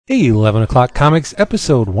11 O'Clock Comics,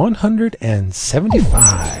 episode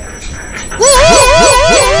 175.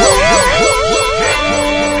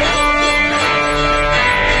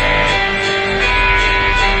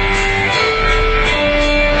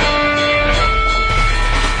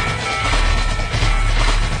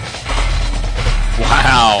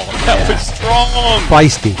 Wow, that was strong.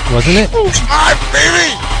 Feisty, wasn't it? Five,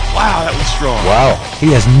 baby! Wow, that was strong. Wow.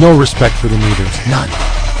 He has no respect for the meters. None.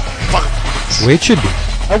 Fuck. The way it should be.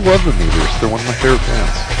 I love the meters. They're one of my favorite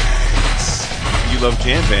bands. You love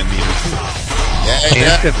Jan Van meters too. Yeah.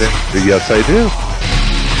 Yes, I do.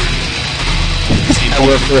 I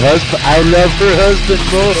love her husband. I love her husband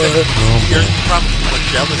more. You're probably more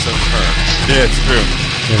jealous of her. Yeah, it's true.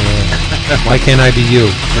 Why can't I be you?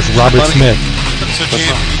 It's Robert Smith. So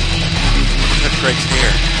Jan, look at Greg's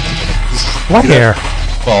hair. What hair?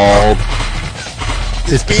 Bald.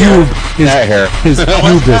 His pube. That hair. His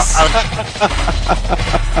pubis.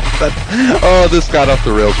 Oh, this got off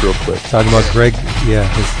the rails real quick. Talking about Greg. Yeah,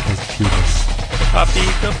 his pubis. Papi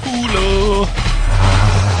Capulo.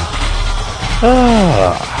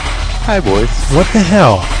 Hi, boys. What the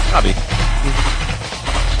hell? Papi.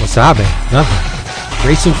 Wasabi. Nothing.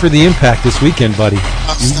 Racing for the impact this weekend, buddy.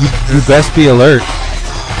 You best be alert.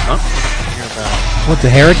 Huh? What, the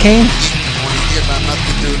hurricane? I want to hear about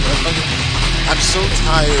nothing, dude. I'm so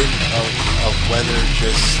tired of weather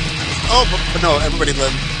just... Oh, but no, everybody,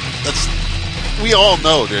 let's... We all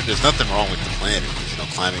know there's nothing wrong with the planet. There's no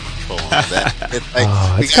climate control on that.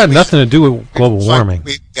 It's got nothing to do with global warming.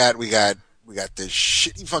 We got this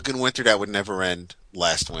shitty fucking winter that would never end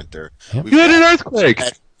last winter. Yep. You had an earthquake.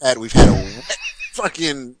 We've had a wet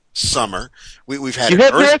fucking summer. We've had You an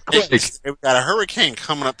had an earthquake. earthquake. We've got a hurricane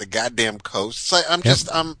coming up the goddamn coast. It's like I'm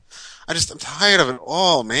tired of it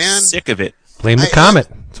all, man. Sick of it. Blame the comet.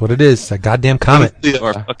 That's what it is. A goddamn comet.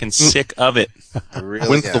 Or fucking sick of it. I really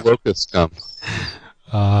When's am. the locusts come?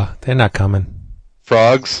 They're not coming.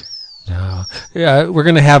 Frogs? No. Yeah, we're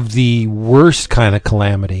going to have the worst kind of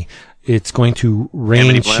calamity. It's going to rain.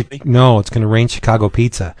 Amity Blamity? No, it's going to rain Chicago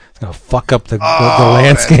pizza. It's going to fuck up the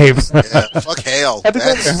landscape. Yeah, fuck hail. Had to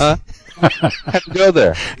go there, huh? Had to go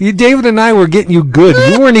there. David and I were getting you good.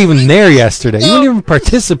 You weren't even there yesterday. You weren't even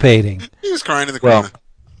participating. He was crying in the corner.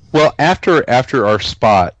 Well, after our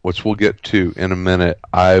spot, which we'll get to in a minute,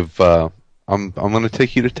 I'm going to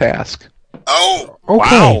take you to task. Oh, Okay.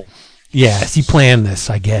 Wow. Yes, you planned this,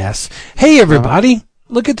 I guess. Hey, everybody.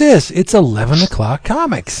 Look at this. It's 11 O'Clock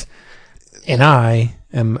Comics. And I'm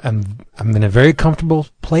in a very comfortable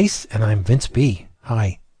place, and I'm Vince B.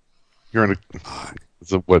 Hi. You're in a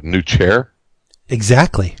new chair?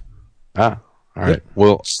 Exactly. Ah, all right.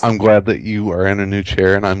 Well, I'm glad that you are in a new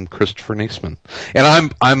chair, and I'm Christopher Niesman,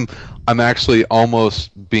 and I'm actually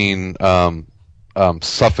almost being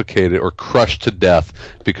suffocated or crushed to death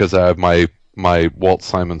because I have my Walt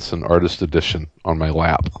Simonson Artist Edition on my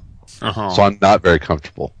lap, so I'm not very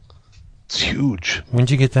comfortable. It's huge. When'd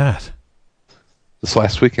you get that? This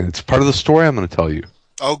last weekend. It's part of the story I'm going to tell you.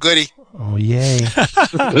 oh, goody. Oh, yay.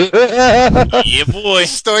 Yeah, boy.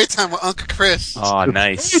 Story time with Uncle Chris. Oh,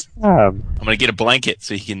 nice. I'm going to get a blanket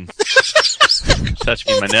so he can touch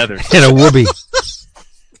me in my nethers. And a whoopee.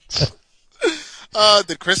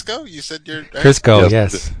 Did Chris go? You said you're... Crisco,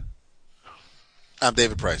 Yes. yes. I'm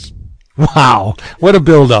David Price. Wow. What a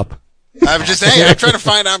build-up. I'm just saying, I'm trying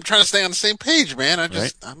to stay on the same page, man. I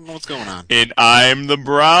don't know what's going on. And I'm the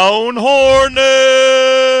Brown Hornet.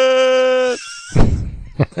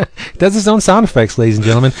 Does his own sound effects, ladies and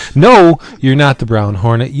gentlemen. No, you're not the Brown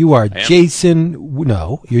Hornet. You are Jason...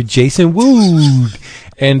 No, you're Jason Wood.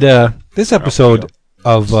 And this episode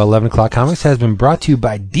of 11 O'Clock Comics has been brought to you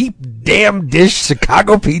by Deep Damn Dish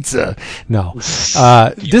Chicago Pizza. No.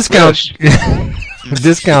 Discount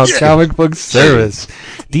comic book service.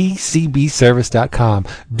 DCBService.com.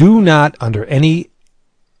 Do not, under any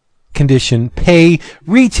condition, pay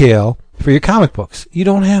retail for your comic books. You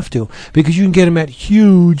don't have to, because you can get them at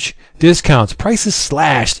huge discounts. Prices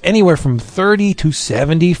slashed anywhere from 30 to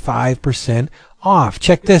 75% off.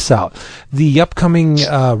 Check this out. The upcoming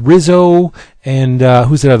Rizzo and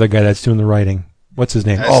who's that other guy that's doing the writing? What's his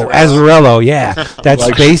name? Azzarello. Yeah. That's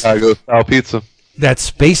Like space. Chicago style pizza. That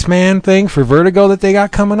Spaceman thing for Vertigo that they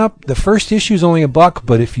got coming up. The first issue is only $1,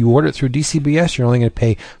 but if you order it through DCBS, you're only going to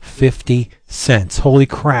pay 50 cents. Holy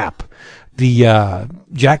crap. The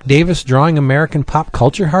Jack Davis Drawing American Pop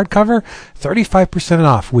Culture hardcover, 35%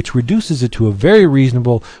 off, which reduces it to a very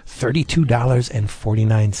reasonable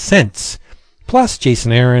 $32.49. Plus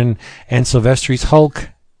Jason Aaron and Silvestri's Hulk,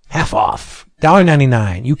 half off.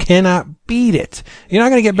 $1.99. You cannot beat it. You're not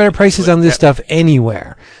going to get better prices on this stuff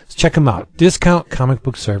anywhere. So check them out. Discount Comic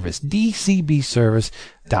Book Service.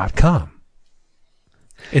 DCBService.com.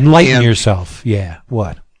 Enlighten yourself. Yeah.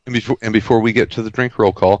 What? And before we get to the drink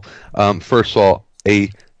roll call, first of all,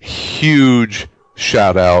 a huge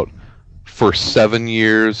shout out for 7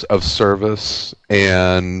 years of service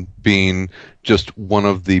and being just one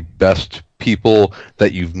of the best people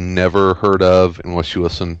that you've never heard of unless you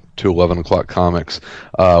listen to 11 O'Clock Comics.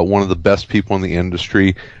 One of the best people in the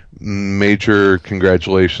industry. Major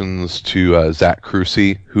congratulations to Zach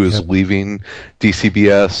Crucy, who is leaving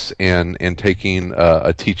DCBS and taking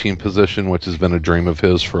a teaching position, which has been a dream of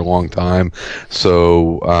his for a long time.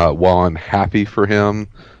 So while I'm happy for him,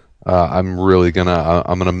 I'm really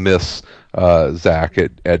gonna miss Zach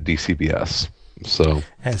at DCBS. So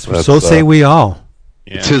say we all.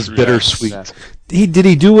 Yeah, it's his bittersweet. Did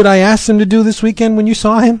he do what I asked him to do this weekend when you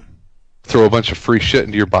saw him? Throw a bunch of free shit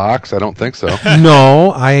into your box? I don't think so.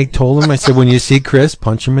 No, I told him. I said, when you see Chris,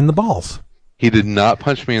 punch him in the balls. He did not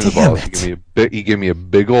punch me in the balls. He gave me a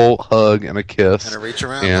big old hug and a kiss and a reach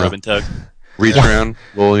around, rub and tug, around.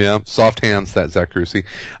 Well, yeah, soft hands. That Zach Crucy.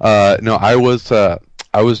 No, I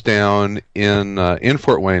was down in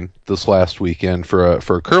Fort Wayne this last weekend for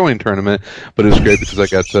a curling tournament, but it was great because I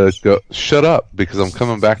got to go. Shut up, because I'm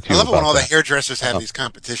coming back to you. I love it when all the hairdressers have these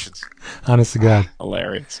competitions. Honest to God,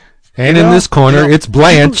 hilarious. And in this corner, it's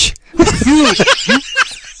Blanche.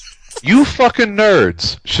 You fucking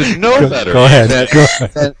nerds should know better. Go ahead.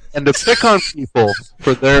 And to pick on people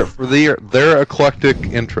for their eclectic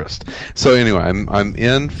interest. So anyway, I'm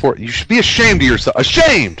in Fort. You should be ashamed of yourself.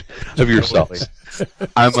 Ashamed of yourselves.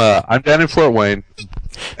 I'm down in Fort Wayne,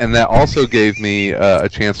 and that also gave me a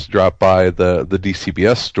chance to drop by the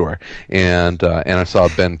DCBS store, and I saw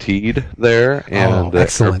Ben Teed there, and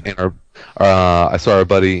excellent. I saw our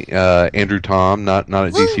buddy Andrew Tom, not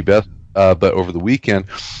at DCBS, but over the weekend.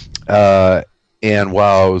 And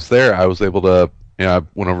while I was there, I was able to, I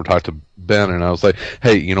went over and talked to Ben, and I was like,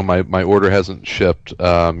 "Hey, my order hasn't shipped.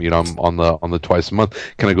 I'm on the twice a month.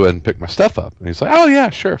 Can I go ahead and pick my stuff up?" And he's like, "Oh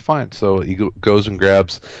yeah, sure, fine." So he goes and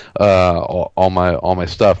grabs all my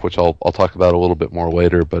stuff, which I'll talk about a little bit more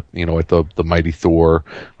later. But like the Mighty Thor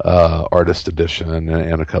artist edition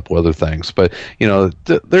and a couple other things. But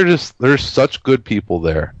they're such good people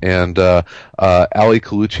there. And Ali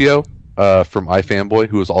Coluccio from iFanboy,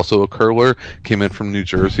 who is also a curler, came in from New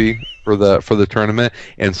Jersey for the tournament,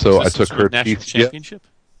 and so I took her to national championship.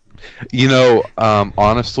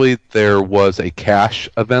 Honestly, there was a cash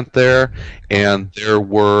event there, and there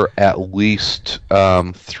were at least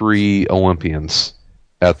 3 Olympians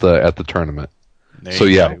at the tournament. So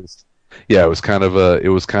yeah. It was kind of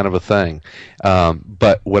a thing.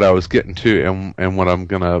 But what I was getting to, and what I'm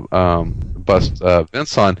gonna bust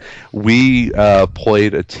Vince on, we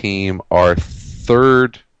played a team our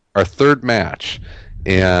third match,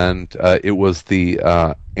 and it was the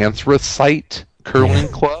Anthracite Curling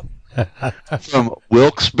Club from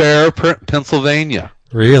Wilkes-Barre, Pennsylvania.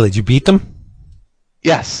 Really? Did you beat them?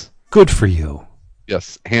 Yes. Good for you.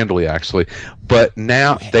 Yes, handily actually. But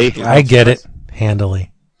now I get it. Handily.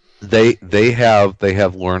 They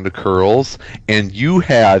have learned the curls, and you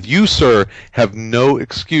sir have no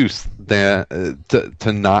excuse to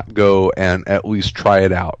not go and at least try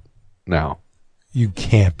it out now. You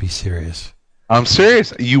can't be serious. I'm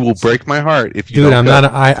serious. You will break my heart if you. Dude, I'm not.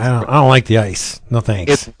 I don't like the ice. No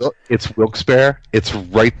thanks. It's Wilkes-Barre. It's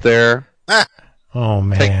right there. Oh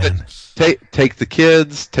man. Take the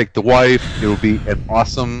kids. Take the wife. It will be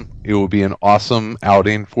an awesome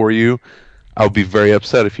outing for you. I would be very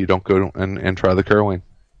upset if you don't go and try the curling.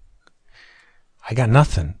 I got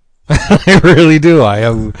nothing. I really do.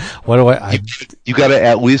 You got to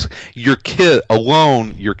at least your kids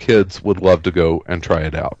would love to go and try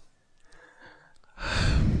it out.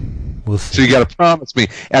 We'll see. So you got to promise me.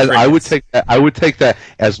 I would take that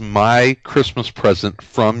as my Christmas present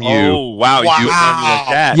from you. Oh wow! You like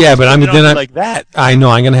that? Yeah, but like that. I know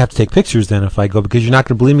I'm going to have to take pictures then if I go, because you're not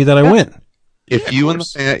going to believe me that I went. If you and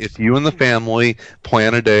the family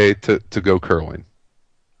plan a day to go curling.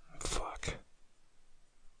 Fuck.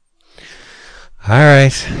 All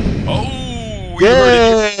right. Oh,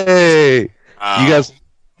 yay! You guys,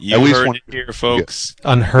 you heard it here, folks.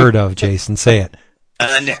 Unheard of, Jason. Say it.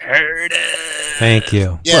 Unheard of. Thank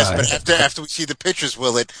you. Yes, but after we see the pictures,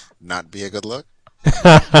 will it not be a good look?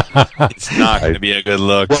 It's not going to be a good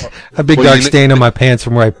look. A big dark stain on my pants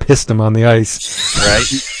from where I pissed him on the ice. Right.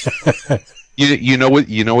 You know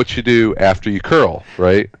what you do after you curl,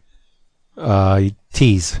 right? You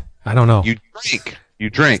tease. I don't know. You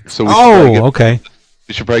drink. So okay.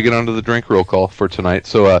 We should probably get onto the drink roll call for tonight.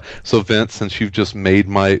 So, Vince, since you've just made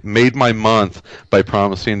my month by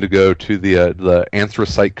promising to go to the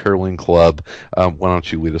Anthracite Curling Club, why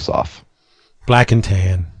don't you lead us off? Black and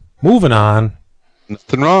tan. Moving on.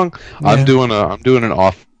 Nothing wrong. Yeah. I'm doing an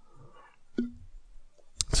off.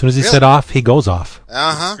 As soon as he said off, he goes off.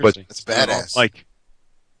 But it's badass. Like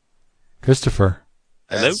Christopher.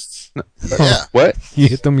 Hello. Yeah. What? You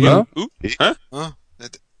hit the mute. Huh?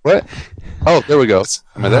 What? Oh, there we go.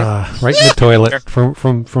 Am I there? Right in the toilet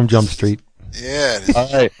from Jump Street. Yeah. All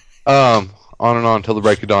right. On and on till the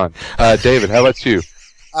break of dawn. David, how about you?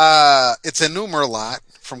 It's a new Merlot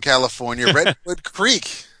from California, Redwood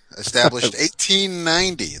Creek, established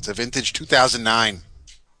 1890. It's a vintage 2009.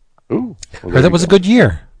 Ooh. Well, Heard that was a good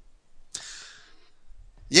year.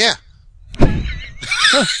 Yeah. All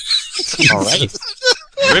right.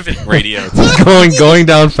 Rivet radio. going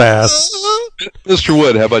down fast. Mr.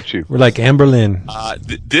 Wood, how about you? We're like Amber Lynn.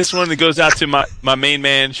 This one that goes out to my main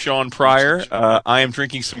man, Sean Pryor. I am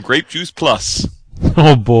drinking some Grape Juice Plus.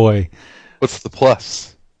 Oh, boy. What's the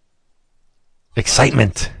plus?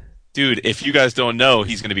 Excitement. Dude, if you guys don't know,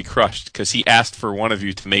 he's going to be crushed because he asked for one of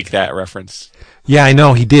you to make that reference. Yeah, I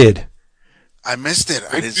know. He did. I missed it.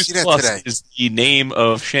 I didn't see that Plus today. is the name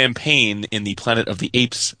of champagne in the Planet of the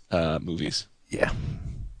Apes movies. Yeah.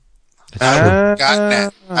 I would have gotten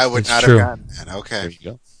that. I would not have gotten that. Okay. There you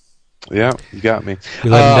go. Yeah, you got me. You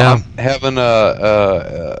let him down. I'm having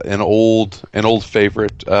an old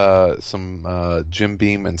favorite, some Jim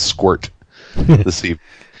Beam and Squirt this evening.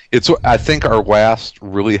 It's, I think, our last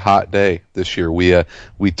really hot day this year.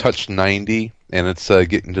 We touched 90, and it's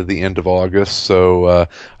getting to the end of August, so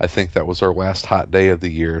I think that was our last hot day of the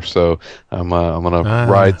year. So I'm gonna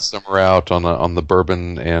ride summer out on the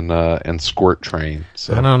bourbon and Squirt train.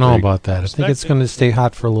 So I don't know about that. I think it's going to stay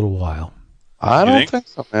hot for a little while. I don't think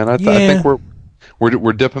so, man. I think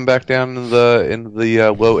we're dipping back down in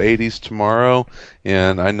the low 80s tomorrow,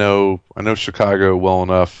 and I know Chicago well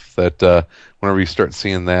enough that whenever you start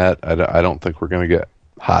seeing that, I don't think we're going to get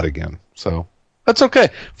hot again. So that's okay.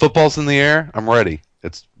 Football's in the air. I'm ready.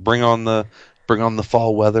 It's bring on the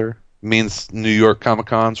fall weather. It means New York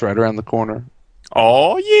Comic-Con's right around the corner.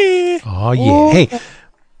 Oh yeah. Oh yeah. Hey,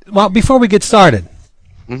 well, before we get started,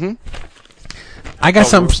 I got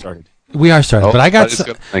something. Started. We are started, but I got.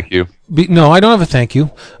 Thank you. No, I don't have a thank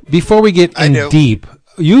you. Before we get in deep,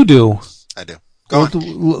 you do. I do. Go on.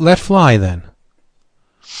 Let fly then.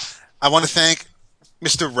 I want to thank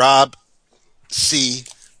Mr. Rob C.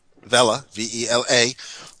 Vela, Vela,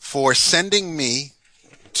 for sending me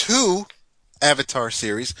 2 Avatar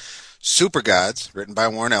series, Super Gods, written by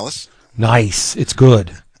Warren Ellis. Nice. It's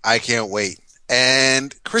good. I can't wait.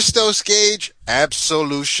 And Christos Gage,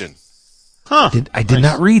 Absolution. Huh. I did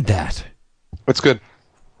not read that. That's good.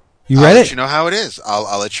 You read I'll it? let you know how it is.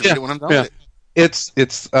 I'll let you read it when I'm done with it.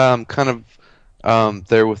 It's kind of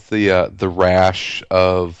there with the rash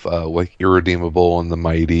of like Irredeemable and the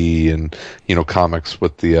Mighty and comics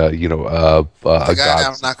with the the guy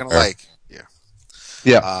I'm not gonna like.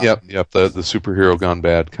 Yep. The superhero gone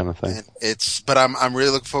bad kind of thing. But I'm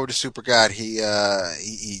really looking forward to Super God. He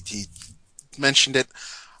mentioned it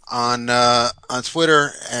on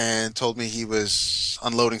Twitter and told me he was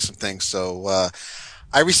unloading some things. So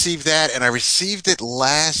I received that, and I received it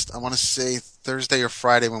last, I want to say Thursday or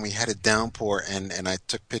Friday when we had a downpour, and I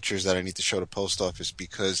took pictures that I need to show the post office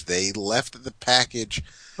because they left the package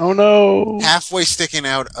halfway sticking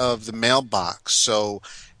out of the mailbox. So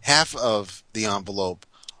half of the envelope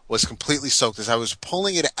was completely soaked. As I was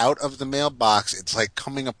pulling it out of the mailbox, it's like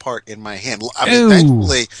coming apart in my hand. I mean,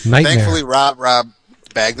 thankfully, Rob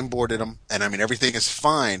bagged and boarded them, and I mean everything is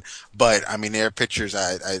fine. But I mean, there are pictures.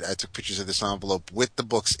 I took pictures of this envelope with the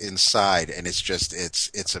books inside, and it's just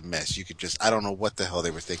it's a mess. You could I don't know what the hell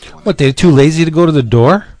they were thinking. What, they're too lazy to go to the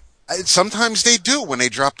door? Sometimes they do when they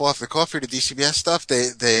drop off the coffee or the DCBS stuff.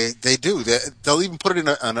 They do. They'll even put it in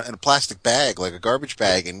a plastic bag, like a garbage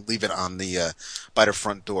bag, and leave it on the by the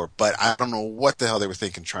front door. But I don't know what the hell they were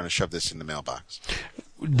thinking trying to shove this in the mailbox.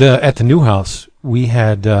 At the new house, we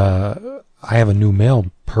had. I have a new mail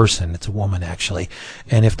person. It's a woman, actually.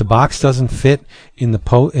 And if the box doesn't fit in the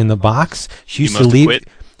box, she used to leave. Quit.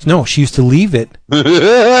 No, she used to leave it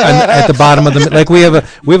at the bottom of the. Like we have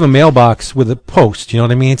a mailbox with a post. You know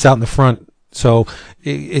what I mean? It's out in the front, so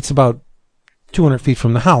it's about 200 feet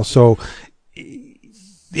from the house. So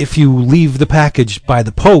if you leave the package by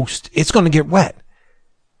the post, it's going to get wet.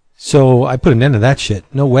 So I put an end to that shit.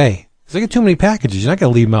 No way. They get too many packages. You're not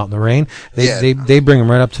going to leave them out in the rain. They bring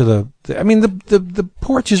them right up to the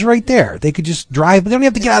porch is right there. They could just drive. They don't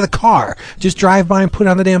have to get out of the car. Just drive by and put it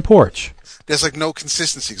on the damn porch. There's like no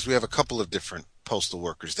consistency because we have a couple of different postal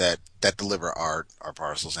workers that deliver our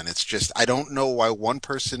parcels, and it's just I don't know why one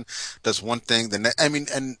person does one thing.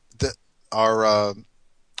 Our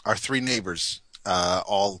three neighbors,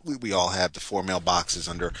 we all have the 4 mailboxes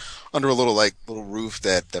under a little roof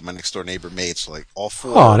that my next door neighbor made. So like all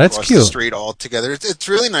 4 that's across cute. the street all together. It's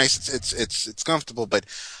really nice. It's comfortable, but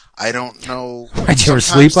I don't know. Did you ever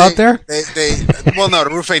sleep out there? Well, no, the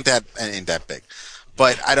roof ain't that big,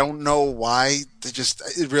 but I don't know why.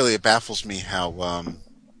 It baffles me how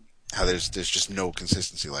there's just no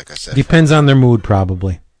consistency. Like I said, depends on their mood,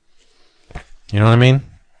 probably. You know what I mean?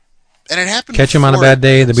 And it happened. Catch them on a bad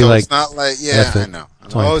day, they'll be like, it's not like, I know.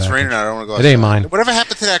 It's raining out. I don't want to go outside. It ain't mine. Whatever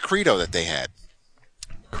happened to that credo that they had?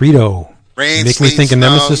 Credo. Rain, you make sleet, me think of snow,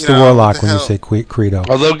 Nemesis the Warlock when you say credo.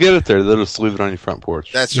 Oh, they'll get it there. They'll just leave it on your front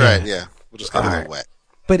porch. That's right, yeah. We'll just get it all wet.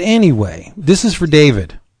 But anyway, this is for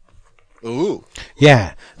David. Ooh.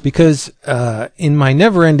 Yeah, because in my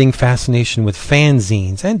never-ending fascination with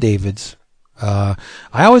fanzines and David's, I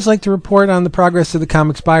always like to report on the progress of the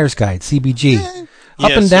Comics Buyer's Guide, CBG.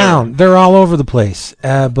 Up and down. Sir. They're all over the place.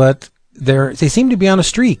 But they seem to be on a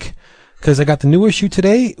streak. Because I got the new issue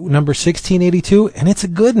today, number 1682, and it's a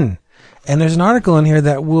good one. And there's an article in here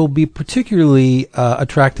that will be particularly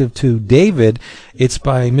attractive to David. It's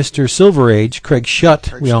by Mr. Silver Age, Craig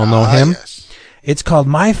Shutt. We all know him. Yes. It's called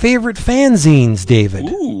My Favorite Fanzines, David.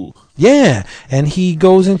 Ooh. Yeah, and he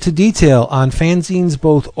goes into detail on fanzines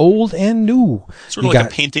both old and new. Sort of like a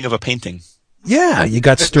painting of a painting. Yeah, you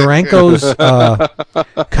got Steranko's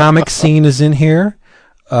comic scene is in here.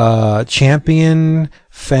 Champion,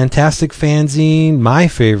 fantastic fanzine, my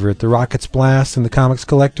favorite, The Rocket's Blast and the Comics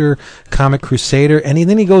Collector, Comic Crusader, and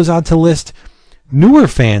then he goes on to list newer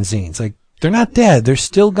fanzines. Like, they're not dead. They're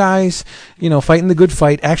still guys, fighting the good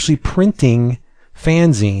fight, actually printing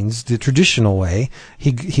fanzines the traditional way.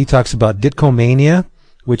 He talks about Ditkomania,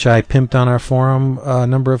 which I pimped on our forum a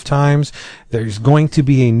number of times. There's going to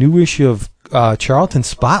be a new issue of Charlton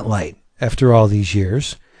Spotlight after all these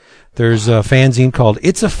years. There's a fanzine called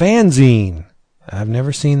It's a Fanzine. I've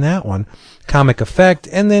never seen that one. Comic Effect.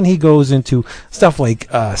 And then he goes into stuff like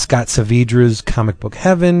Scott Saavedra's Comic Book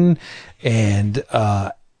Heaven and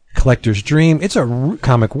Collector's Dream. It's a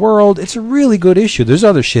Comic World. It's a really good issue. There's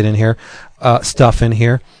other shit in here, stuff in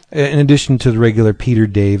here, in addition to the regular Peter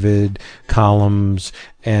David columns.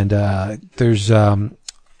 And there's...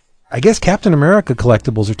 I guess Captain America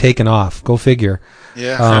collectibles are taking off. Go figure.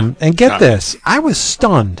 Yeah. And get this. I was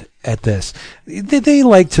stunned at this. They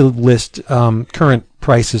like to list current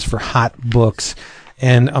prices for hot books.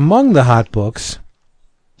 And among the hot books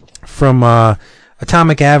from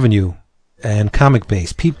Atomic Avenue and Comic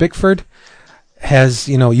Base, Pete Bickford has,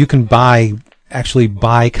 you can actually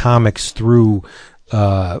buy comics through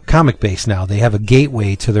Comic Base now. They have a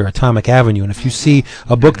gateway to their Atomic Avenue, and if you see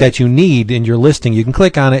a book that you need in your listing, you can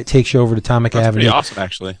click on it. It takes you over to Atomic Avenue. That's pretty awesome,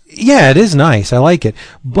 actually. Yeah, it is nice. I like it.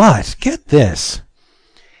 But get this: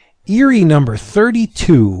 Eerie number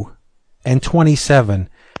 32 and 27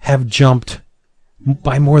 have jumped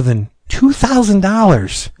by more than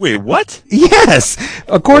 $2,000. Wait, what? Yes,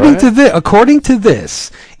 according to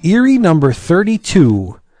this, Eerie number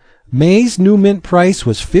 32. May's new mint price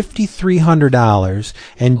was $5,300,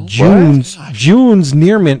 and June's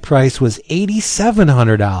near mint price was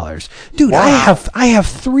 $8,700. Dude, wow. I have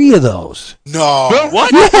 3 of those. No,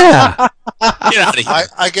 what? Yeah, get out of here.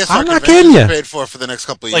 I guess I'm not kidding you. Paid for the next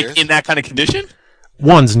couple of years. Like in that kind of condition?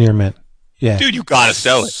 One's near mint. Yeah, dude, you gotta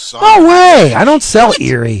sell it. No way! I don't sell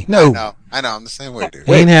Eerie. No, I know. I'm the same way, dude.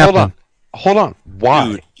 Ain't happening. Hold on. Why?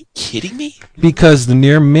 Dude, are you kidding me? Because the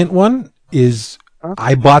near mint one is.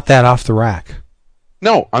 I bought that off the rack.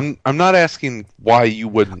 No, I'm not asking why you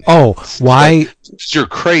wouldn't. Oh, why? You're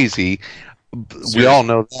crazy. We all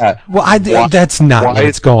know that. Well, that's not what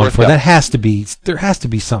it's going for. There has to be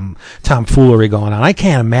some tomfoolery going on. I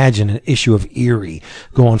can't imagine an issue of Eerie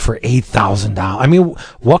going for $8,000. I mean,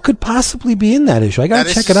 what could possibly be in that issue? I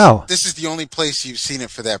gotta check it out. This is the only place you've seen it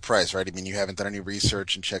for that price, right? I mean, you haven't done any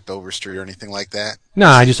research and checked Overstreet or anything like that? No,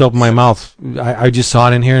 I just opened my mouth. I just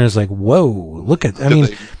saw it in here and it's like, whoa, look at.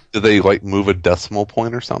 Did they like move a decimal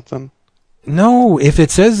point or something? No, if it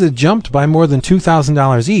says it jumped by more than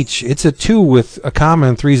 $2,000 each, it's a 2 with a comma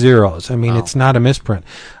and 3 zeros. I mean, It's not a misprint.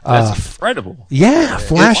 That's incredible. Yeah,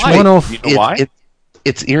 Flash 10. You know why?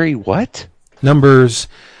 It's Eerie what? Numbers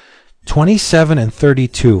 27 and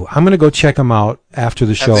 32. I'm going to go check them out after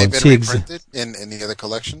the show and see reprinted in any other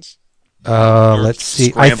collections? Let's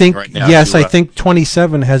see. I think I think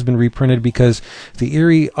 27 has been reprinted because the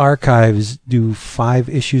Eerie archives do 5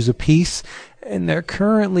 issues apiece. And they're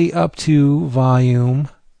currently up to volume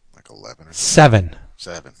like 11 or 7.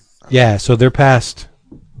 7. Okay. Yeah, so they're past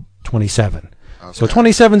 27. Okay. So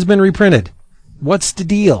 27's been reprinted. What's the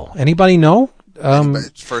deal? Anybody know?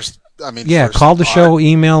 First, call the show,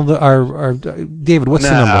 email our David. What's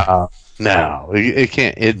the number? No, it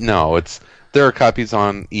can't. There are copies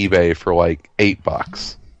on eBay for like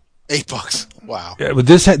 $8. $8. Wow. Yeah, but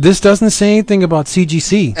this doesn't say anything about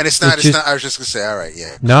CGC. And it's not. I was just gonna say. All right.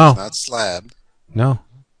 Yeah. No. It's not slabbed. No.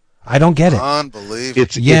 I don't get it.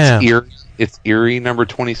 Unbelievable. It's Eerie number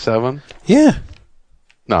 27. Yeah.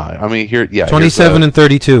 No, I mean here. Yeah. 27 and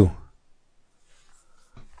 32.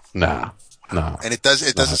 No. And it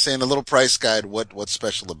doesn't say in the little price guide what's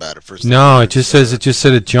special about it. First. No, it just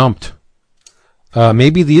said it jumped.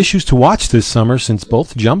 Maybe the issues to watch this summer, since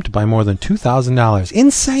both jumped by more than $2,000.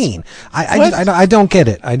 Insane. I don't get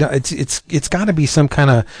it. It's got to be some kind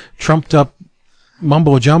of trumped up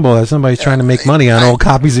mumbo jumbo that somebody's trying to make money on old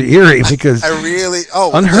copies of Eerie, because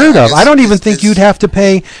unheard of. I don't even think you'd have to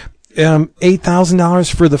pay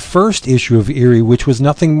 $8,000 for the first issue of Eerie, which was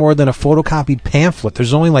nothing more than a photocopied pamphlet.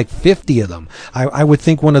 There's only like 50 of them. I would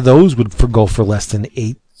think one of those would go for less than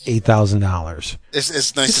 $8,000.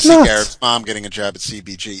 It's nice to see Garrett's mom getting a job at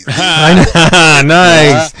CBG.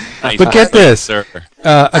 Nice. But get this. Sir.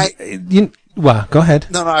 Go ahead.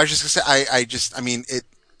 No, I was just going to say,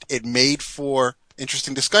 it made for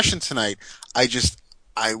interesting discussion tonight. I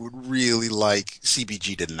would really like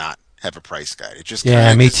CBG did not have a price guide. It just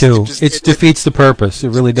me too. It defeats the purpose. It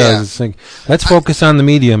really does. Yeah. It's like, let's focus on the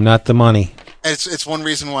medium, not the money. It's one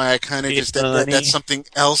reason why I kind of just that's something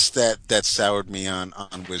else that soured me on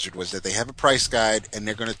Wizard, was that they have a price guide and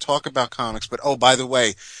they're going to talk about comics, but by the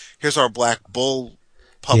way, here's our Black Bull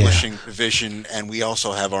publishing division, and we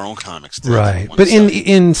also have our own comics too. Right. But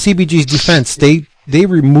in CBG's defense, they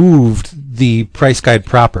removed the price guide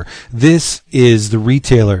proper. This is the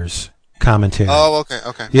retailer's commentary. Oh,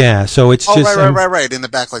 okay. Yeah, so it's just right in the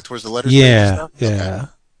back, like towards the letters. Yeah. Okay.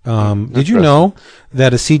 Did you know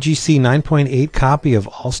that a CGC 9.8 copy of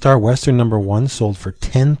All-Star Western #1 sold for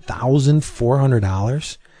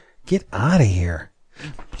 $10,400? Get out of here,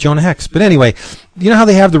 Jonah Hex. But anyway, you know how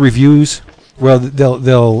they have the reviews? Well,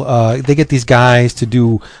 they get these guys to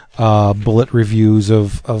do bullet reviews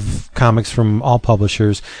of comics from all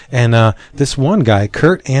publishers, and this one guy,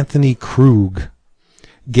 Kurt Anthony Krug,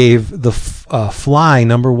 gave the Fly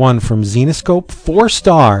 #1 from Zenescope 4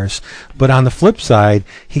 stars, but on the flip side,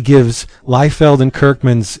 he gives Liefeld and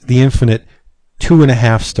Kirkman's The Infinite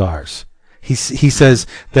 2.5 stars. He says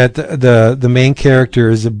that the main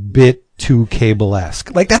character is a bit too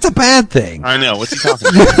Cable-esque. Like, that's a bad thing. I know. What's he talking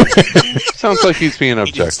about? Sounds like he's being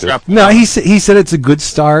objective. No, he said it's a good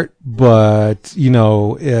start, but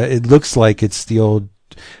it looks like it's the old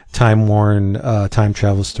time-worn time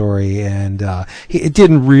travel story, and it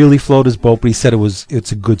didn't really float his boat, but he said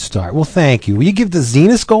it's a good start. Well, thank you. Will you give the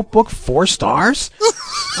Zenescope book 4 stars?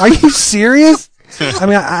 Are you serious? I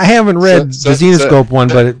mean, I haven't read the Zenescope one,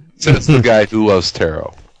 but it's the guy who loves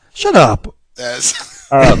tarot. Shut up.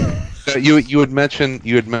 You had mentioned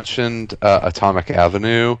Atomic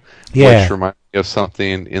Avenue, yeah, which reminded me of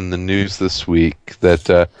something in the news this week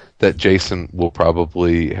that Jason will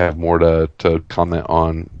probably have more to comment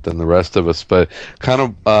on than the rest of us. But kind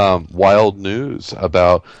of wild news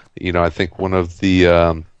about I think one of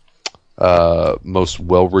the most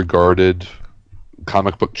well-regarded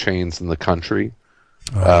comic book chains in the country.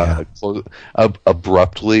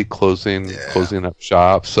 Abruptly closing up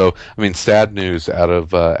shop. So I mean, sad news out of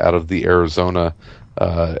the Arizona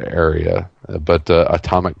area. But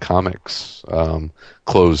Atomic Comics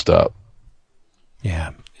closed up. Yeah,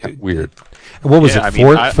 weird. What was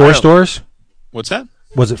it? Four stores? What's that?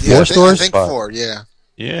 Was it 4 stores? I think 4. Yeah.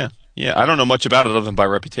 Yeah. I don't know much about it other than by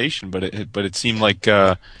reputation, but it seemed like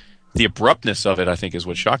the abruptness of it, I think, is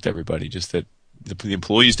what shocked everybody. Just that the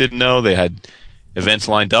employees didn't know. They had events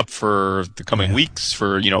lined up for the coming weeks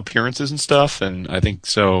for appearances and stuff, and I think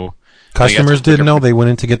so. Customers didn't know. They went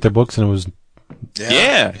in to get their books, and it was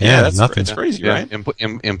that's nothing. It's crazy, right?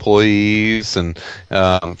 Employees, and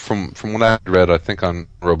from what I read, I think on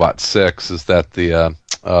Robot 6 is that the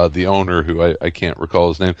owner, who I can't recall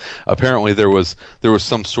his name, apparently there was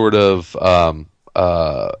some sort of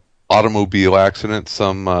automobile accident.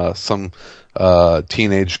 Some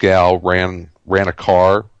teenage gal ran a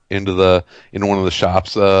car into one of the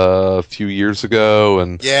shops a few years ago,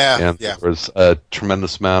 and there was a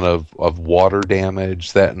tremendous amount of water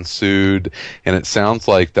damage that ensued, and it sounds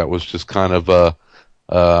like that was just kind of it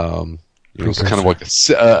was kind of like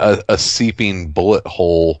a seeping bullet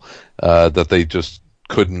hole that they just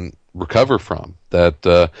couldn't recover from. That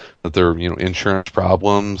there insurance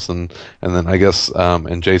problems, and then I guess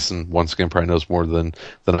and Jason once again probably knows more than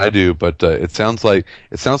I do, but it sounds like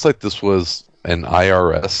this was an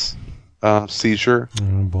IRS seizure.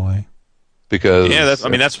 Oh boy. Because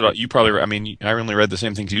that's what you probably. I mean, I only read the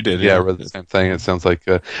same things you did. Yeah, I read the same thing. It sounds like,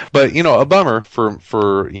 but a bummer for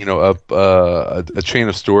a chain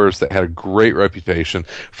of stores that had a great reputation.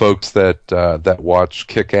 Folks that watch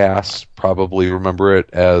Kick-Ass probably remember it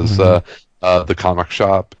as the comic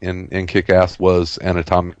shop in Kick-Ass was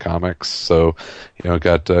Anatomic Comics. So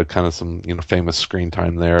got kind of some famous screen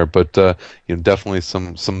time there, but definitely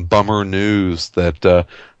some bummer news that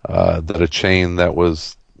a chain that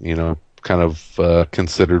was kind of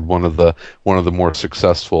considered one of the more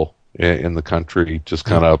successful in the country just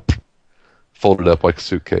kind of folded up like a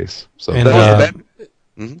suitcase. So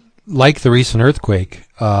like the recent earthquake,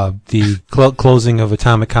 the closing of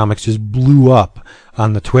Atomic Comics just blew up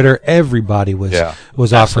on the Twitter. Everybody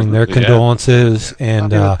was offering their condolences,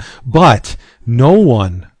 and but no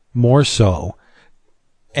one more so,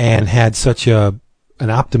 and had such an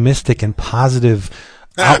optimistic and positive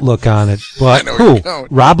outlook on it. But who?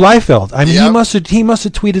 Rob Liefeld. I mean, he must have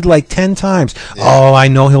tweeted like 10 times. Yeah. Oh, I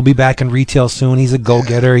know he'll be back in retail soon. He's a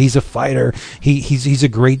go-getter. He's a fighter. He's a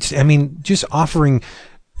great. I mean, just offering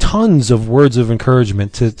tons of words of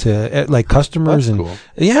encouragement to like customers. That's cool.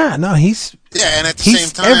 And at the same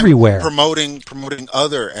time everywhere promoting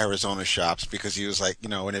other Arizona shops, because he was like,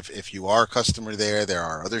 and if you are a customer there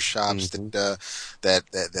are other shops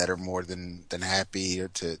that are more than happy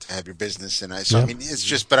to have your business. And I mean, it's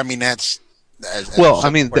just, but I mean, that's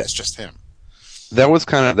it's just him. That was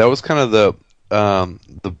kind of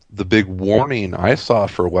the big warning I saw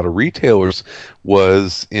for a lot of retailers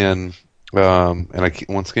was in. And I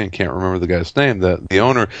once again can't remember the guy's name. The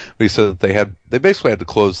owner, but he said that they basically had to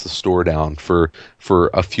close the store down for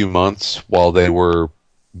a few months while they're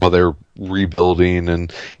rebuilding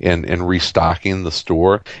and restocking the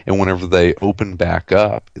store. And whenever they open back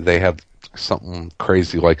up, they have something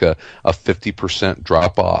crazy like a 50%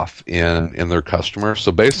 drop off in their customers.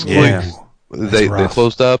 So basically, they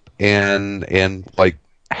closed up and like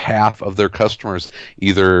half of their customers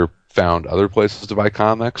either found other places to buy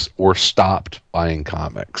comics or stopped buying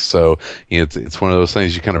comics. So it's one of those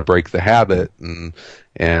things, you kind of break the habit,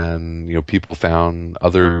 and people found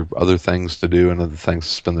other things to do and other things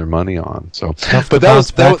to spend their money on. So, but that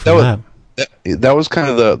was kind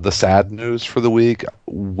of the sad news for the week.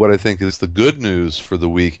 What I think is the good news for the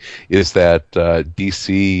week is that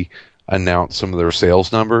DC announced some of their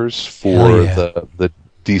sales numbers for the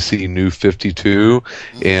DC New 52,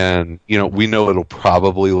 and we know it'll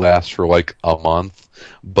probably last for like a month,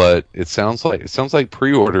 but it sounds like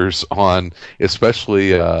pre-orders on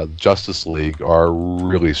especially Justice League are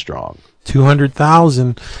really strong.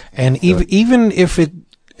 200,000, and even if it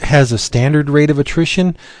has a standard rate of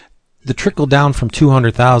attrition, the trickle down from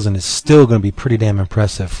 200,000 is still going to be pretty damn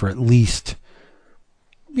impressive for at least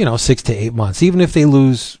 6 to 8 months, even if they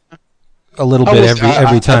lose a little bit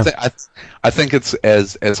every time. I think it's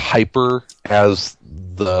as hyper as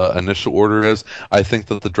the initial order is. I think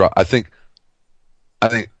that the drop. I think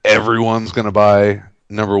everyone's going to buy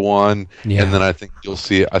number one, and then I think you'll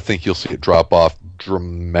see it drop off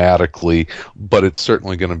dramatically. But it's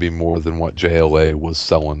certainly going to be more than what JLA was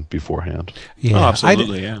selling beforehand. Yeah,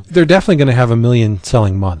 absolutely. They're definitely going to have a million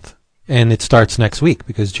selling month, and it starts next week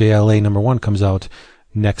because JLA number 1 comes out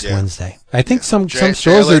next Wednesday. I think some stores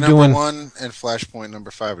JLA are doing number 1 and Flashpoint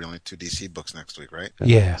number 5 are the only 2 DC books next week, right?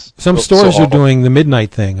 Yeah, some stores are doing the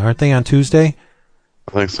midnight thing, aren't they, on Tuesday?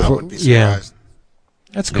 I think so. I wouldn't be surprised.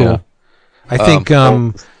 That's cool. Yeah. I think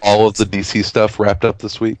all of the DC stuff wrapped up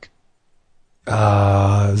this week.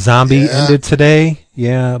 Zombie ended today.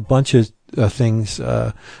 Yeah, a bunch of things.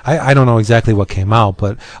 I don't know exactly what came out,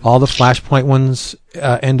 but all the Flashpoint ones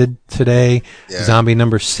ended today. Yeah. Zombie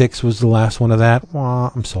number 6 was the last one of that.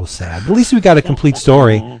 Aw, I'm so sad. At least we got a complete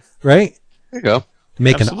story, right? There you go.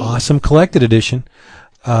 Make an awesome collected edition.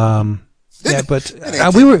 But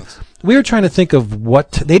we were trying to think of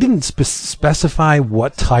what they didn't specify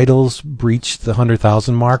what titles breached the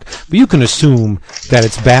 100,000 mark, but you can assume that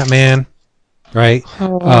it's Batman, right?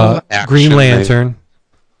 Green Lantern. Maybe.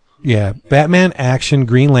 Yeah, Batman, Action,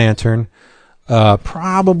 Green Lantern,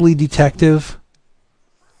 probably Detective.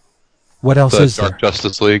 What else is Dark there?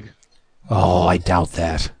 Justice League. Oh, I doubt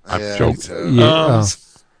that. I'm joking.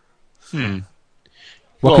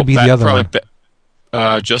 What could be the other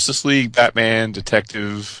one? Justice League, Batman,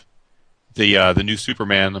 Detective, the new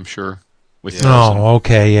Superman, I'm sure.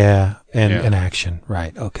 Okay, yeah, and Action,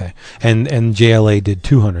 right? Okay, and JLA did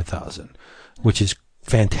 200,000, which is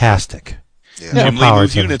fantastic. Yeah,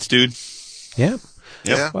 move units, dude. Yeah.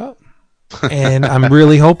 Yeah. Well, and I'm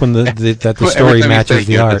really hoping that the story matches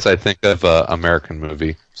the art. I think of American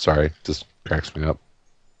movie. Sorry, just cracks me up.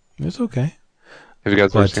 It's okay. Have you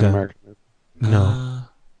guys ever seen American Move? No.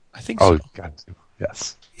 I think so. Oh, God,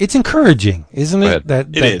 yes. It's encouraging, isn't it?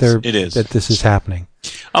 It is. That this is happening.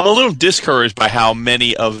 I'm a little discouraged by how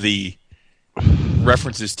many of the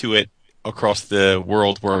references to it across the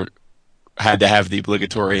world had to have the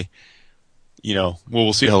obligatory.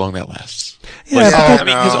 We'll see how long that lasts. Yeah,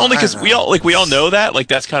 because we all know that. Like,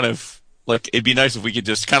 that's kind of like, it'd be nice if we could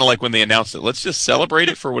just kind of like when they announced it, let's just celebrate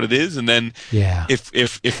it for what it is, and then if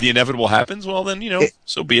the inevitable happens, well then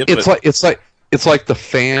so be it. It's like the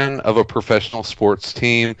fan of a professional sports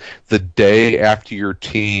team the day after your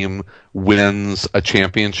team wins a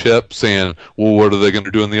championship, saying, "Well, what are they going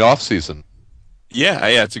to do in the off season?" Yeah,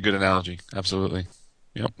 it's a good analogy. Absolutely.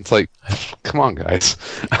 Yep. It's like, come on, guys.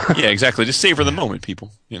 Yeah, exactly. Just savor the moment,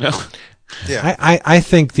 people. Yeah. I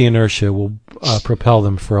think the inertia will propel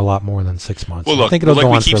them for a lot more than 6 months. Well, look, I think it'll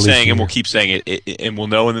go on for at least a year. We'll keep saying it, and we'll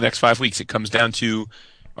know in the next 5 weeks. It comes down to,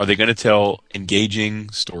 are they going to tell engaging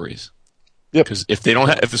stories? Yep. Because if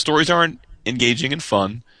the stories aren't engaging and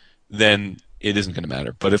fun, then it isn't going to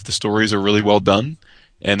matter. But if the stories are really well done,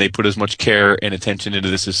 and they put as much care and attention into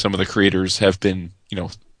this as some of the creators have been,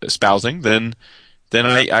 espousing, then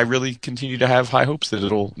I really continue to have high hopes that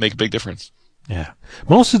it'll make a big difference. Yeah.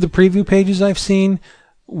 Most of the preview pages I've seen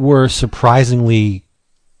were surprisingly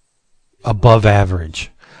above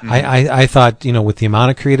average. Mm-hmm. I thought, with the amount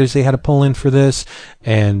of creators they had to pull in for this,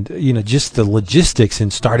 and just the logistics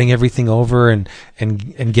and starting everything over and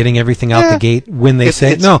getting everything out the gate when they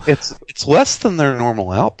say no. It's less than their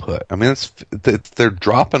normal output. I mean, they're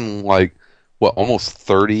dropping almost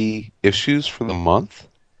 30 issues for the month.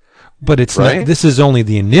 But it's not. This is only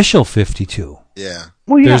the initial 52. Yeah.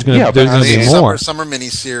 Well, there's going to be more. Summer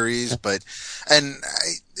miniseries,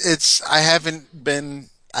 I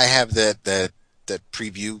have that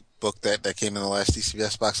preview book that came in the last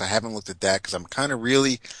DCBS box. I haven't looked at that because I'm kind of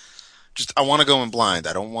really I want to go in blind.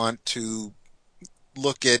 I don't want to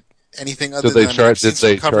look at anything other than. Did they charge you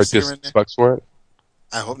 $6 for it?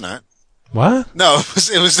 I hope not. What? No,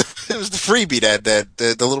 it was the freebie that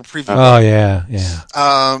the little preview. Oh yeah.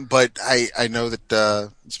 But I know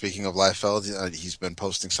that speaking of Liefeld, he's been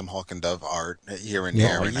posting some Hawk and Dove art here and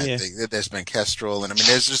there, and I think that there's been Kestrel, and I mean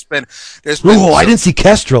there's been. Oh, I didn't see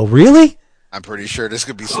Kestrel. Really? I'm pretty sure there's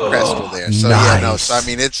gonna be some Kestrel there. So nice. So I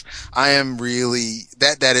mean I am really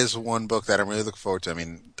that is one book that I'm really looking forward to. I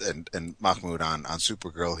mean, and McLeod on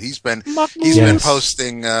Supergirl, he's been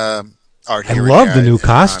posting. Art I love the new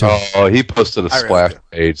costume. He posted a splash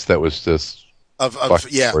page that was just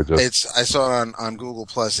gorgeous. I saw it on Google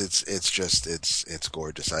Plus. It's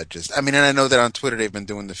gorgeous. I mean, and I know that on Twitter they've been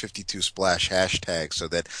doing the 52 splash hashtag, so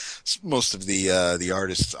that most of the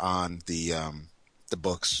artists on the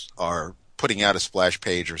books are putting out a splash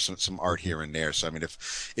page or some art here and there. So I mean,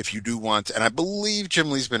 if you do want, and I believe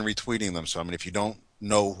Jim Lee's been retweeting them. So I mean, if you don't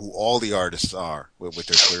know who all the artists are with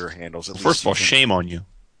their Twitter handles, first of all, shame on you.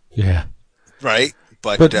 Yeah. Right?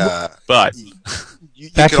 But you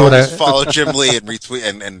can always follow Jim Lee and retweet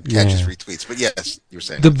and catch his retweets. But yes, you were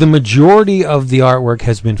saying. The majority of the artwork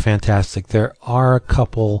has been fantastic. There are a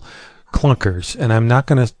couple clunkers, and I'm not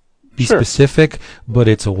going to be specific, but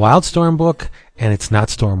it's a Wildstorm book, and it's not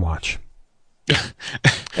Stormwatch.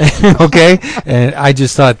 Okay? And I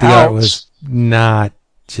just thought the art was not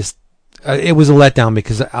just... it was a letdown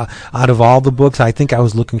because out of all the books, I think I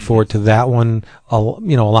was looking forward to that one, a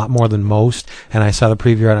lot more than most. And I saw the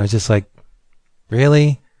preview and I was just like,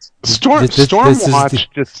 really? Stormwatch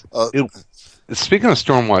speaking of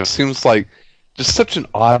Stormwatch, it seems like just such an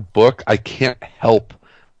odd book. I can't help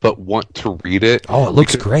but want to read it. Oh, it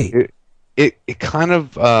looks great. It kind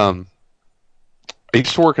of, I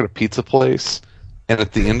used to work at a pizza place, and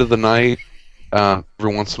at the end of the night,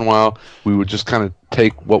 every once in a while, we would just kind of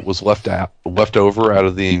take what was left over out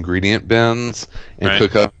of the ingredient bins and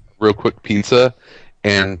cook up real quick pizza,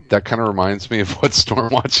 and that kind of reminds me of what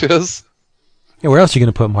Stormwatch is. Yeah, where else are you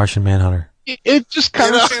going to put Martian Manhunter? It just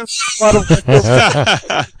kind of seems a lot of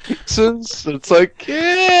pizzas. It's like,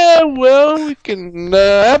 we can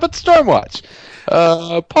have it Stormwatch.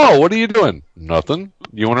 Paul, what are you doing? Nothing.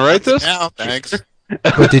 You want to write this? Yeah, thanks.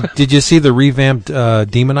 But did you see the revamped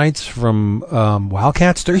Demonites from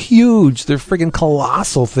Wildcats? They're huge. They're friggin'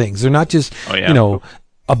 colossal things. They're not just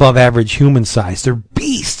above average human size. They're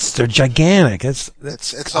beasts. They're gigantic. It's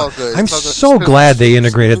all good. I'm so glad they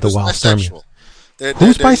integrated the Wildstorm.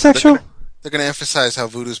 Who's bisexual? They're going to emphasize how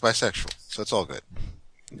Voodoo's bisexual, so it's all good.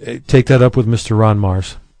 Take that up with Mr. Ron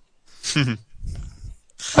Marz.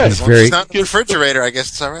 As long as it's not in the refrigerator, I guess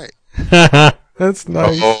it's all right. That's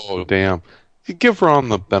nice. Oh, damn. You give Ron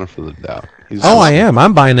the benefit of the doubt. I am.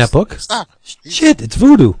 I'm buying that book. Stop. Shit, it's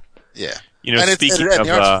Voodoo. Yeah. Speaking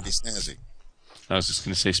of... I was just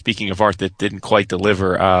going to say, speaking of art that didn't quite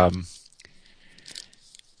deliver,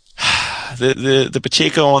 the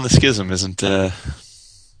Pacheco on the Schism isn't. You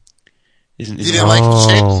didn't like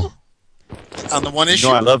Pacheco on the one issue?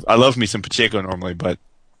 No, I love me some Pacheco normally, but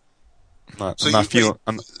I'm not feeling.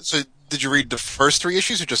 So did you read the first 3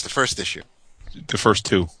 issues or just the first issue? The first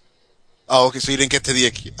 2. Oh, okay. So you didn't get to the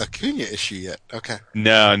Acuna issue yet. Okay.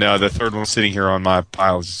 No. The third one's sitting here on my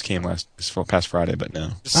pile. Just came past Friday, but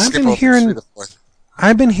no.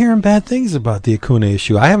 I've been hearing bad things about the Acuna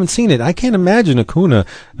issue. I haven't seen it. I can't imagine Acuna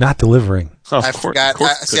not delivering. I forgot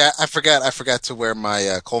to wear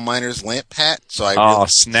my coal miner's lamp hat. So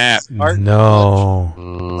snap! No.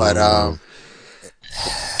 But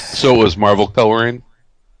So it was Marvel coloring.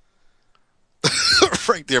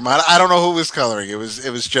 Frank Dearmont. I don't know who was coloring. It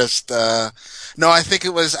was just no. I think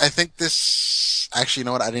this. Actually, you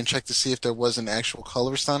know what? I didn't check to see if there was an actual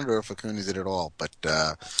colorist on it or if Acuna did it all. But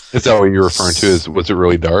is that what you're referring to? Was it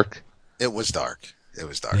really dark? It was dark.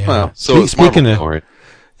 Yeah. Well, so speaking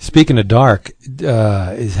of dark,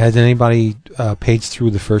 has anybody paged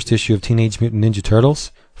through the first issue of Teenage Mutant Ninja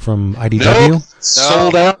Turtles from IDW? No.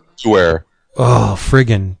 Sold out everywhere. Oh,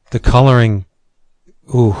 friggin' the coloring.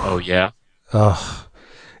 Ooh. Oh yeah. Ugh.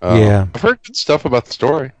 Yeah. I've heard good stuff about the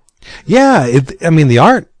story. Yeah. The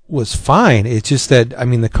art was fine. It's just that,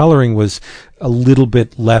 the coloring was a little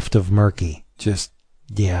bit left of murky. Just,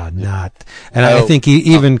 not. And I think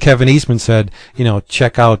even Kevin Eastman said,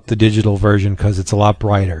 check out the digital version because it's a lot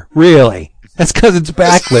brighter. Really? That's because it's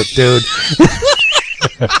backlit, dude.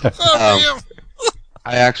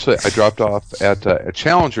 I dropped off at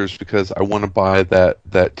Challengers because I want to buy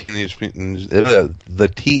that Teenage Mutant the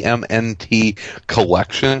TMNT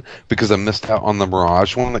collection because I missed out on the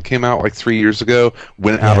Mirage one that came out like 3 years ago.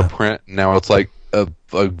 Went out of print. Now it's like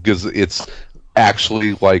because it's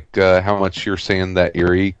actually like how much you're saying that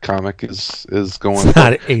Eerie comic is going. It's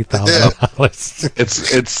not $8,000.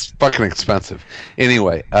 It's fucking expensive.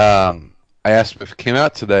 Anyway, I asked them if it came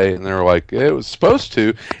out today, and they were like, it was supposed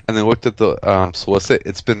to. And they looked at the solicit.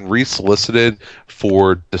 It's been resolicited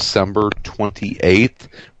for December 28th,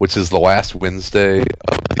 which is the last Wednesday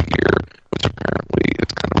of the year, which apparently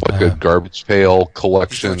it's kind of like a garbage pail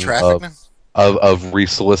collection of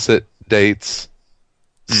resolicit dates.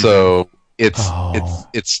 Mm-hmm. So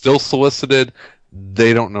it's still solicited.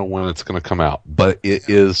 They don't know when it's going to come out, but it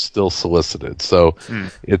is still solicited. So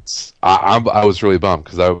I was really bummed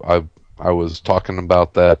because I was talking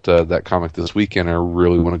about that comic this weekend. I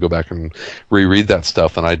really want to go back and reread that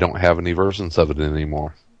stuff, and I don't have any versions of it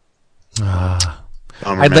anymore.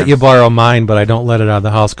 I'd let you borrow mine, but I don't let it out of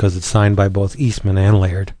the house because it's signed by both Eastman and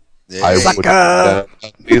Laird. Yeah. I wouldn't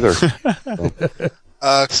either.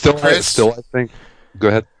 Still, I think. Go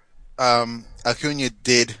ahead. Acuna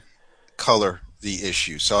did color the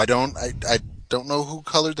issue, so I don't know who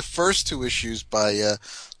colored the first 2 issues by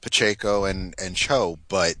Pacheco and Cho,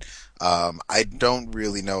 but I don't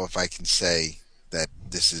really know if I can say that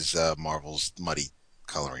this is Marvel's muddy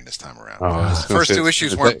coloring this time around. The first 2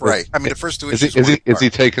 issues weren't bright. The first 2 issues weren't bright. Is he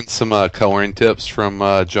taking some coloring tips from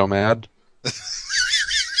Joe Mad?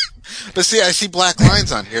 But see, I see black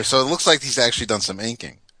lines on here, so it looks like he's actually done some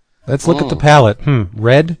inking. Let's look at the palette.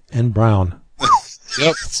 Red and brown.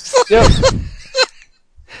 Yep.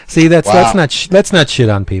 See, that's not shit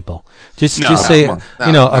on people. Just say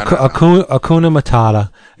Acuna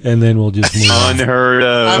Matata, and then we'll just move on. Unheard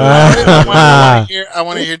of. I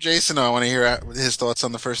want to hear Jason. I want to hear his thoughts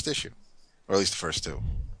on the first issue, or at least the first 2.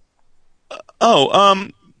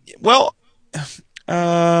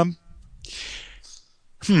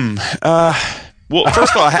 Well,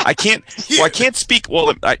 first of all, I can't speak.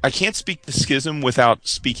 Well, I can't speak to Schism without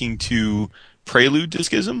speaking to Prelude to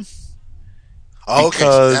Schism. Oh, okay.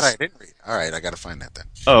 So that I didn't read. All right, I got to find that then.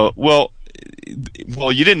 Oh well,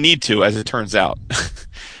 you didn't need to, as it turns out.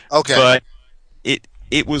 Okay, but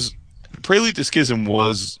it was Prelude to Schism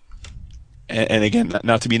was, and again,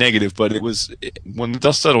 not to be negative, but it was when the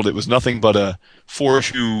dust settled, it was nothing but a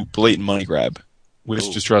 4-issue blatant money grab,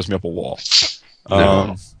 which just drives me up a wall.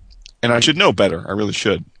 No. And I should know better. I really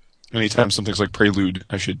should. Anytime something's like Prelude,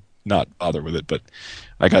 I should not bother with it. But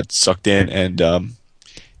I got sucked in, and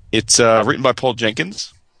it's written by Paul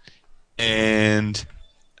Jenkins, and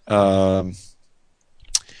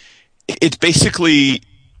it's basically,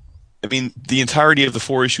 the entirety of the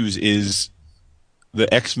 4 issues is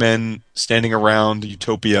the X-Men standing around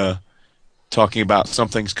Utopia, talking about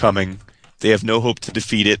something's coming. They have no hope to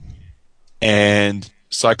defeat it, and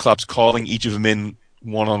Cyclops calling each of them in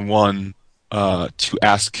one-on-one to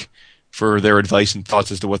ask for their advice and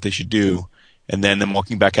thoughts as to what they should do, and then them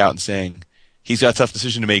walking back out and saying, he's got a tough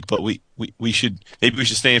decision to make, but maybe we should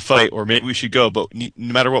stay and fight, or maybe we should go, but no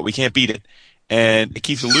matter what, we can't beat it. And it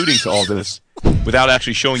keeps alluding to all this without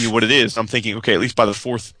actually showing you what it is. I'm thinking, okay, at least by the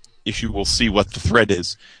fourth issue, we'll see what the threat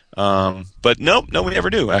is. But no, we never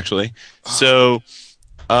do, actually. So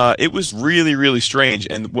it was really, really strange.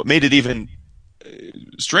 And what made it even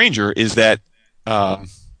stranger is that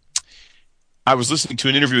I was listening to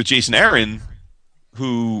an interview with Jason Aaron,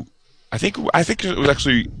 who I think it was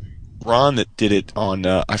actually Ron that did it on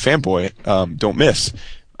iFanboy. Don't Miss.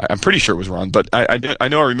 I'm pretty sure it was Ron, but I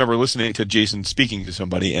know I remember listening to Jason speaking to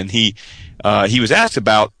somebody, and he was asked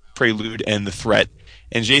about Prelude and the threat,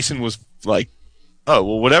 and Jason was like, "Oh,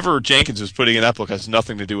 well, whatever Jenkins was putting in that book has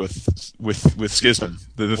nothing to do with Schism.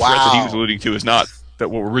 The threat that he was alluding to is not that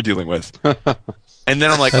what we're dealing with." And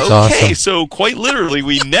then I'm like, That's okay, awesome. so quite literally,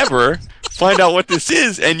 we never find out what this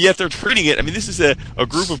is, and yet they're treating it. I mean, this is a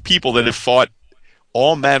group of people that have fought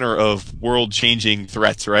all manner of world-changing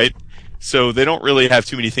threats, right? So they don't really have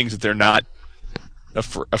too many things that they're not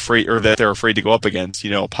afraid, or that they're afraid to go up against.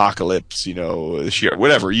 Apocalypse,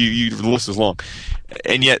 whatever. The list is long,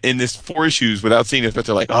 and yet in this 4 issues, without seeing it,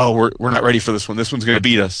 they're like, "Oh, we're not ready for this one. This one's going to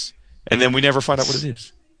beat us," and then we never find out what it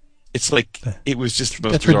is. It's like it was just the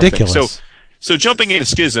most That's bizarre ridiculous. thing. So jumping into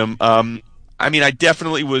Schism, I mean, I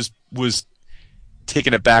definitely was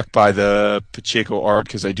taken aback by the Pacheco art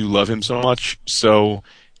because I do love him so much. So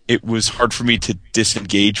it was hard for me to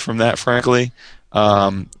disengage from that, frankly.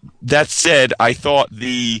 That said, I thought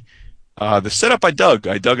the setup I dug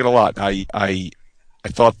it a lot. I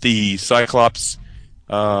thought the Cyclops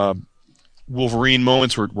Wolverine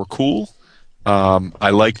moments were cool.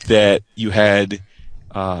 I liked that you had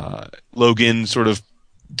Logan sort of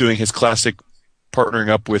doing his classic partnering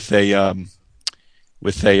up with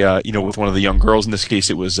with one of the young girls. In this case,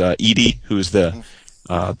 it was Edie, who's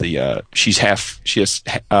she has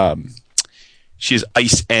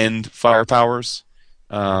ice and fire powers.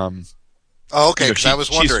 Okay, because I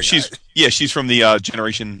was wondering. She's from the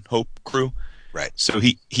Generation Hope crew. Right. So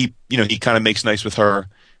he kind of makes nice with her,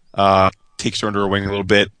 takes her under her wing a little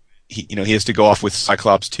bit. He has to go off with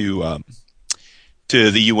Cyclops to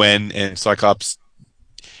the UN, and Cyclops.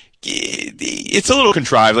 It's a little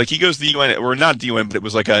contrived. Like, he goes to the UN, or not the UN, but it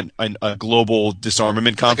was like a global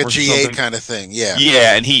disarmament conference, like a or G8 kind of thing. Yeah.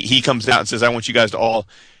 Yeah, and he comes out and says, "I want you guys to all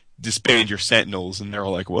disband your Sentinels," and they're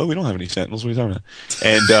all like, "Well, we don't have any Sentinels. What are you talking about?"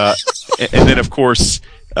 And then, of course,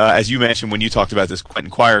 as you mentioned when you talked about this,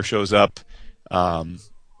 Quentin Quire shows up, and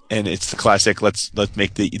it's the classic let's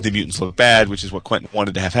make the mutants look bad, which is what Quentin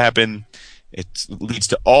wanted to have happen. It leads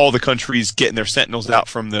to all the countries getting their Sentinels out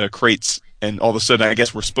from the crates, and all of a sudden, I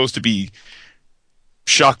guess we're supposed to be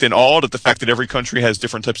shocked and awed at the fact that every country has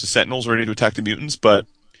different types of Sentinels ready to attack the mutants. But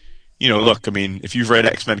look, I mean, if you've read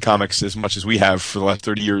X-Men comics as much as we have for the last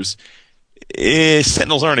 30 years,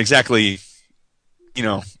 Sentinels aren't exactly,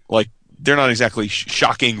 they're not exactly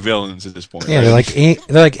shocking villains at this point. Yeah, right?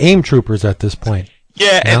 they're like AIM troopers at this point.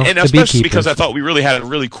 Yeah, and The especially beekeepers. because I thought we really had a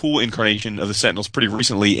really cool incarnation of the Sentinels pretty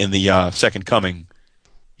recently in the Second Coming,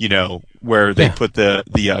 where they put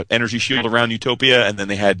the energy shield around Utopia, and then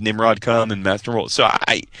they had Nimrod come and Master Roll. So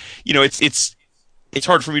it's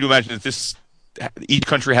hard for me to imagine that each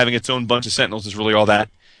country having its own bunch of Sentinels is really all that,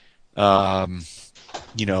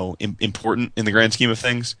 important in the grand scheme of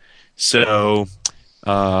things. So,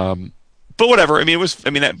 but whatever. I mean,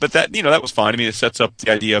 that was fine. I mean, it sets up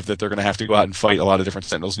the idea of that they're going to have to go out and fight a lot of different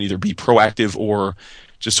Sentinels and either be proactive or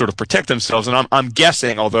just sort of protect themselves. And I'm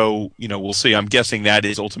guessing, although we'll see. I'm guessing that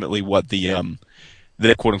is ultimately what the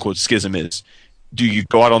quote unquote schism is. Do you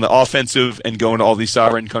go out on the offensive and go into all these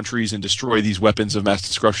sovereign countries and destroy these weapons of mass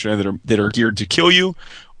destruction that are geared to kill you,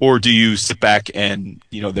 or do you sit back and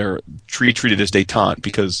they're treated as détente?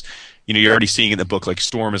 Because you're already seeing in the book, like,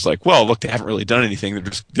 Storm is like, well, look, they haven't really done anything.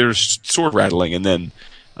 They're just sword rattling, and then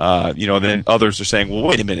then others are saying, well,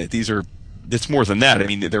 wait a minute, it's more than that. I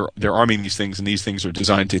mean, they're arming these things, and these things are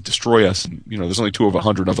designed to destroy us. And, there's only 2 of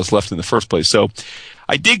 100 of us left in the first place. So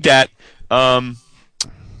I dig that. I'm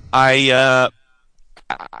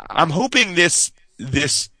hoping this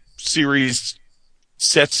series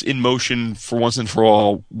sets in motion for once and for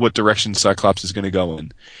all what direction Cyclops is going to go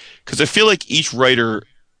in, because I feel like each writer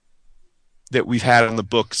that we've had on the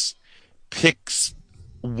books picks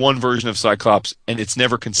one version of Cyclops, and it's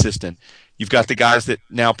never consistent. You've got the guys that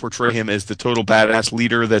now portray him as the total badass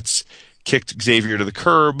leader that's kicked Xavier to the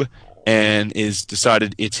curb and is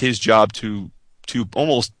decided it's his job to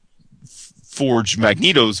almost forge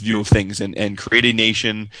Magneto's view of things and create a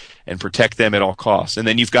nation and protect them at all costs. And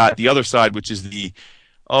then you've got the other side, which is the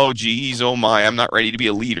oh geez, oh my, I'm not ready to be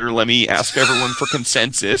a leader. Let me ask everyone for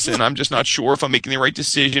consensus, and I'm just not sure if I'm making the right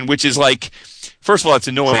decision. Which is like, first of all, it's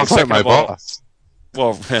annoying. Sounds like my boss.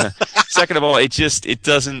 Well, second of all, it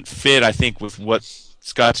doesn't fit, I think, with what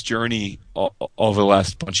Scott's journey over the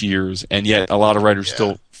last bunch of years, and yet a lot of writers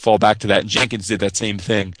still fall back to that. And Jenkins did that same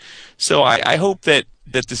thing. So I hope that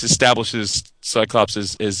this establishes Cyclops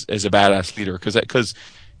as a badass leader, because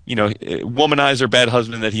womanizer, bad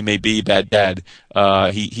husband that he may be, bad dad,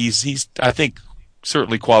 he's I think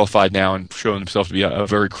certainly qualified now and shown himself to be a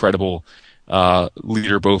very credible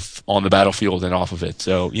leader, both on the battlefield and off of it.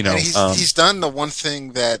 So he's done the one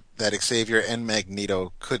thing that Xavier and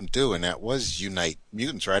Magneto couldn't do, and that was unite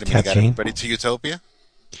mutants, right? I mean, he got everybody to Utopia.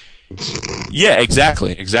 Yeah,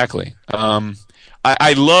 exactly.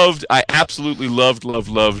 I absolutely loved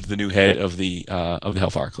the new head of the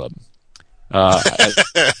Hellfire Club.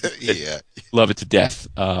 Love it to death.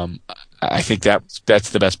 I think that's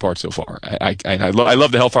the best part so far. I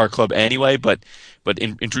love the Hellfire Club anyway, but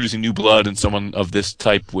introducing new blood and someone of this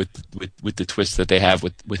type with the twist that they have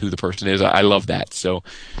with who the person is, I love that. So,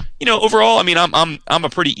 overall, I mean, I'm a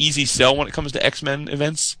pretty easy sell when it comes to X-Men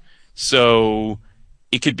events. So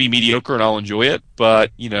it could be mediocre and I'll enjoy it,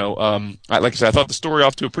 but like I said, I thought the story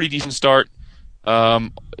off to a pretty decent start.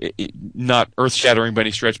 Not earth-shattering by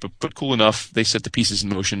any stretch, but cool enough. They set the pieces in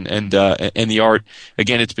motion, and the art,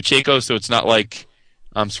 again, it's Pacheco, so it's not like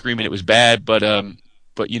I'm screaming it was bad, but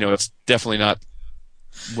it's definitely not.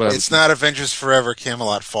 It's not Avengers Forever,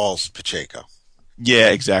 Camelot Falls Pacheco. Yeah,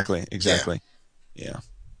 exactly. Yeah.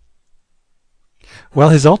 Well,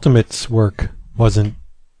 his Ultimates work wasn't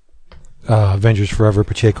Avengers Forever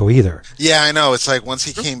Pacheco either. Yeah, I know. It's like once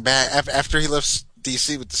he came back after he left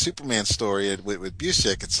DC with the Superman story with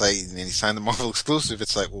Busiek, it's like, and he signed the Marvel exclusive.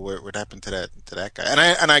 It's like, well, what happened to that guy?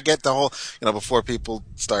 And I get the whole, before people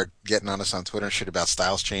start getting on us on Twitter and shit about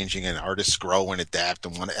styles changing and artists grow and adapt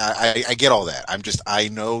and I get all that. I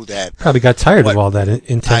know that probably got tired of all that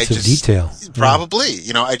intensive detail. Probably,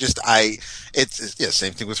 it's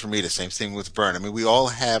same thing with Romita, same thing with Byrne. I mean, we all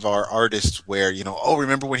have our artists where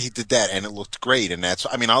remember when he did that and it looked great, and that's,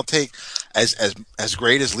 I mean, I'll take as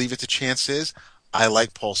great as Leave It to Chance is. I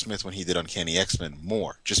like Paul Smith when he did Uncanny X-Men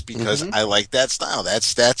more, just because I like that style.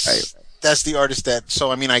 That's the artist that.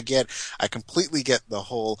 So I mean, I completely get the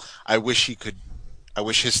whole. I wish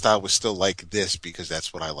his style was still like this, because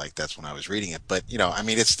that's what I like. That's when I was reading it. But I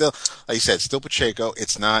mean, it's still, like you said, still Pacheco.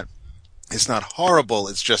 It's not horrible.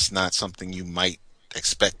 It's just not something you might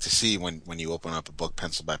expect to see when you open up a book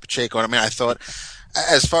penciled by Pacheco. And I mean, I thought,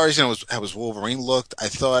 as far as how his Wolverine looked, I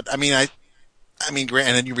thought, I mean, and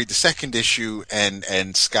then you read the second issue,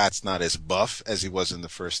 and Scott's not as buff as he was in the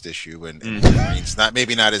first issue, and Wolverine's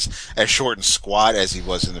maybe not as short and squat as he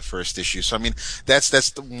was in the first issue. So I mean, that's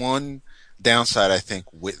the one downside, I think,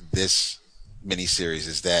 with this miniseries,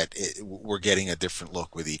 is that we're getting a different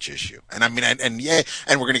look with each issue. And I mean, and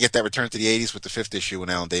we're going to get that return to the 80s with the fifth issue when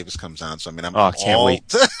Alan Davis comes on. So I mean, I'm can't wait.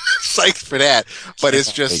 psyched for that. But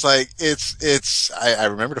it's just like I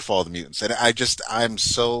remember to follow the mutants, and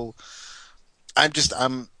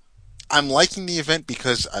I'm liking the event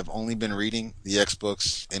because I've only been reading the X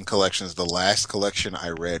books in collections. The last collection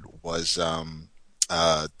I read was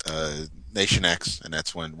Nation X, and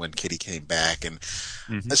that's when Kitty came back, and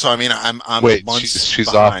so I mean I'm wait, months she's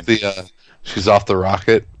behind. She's off the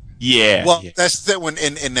rocket. Yeah. Well, that's that when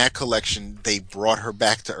in that collection they brought her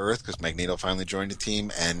back to Earth because Magneto finally joined the team,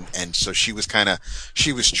 and so she was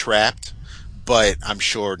trapped, but I'm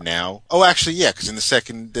sure now. Oh, actually, yeah, because in the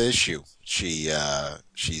second issue. She's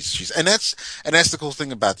and that's the cool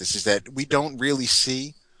thing about this, is that we don't really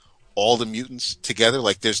see all the mutants together.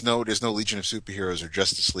 Like there's no Legion of Superheroes or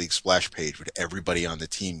Justice League splash page with everybody on the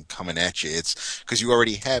team coming at you. It's because you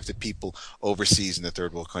already have the people overseas in the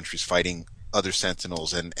third world countries fighting other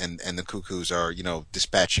Sentinels, and the Cuckoos are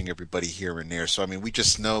dispatching everybody here and there. So I mean, we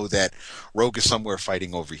just know that Rogue is somewhere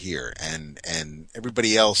fighting over here, and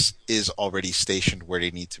everybody else is already stationed where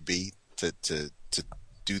they need to be to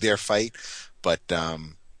do their fight, but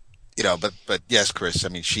but yes, Chris. I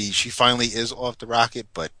mean, she finally is off the rocket,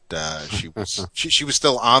 but she was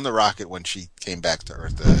still on the rocket when she came back to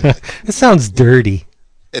Earth. It sounds dirty.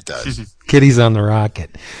 It does. Kitty's on the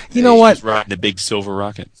rocket. You know what? She's riding a big silver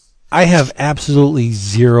rocket. I have absolutely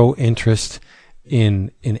zero interest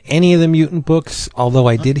in any of the mutant books. Although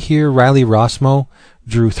I did hear Riley Rossmo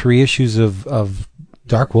drew 3 issues of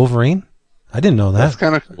Dark Wolverine. I didn't know that. That's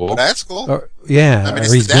kind of cool. That's cool. Yeah. I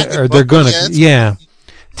mean, they're going to,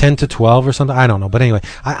 10 to 12 or something. I don't know. But anyway,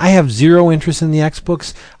 I have zero interest in the X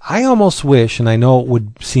books. I almost wish, and I know it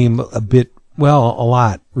would seem a bit well, a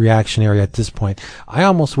lot reactionary at this point. I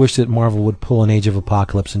almost wish that Marvel would pull an Age of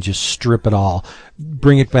Apocalypse and just strip it all,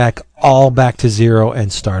 bring it back to zero,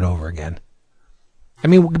 and start over again. I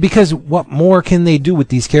mean, because what more can they do with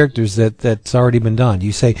these characters that's already been done?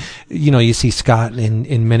 You say, you see Scott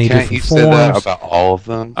in many different forms. Can't you say that about all of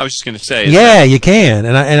them? I was just going to say. Yeah, you can.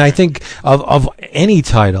 And I think of any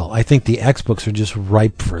title, I think the X books are just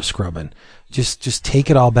ripe for scrubbing. Just take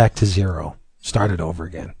it all back to zero. Start it over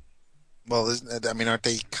again. Well, aren't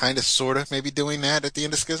they kind of, sort of, maybe doing that at the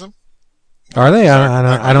end of Schism? Are they?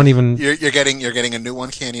 I don't even. You're getting a new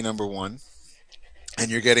Uncanny #1. And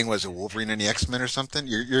you're getting, was it Wolverine and the X-Men or something?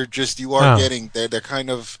 You are getting, they're kind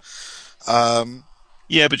of,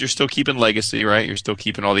 yeah, but you're still keeping Legacy, right? You're still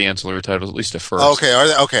keeping all the ancillary titles, at least at first. Okay, are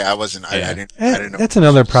they? Okay, I wasn't, yeah. I didn't know. That's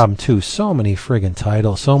another problem too. So many friggin'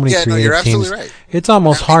 titles, so many creative you're teams. Absolutely right. It's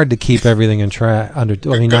almost hard to keep everything in track. I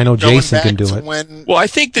know Jason can do it. Well, I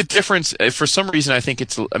think the difference, for some reason, I think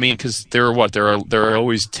it's, because there are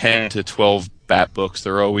always 10 to 12 Bat books.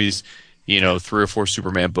 There are always, 3 or 4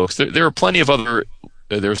 Superman books. There are plenty of other.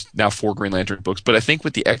 There's now 4 Green Lantern books, but I think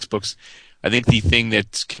with the X books, I think the thing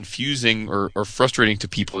that's confusing or frustrating to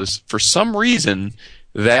people is, for some reason,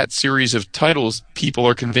 that series of titles, people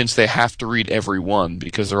are convinced they have to read every one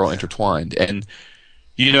because they're all intertwined. And,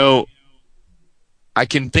 I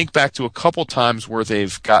can think back to a couple times where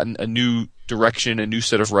they've gotten a new direction, a new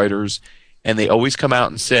set of writers, and they always come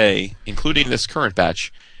out and say, including this current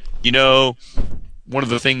batch, one of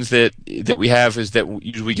the things that we have is that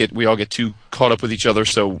we all get too caught up with each other,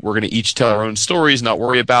 so we're going to each tell our own stories, not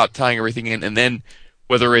worry about tying everything in, and then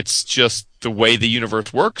whether it's just the way the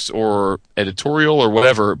universe works or editorial or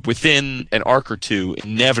whatever, within an arc or two,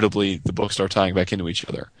 inevitably the books start tying back into each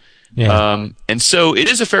other. Yeah. And so it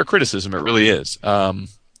is a fair criticism, it really is.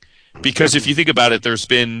 Because if you think about it, there's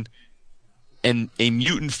been a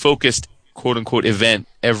mutant-focused quote-unquote event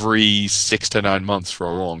every 6 to 9 months for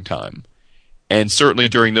a long time. And certainly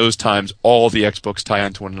during those times, all the X books tie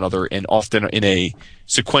into one another, and often in a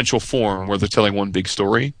sequential form where they're telling one big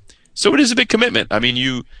story. So it is a big commitment. I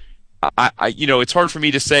mean, it's hard for me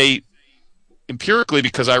to say empirically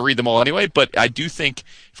because I read them all anyway, but I do think,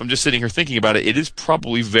 if I'm just sitting here thinking about it, it is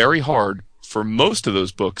probably very hard for most of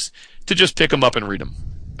those books to just pick them up and read them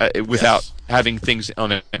without having things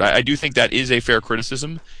on it. I do think that is a fair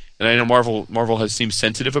criticism, and I know Marvel has seemed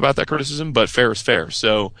sensitive about that criticism, but fair is fair.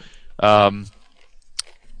 So.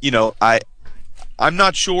 I'm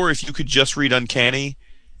not sure if you could just read Uncanny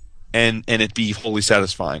and it be wholly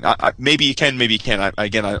satisfying. Maybe you can, maybe you can't.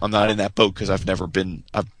 I'm not in that boat because I've been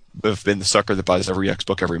the sucker that buys every X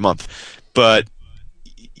book every month. But,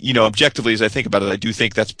 objectively, as I think about it, I do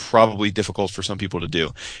think that's probably difficult for some people to do.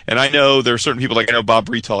 And I know there are certain people, like I know Bob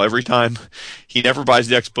Bretal, every time he never buys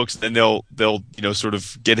the X books, then they'll sort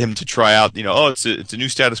of get him to try out, it's a new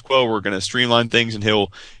status quo, we're going to streamline things, and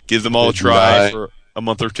he'll give them all a try for a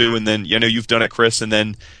month or two, and then, you've done it, Chris, and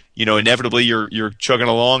then, inevitably you're chugging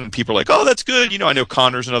along, and people are like, oh, that's good. I know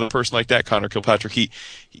Connor's another person like that, Connor Kilpatrick.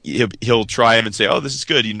 He'll try him and say, oh, this is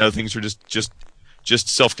good. Things are just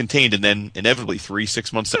self-contained, and then inevitably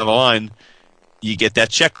 3-6 months down the line, you get that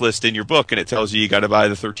checklist in your book, and it tells you got to buy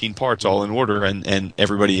the 13 parts all in order, and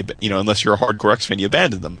everybody, unless you're a hardcore X fan, you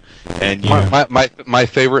abandon them. And my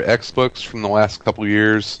favorite X books from the last couple of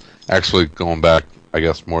years, actually going back, I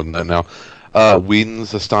guess more than that now,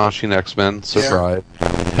 Whedon's Astonishing X-Men Surprise,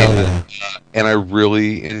 and I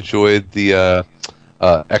really enjoyed the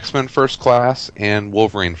X-Men First Class and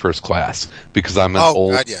Wolverine First Class because I'm an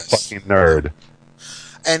old fucking nerd.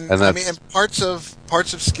 And parts of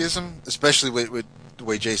Schism, especially with the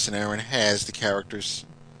way Jason Aaron has the characters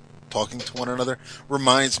talking to one another,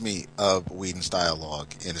 reminds me of Whedon's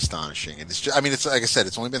dialogue in Astonishing. And it's it's like I said,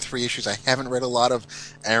 it's only been 3 issues. I haven't read a lot of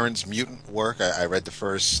Aaron's mutant work. I read the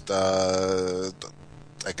first, the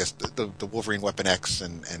Wolverine Weapon X,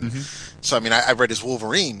 and so I read his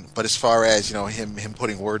Wolverine. But as far as him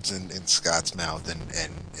putting words in Scott's mouth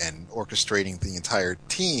and orchestrating the entire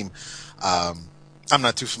team, I'm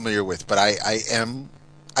not too familiar with, but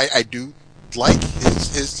I do like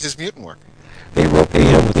his mutant work. They wrote the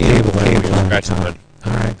table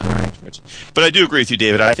All right. But I do agree with you,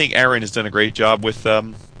 David. I think Aaron has done a great job with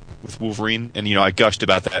Wolverine, and I gushed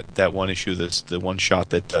about that one issue, the one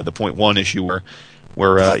shot that the .1 issue where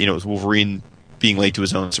it was Wolverine being late to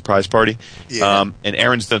his own surprise party. Yeah. And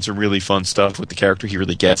Aaron's done some really fun stuff with the character. He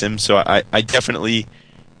really gets him. So I definitely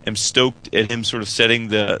am stoked at him sort of setting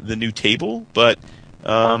the new table, but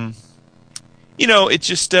it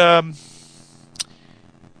just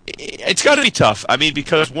It's got to be tough. I mean,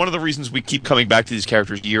 because one of the reasons we keep coming back to these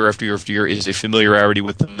characters year after year after year is a familiarity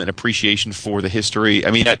with them and appreciation for the history.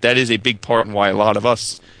 I mean, that is a big part in why a lot of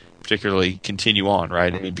us particularly continue on,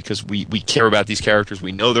 right? I mean, because we care about these characters,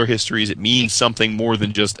 we know their histories. It means something more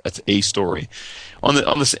than just a story. And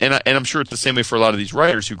I'm sure it's the same way for a lot of these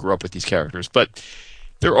writers who grew up with these characters. But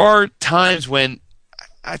there are times when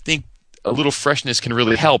I think a little freshness can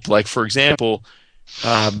really help. Like, for example,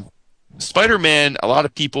 Spider-Man, a lot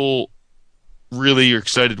of people really are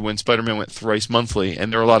excited when Spider-Man went thrice monthly,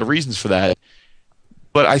 and there are a lot of reasons for that.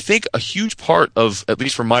 But I think a huge part of, at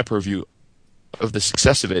least from my purview, of the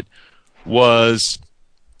success of it was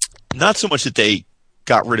not so much that they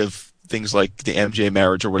got rid of things like the MJ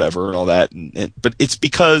marriage or whatever and all that, but it's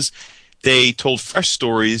because they told fresh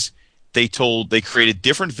stories, they created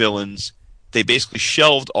different villains, they basically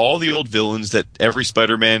shelved all the old villains that every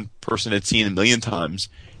Spider-Man person had seen a million times,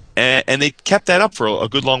 and they kept that up for a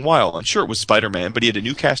good long while. I'm sure it was Spider-Man, but he had a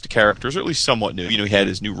new cast of characters, or at least somewhat new. You know, he had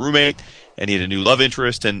his new roommate, and he had a new love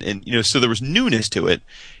interest, and you know, so there was newness to it.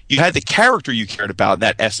 You had the character you cared about,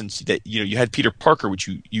 that essence that, you know, you had Peter Parker, which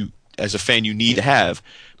you as a fan you need to have,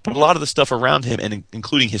 but a lot of the stuff around him, and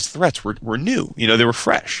including his threats, were new. You know, they were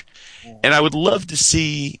fresh, and I would love to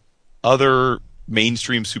see other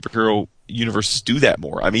mainstream superhero universes do that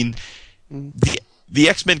more. I mean, the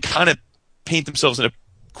X-Men kind of paint themselves in a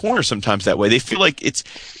corner sometimes that way. They feel like it's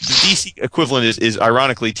the DC equivalent is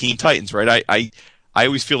ironically Teen Titans, right? I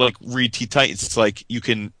always feel like read Teen Titans. It's like you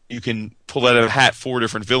can pull out of a hat 4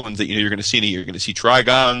 different villains that, you know, you're going to see. You're going to see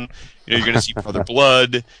Trigon. You know, you're going to see Brother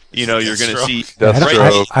Blood. You know, you're going to see.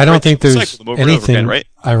 I don't think there's anything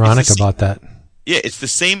ironic about that. Yeah, it's the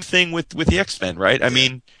same thing with the X-Men, right? I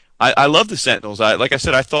mean, I love the Sentinels. Like I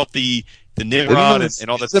said, I thought the Nimrod and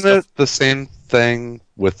all that stuff. Isn't it the same thing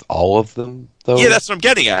with all of them, though? Yeah, that's what I'm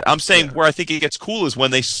getting at. I'm saying where I think it gets cool is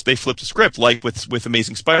when they flipped the script, like with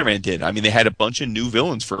Amazing Spider-Man did. I mean, they had a bunch of new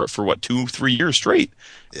villains for what, 2-3 years straight.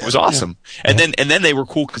 It was awesome. Yeah. And then they were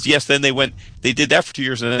cool because then they did that for 2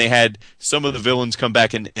 years, and then they had some of the villains come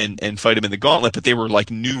back and fight them in the gauntlet, but they were like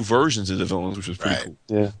new versions of the villains, which was pretty cool.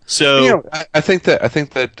 Yeah. So, you know, I think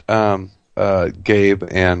that Gabe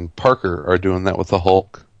and Parker are doing that with the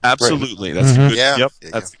Hulk. Absolutely, right. That's a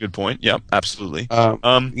good. That's a good point. Yep, absolutely.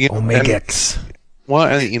 Omega X. Well,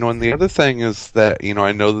 and the other thing is that, you know,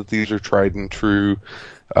 I know that these are tried and true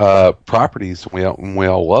properties, and we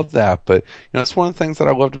all love that. But, you know, it's one of the things that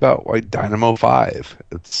I loved about like Dynamo 5.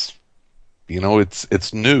 It's, you know,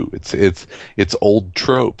 it's new. It's old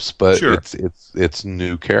tropes, but it's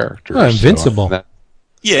new characters. Oh, Invincible. So,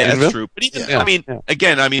 that's true. But even,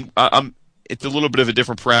 again, it's a little bit of a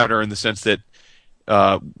different parameter in the sense that.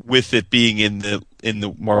 With it being in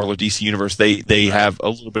the Marvel or DC universe, they have a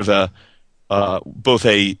little bit of both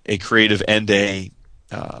a creative and a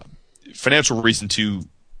financial reason to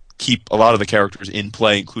keep a lot of the characters in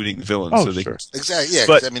play, including the villains. Oh, so they, sure. Exactly. Yeah,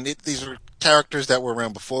 but, I mean, these are characters that were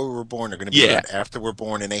around before we were born. They're going to be around after we're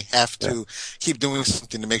born, and they have to keep doing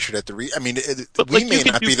something to make sure that we may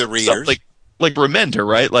not be the readers. Like Remender,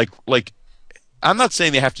 right? Like. I'm not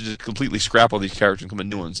saying they have to just completely scrap all these characters and come in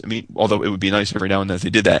new ones. I mean, although it would be nice every now and then if they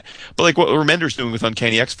did that. But like what Remender's doing with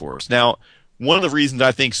Uncanny X-Force. Now, one of the reasons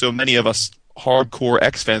I think so many of us hardcore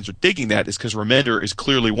X fans are digging that is because Remender is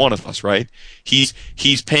clearly one of us, right? He's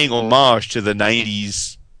paying homage to the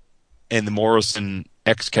 90s and the Morrison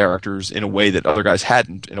X characters in a way that other guys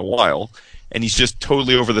hadn't in a while. And he's just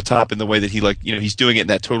totally over the top in the way that he's doing it in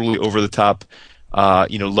that totally over the top,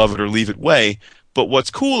 love it or leave it way. But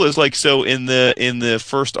what's cool is so in the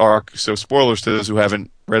first arc, so spoilers to those who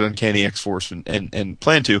haven't read Uncanny X-Force and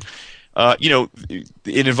plan to,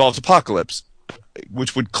 it involves Apocalypse,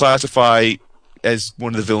 which would classify as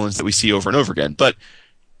one of the villains that we see over and over again. But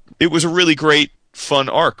it was a really great, fun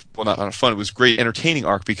arc. Well, not fun. It was a great, entertaining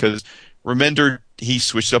arc because Remender, he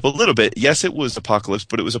switched up a little bit. Yes, it was Apocalypse,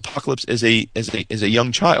 but it was Apocalypse as a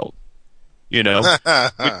young child,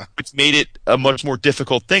 which made it a much more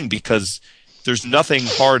difficult thing because there's nothing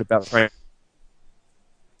hard about trying,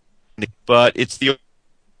 but it's the.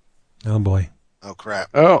 Oh boy! Oh crap!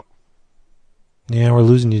 Oh, yeah, we're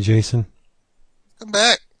losing you, Jason. Come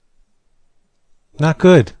back. Not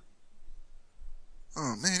good.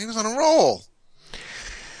 Oh man, he was on a roll.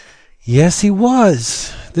 Yes, he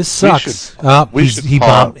was. This sucks. He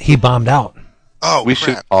bombed out. Oh, we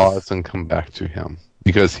should pause and come back to him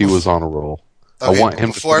because he was on a roll. Okay, I want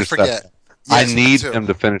him to finish that. Yes, I need him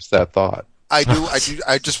to finish that thought. I do.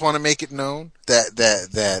 I just want to make it known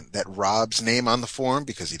that Rob's name on the forum,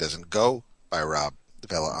 because he doesn't go by Rob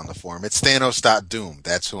Vela on the forum. It's Thanos.Doom.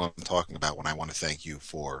 That's who I'm talking about when I want to thank you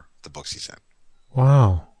for the books he sent.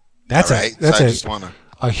 Wow, that's right. That's so I just want to.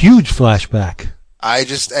 a huge flashback. I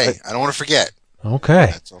don't want to forget. Okay.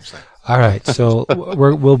 That's all I'm saying. All right, so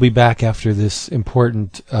we'll be back after this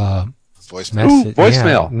important Voicemail. message.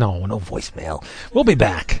 Voicemail. Yeah, no voicemail. We'll be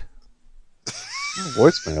back.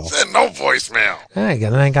 Voicemail. Said no voicemail. I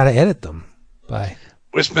got to edit them. Bye.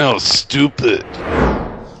 Voicemail is stupid.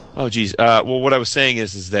 Oh, geez. Well, what I was saying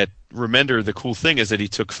is that Remender, the cool thing is that he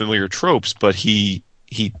took familiar tropes, but he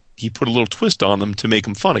put a little twist on them to make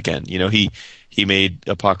them fun again. You know, he made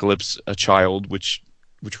Apocalypse a child, which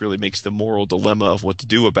really makes the moral dilemma of what to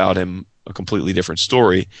do about him a completely different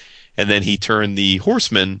story. And then he turned the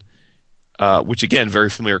Horsemen, which again, very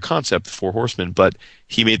familiar concept, the Four Horsemen, but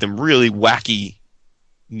he made them really wacky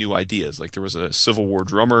new ideas. Like there was a Civil War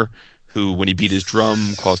drummer who, when he beat his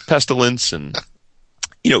drum, caused pestilence, and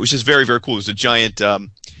it was just very, very cool. It was a giant.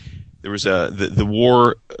 There was the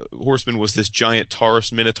War Horseman was this giant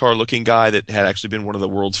Taurus Minotaur looking guy that had actually been one of the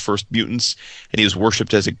world's first mutants, and he was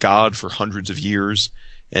worshipped as a god for hundreds of years.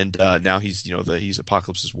 And now he's he's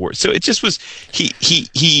Apocalypse's war. So it just was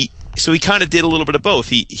so he kind of did a little bit of both.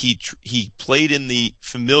 He played in the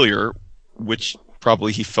familiar, which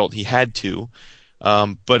probably he felt he had to,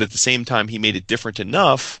 but at the same time he made it different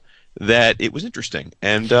enough that it was interesting.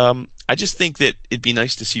 And I just think that it'd be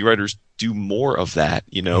nice to see writers do more of that,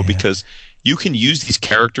 because you can use these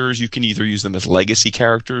characters. You can either use them as legacy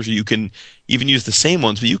characters, or you can even use the same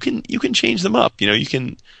ones, but you can change them up. You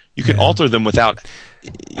can alter them without,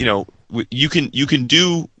 you can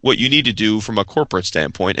do what you need to do from a corporate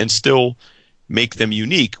standpoint and still make them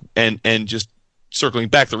unique. And just circling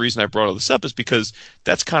back, the reason I brought all this up is because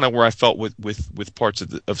that's kind of where I felt with parts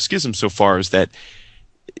of Schism so far, is that,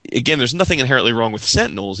 again, there's nothing inherently wrong with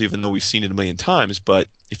Sentinels, even though we've seen it a million times. But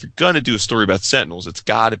if you're going to do a story about Sentinels, it's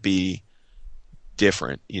got to be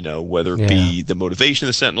different, whether it be the motivation of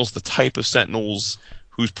the Sentinels, the type of Sentinels,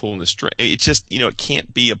 who's pulling the string. It's just, it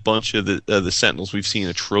can't be a bunch of the Sentinels we've seen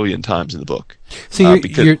a trillion times in the book. So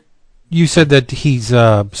you said that he's,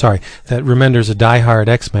 that Remender's a diehard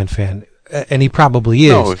X-Men fan, and he probably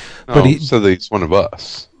is. But he so that he's one of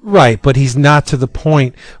us. Right, but he's not to the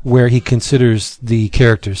point where he considers the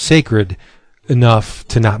characters sacred enough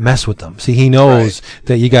to not mess with them. See, he knows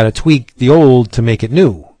that you got to tweak the old to make it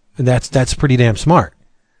new, and that's pretty damn smart.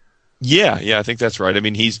 Yeah, I think that's right. I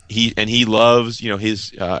mean, he loves,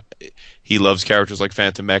 he loves characters like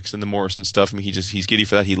Phantom X and the Morrison stuff. I mean, he's giddy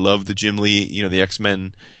for that. He loved the Jim Lee, the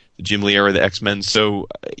X-Men, the Jim Lee era of the X-Men. So,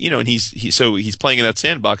 and he's playing in that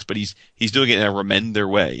sandbox, but he's doing it in a Remender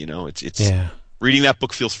way. Reading that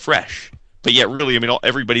book feels fresh, but yet really, I mean,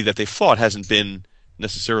 everybody that they fought hasn't been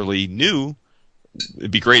necessarily new. It'd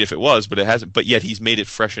be great if it was, but it hasn't. But yet he's made it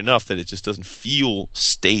fresh enough that it just doesn't feel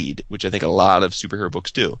staid, which I think a lot of superhero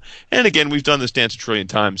books do. And again, we've done this dance a trillion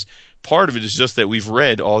times. Part of it is just that we've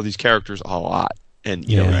read all these characters a lot, and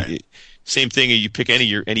same thing. You pick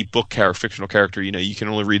any book fictional character, you can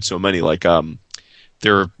only read so many. Like I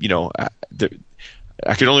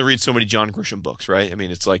could only read so many John Grisham books, right? I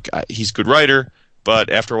mean, it's like he's a good writer, but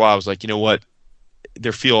after a while I was like, you know what?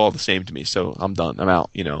 They feel all the same to me, so I'm done. I'm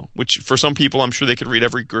out, Which for some people, I'm sure they could read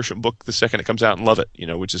every Grisham book the second it comes out and love it,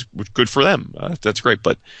 which is good for them. That's great,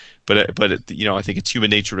 but I think it's human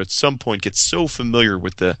nature to at some point get so familiar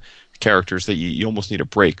with the characters that you almost need a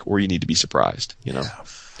break, or you need to be surprised, Yeah.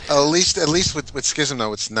 At least with Schism,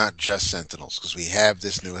 though, it's not just Sentinels, because we have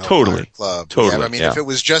this new Hellfire Club. Totally. If it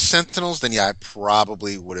was just Sentinels, then I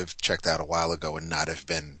probably would have checked out a while ago and not have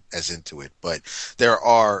been as into it. But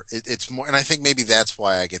it's more, and I think maybe that's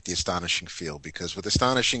why I get the Astonishing feel, because with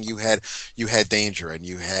Astonishing, you had Danger and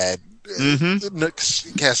you had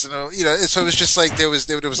Casanova, so it was just like there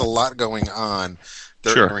was a lot going on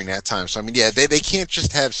during that time. So I mean, they can't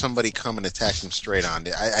just have somebody come and attack them straight on.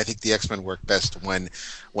 I think the X-Men work best when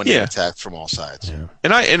they're attacked from all sides. Yeah.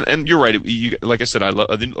 And you're right. Like I said, I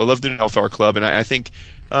love the Hellfire Club, and I think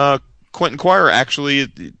Quentin Quire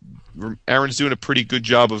actually, Aaron's doing a pretty good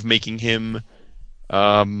job of making him,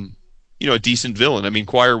 a decent villain. I mean,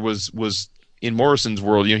 Quire was in Morrison's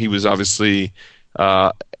world. He was obviously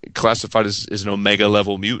classified as an Omega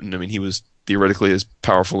level mutant. I mean, he was theoretically as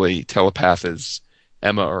powerful a telepath as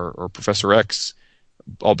Emma or Professor X,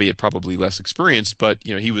 albeit probably less experienced, but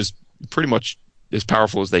he was pretty much as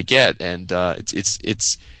powerful as they get, and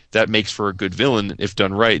it's that makes for a good villain if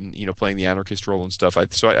done right, and playing the anarchist role and stuff.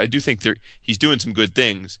 So I do think he's doing some good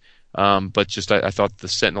things, but just I thought the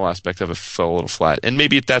Sentinel aspect of it fell a little flat, and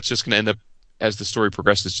maybe that's just going to end up, as the story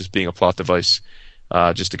progresses, just being a plot device,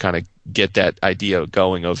 just to kind of get that idea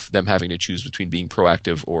going of them having to choose between being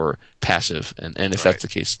proactive or passive, and if that's the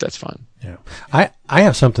case, that's fine. Yeah, I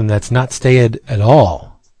have something that's not staid at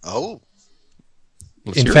all. Oh,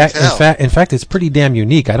 In fact, it's pretty damn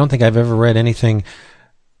unique. I don't think I've ever read anything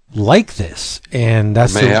like this, and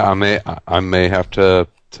that's I may have to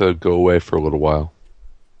go away for a little while.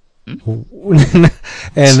 And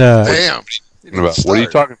Damn. What are you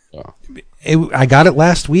talking about? I got it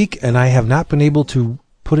last week, and I have not been able to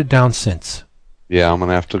put it down since. Yeah, I'm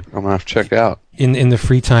gonna have to check it out in the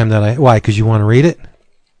free time that why? Because you want to read it?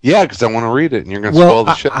 Yeah, because I want to read it, and you're gonna spoil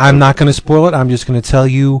the shit. I'm not going to spoil it. I'm just going to tell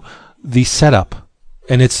you the setup.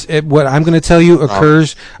 And what I'm going to tell you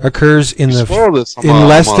occurs in the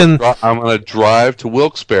I'm going to drive to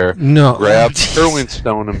Wilkes-Barre, grab Curling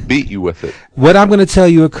Stone, and beat you with it. What I'm going to tell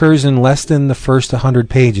you occurs in less than the first 100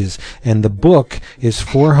 pages, and the book is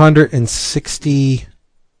 468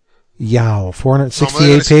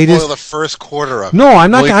 pages. Spoil the first quarter of it. No, I'm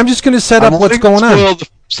not. I'm just going to set up what's going on. Spoil the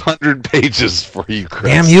first 100 pages for you,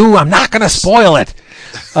 Chris. Damn you! I'm not going to spoil it.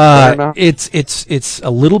 It's a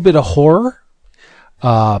little bit of horror.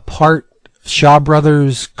 Part Shaw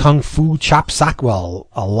Brothers Kung Fu Chopsaki. Well,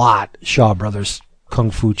 a lot Shaw Brothers Kung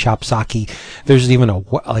Fu Chopsaki. There's even a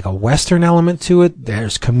Western element to it.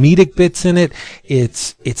 There's comedic bits in it.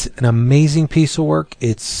 It's an amazing piece of work.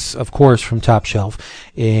 It's, of course, from Top Shelf.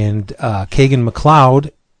 And Kagan McLeod,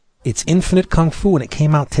 it's Infinite Kung Fu, and it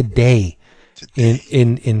came out today.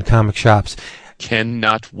 In comic shops.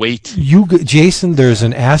 Cannot wait. Jason, there's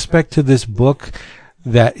an aspect to this book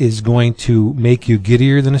that is going to make you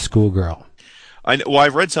giddier than a schoolgirl. I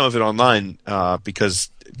read some of it online because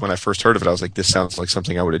when I first heard of it, I was like, "This sounds like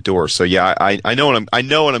something I would adore." So yeah, I know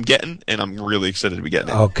what I'm getting, and I'm really excited to be getting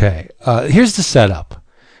it. Okay, here's the setup,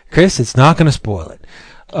 Chris. It's not going to spoil it.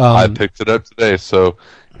 I picked it up today, so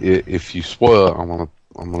if you spoil it, I'm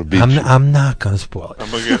gonna beat you. I'm not going to spoil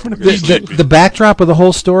it. The backdrop of the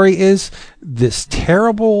whole story is this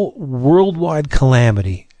terrible worldwide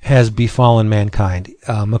calamity has befallen mankind.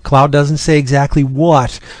 McLeod doesn't say exactly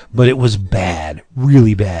what, but it was bad,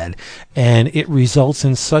 really bad. And it results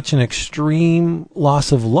in such an extreme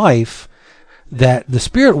loss of life that the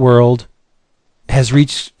spirit world has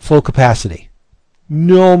reached full capacity.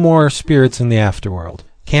 No more spirits in the afterworld.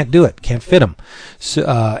 Can't do it. Can't fit them. So,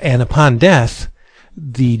 and upon death,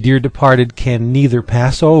 the dear departed can neither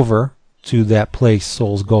pass over to that place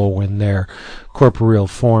souls go when their corporeal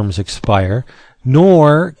forms expire,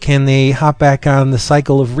 nor can they hop back on the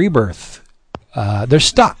cycle of rebirth. They're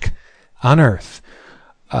stuck on Earth,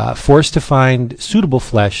 forced to find suitable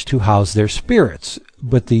flesh to house their spirits.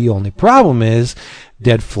 But the only problem is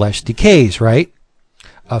dead flesh decays, right?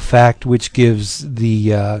 A fact which gives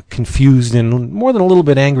the confused and more than a little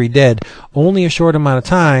bit angry dead only a short amount of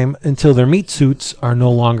time until their meat suits are no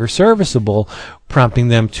longer serviceable, prompting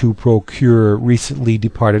them to procure recently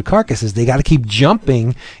departed carcasses. They got to keep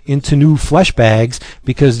jumping into new flesh bags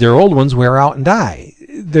because their old ones wear out and die.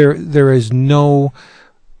 There is no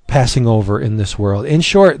passing over in this world. In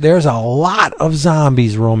short, there's a lot of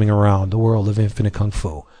zombies roaming around the world of Infinite Kung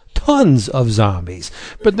Fu. Tons of zombies,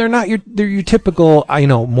 but they're not your typical,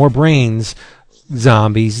 more brains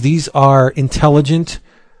zombies. These are intelligent,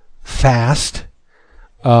 fast,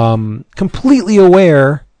 completely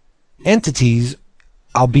aware entities,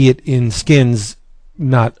 albeit in skins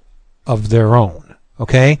not of their own.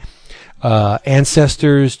 Okay?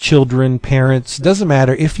 Ancestors, children, parents, doesn't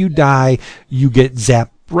matter. If you die, you get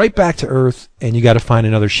zapped right back to Earth, and you got to find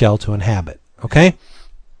another shell to inhabit. Okay?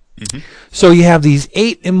 Mm-hmm. So you have these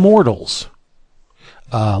 8 immortals,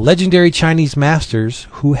 legendary Chinese masters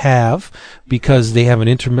who have, because they have an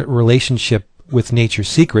intimate relationship with nature's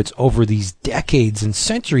secrets over these decades and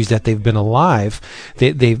centuries that they've been alive,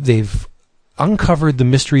 they've uncovered the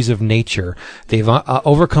mysteries of nature. They've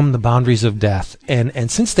overcome the boundaries of death,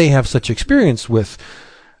 and since they have such experience with,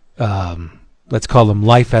 let's call them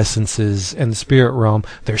life essences and the spirit realm,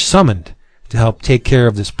 they're summoned to help take care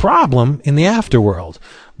of this problem in the afterworld.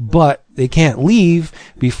 But they can't leave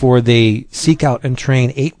before they seek out and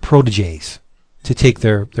train 8 proteges to take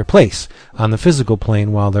their place on the physical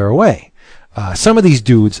plane while they're away. Some of these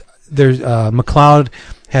dudes, there's McLeod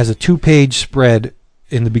has a 2-page spread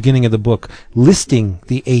in the beginning of the book listing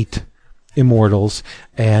the 8 immortals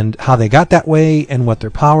and how they got that way and what their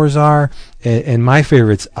powers are. And my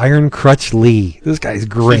favorite's Iron Crutch Lee. This guy's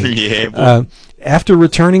great. Yeah, after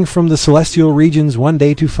returning from the celestial regions one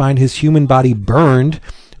day to find his human body burned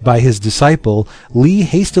by his disciple, Lee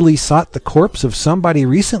hastily sought the corpse of somebody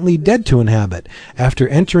recently dead to inhabit. After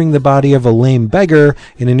entering the body of a lame beggar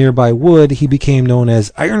in a nearby wood, he became known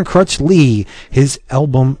as Iron Crutch Lee. His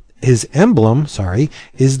emblem, is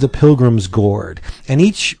the Pilgrim's Gourd. And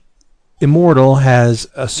each immortal has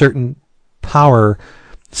a certain power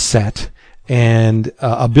set, and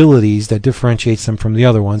abilities that differentiates them from the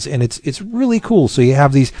other ones, and it's really cool. So you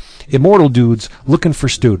have these immortal dudes looking for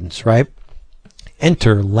students, right?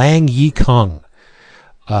 Enter Lang Yi Kung,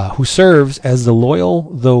 who serves as the loyal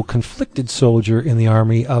though conflicted soldier in the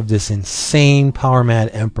army of this insane power-mad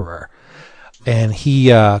emperor. And he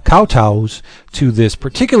kowtows to this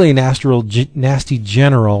particularly nasty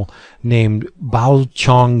general named Bao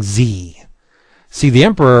Chong-zi. See, the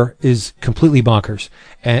emperor is completely bonkers,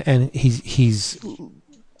 and he's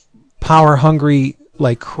power hungry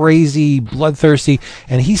like crazy, bloodthirsty,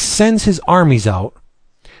 and he sends his armies out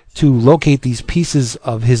to locate these pieces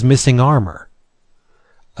of his missing armor.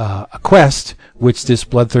 A quest which this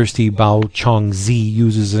bloodthirsty Bao Chong-zi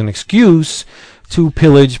uses as an excuse to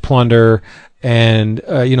pillage, plunder, and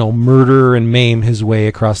murder and maim his way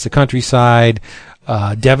across the countryside,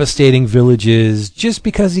 devastating villages just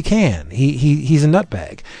because he can. He's a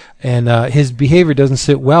nutbag, and his behavior doesn't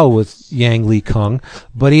sit well with Yang Li Kung,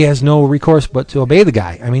 but he has no recourse but to obey the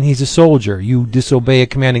guy. I mean, he's a soldier. You disobey a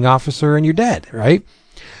commanding officer and you're dead, right?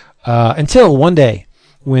 Until one day,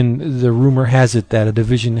 when the rumor has it that a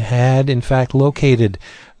division had in fact located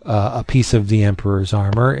a piece of the Emperor's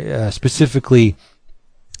armor, specifically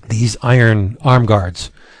these iron arm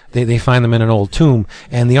guards. They find them in an old tomb,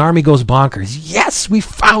 and the army goes bonkers. Yes, we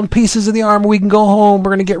found pieces of the armor. We can go home. We're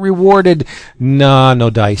going to get rewarded. Nah, no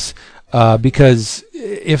dice. Because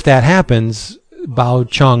if that happens, Bao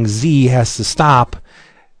Chong-zi has to stop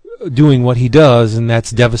doing what he does, and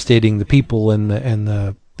that's devastating the people and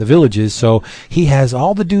the villages. So he has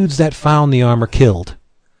all the dudes that found the armor killed.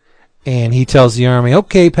 And he tells the army,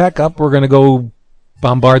 okay, pack up. We're going to go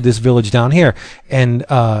bombard this village down here. And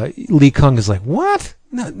Li Kung is like, what?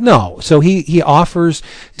 No. So he offers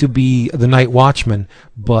to be the night watchman,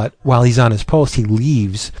 but while he's on his post, he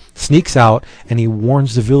leaves, sneaks out, and he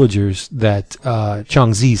warns the villagers that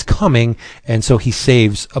Chong-zi's coming, and so he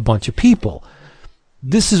saves a bunch of people.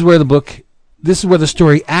 This is where the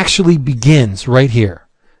story actually begins, right here.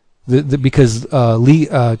 Because Li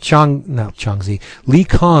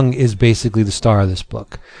Kung is basically the star of this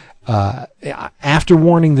book. After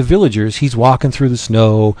warning the villagers, he's walking through the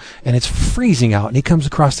snow and it's freezing out, and he comes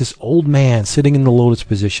across this old man sitting in the lotus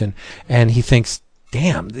position, and he thinks,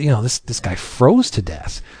 damn, this guy froze to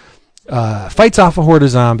death. Fights off a horde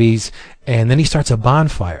of zombies, and then he starts a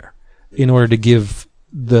bonfire in order to give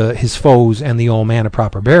his foes and the old man a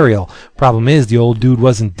proper burial. Problem is, the old dude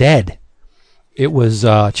wasn't dead. It was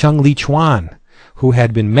Chung Li Chuan, who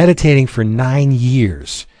had been meditating for 9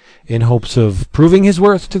 years in hopes of proving his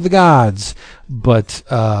worth to the gods. But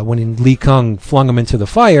when Li Kung flung him into the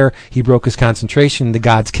fire, he broke his concentration. The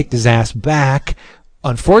gods kicked his ass back.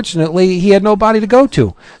 Unfortunately, he had no body to go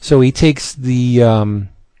to. So he takes the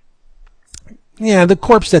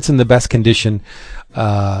corpse that's in the best condition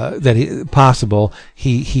possible.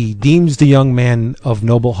 He deems the young man of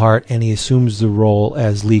noble heart, and he assumes the role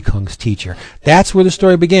as Li Kung's teacher. That's where the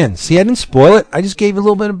story begins. See, I didn't spoil it. I just gave you a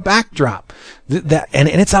little bit of backdrop. And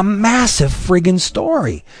it's a massive friggin'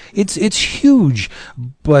 story. It's huge,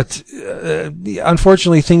 but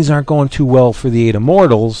unfortunately things aren't going too well for the 8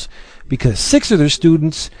 Immortals, because 6 of their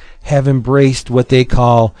students have embraced what they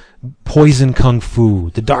call poison kung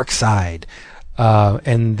fu, the dark side,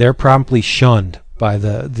 and they're promptly shunned by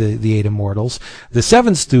the 8 Immortals. The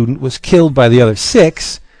 7th student was killed by the other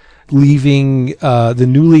 6, leaving the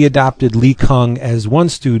newly adopted Li Kung as one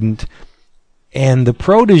student, and the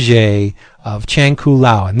protege of Chang Ku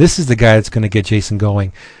Lao. And this is the guy that's going to get Jason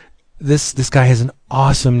going. This guy has an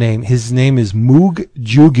awesome name. His name is Moog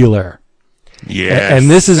Jugular. Yes. And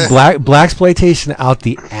this is blaxploitation out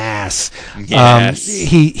the ass. Yes.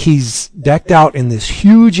 He's decked out in this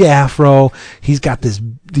huge afro. He's got these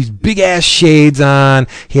big ass shades on.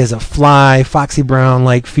 He has a fly, Foxy Brown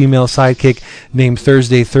like female sidekick named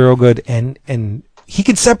Thursday Thorogood, and he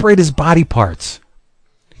can separate his body parts.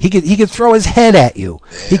 He could throw his head at you.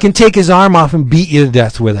 He can take his arm off and beat you to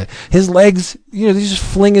death with it. His legs, they just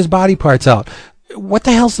fling his body parts out. What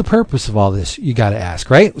the hell's the purpose of all this? You got to ask,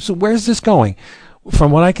 right? So where's this going?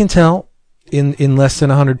 From what I can tell, in less than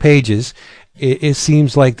 100 pages, it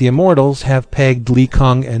seems like the Immortals have pegged Li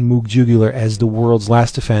Kung and Moog Jugular as the world's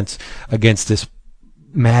last defense against this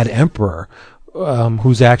mad emperor,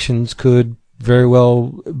 whose actions could very well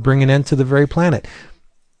bring an end to the very planet.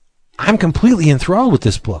 I'm completely enthralled with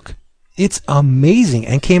this book. It's amazing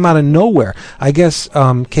and came out of nowhere. I guess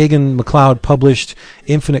Kagan McLeod published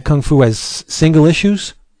Infinite Kung Fu as single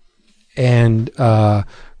issues, and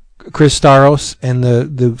Chris Staros and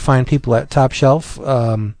the fine people at Top Shelf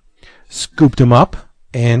scooped them up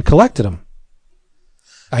and collected them.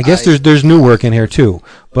 I guess there's new work in here too,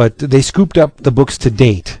 but they scooped up the books to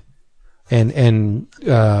date and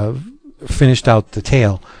finished out the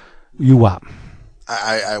tale. You what?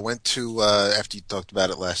 I went to after you talked about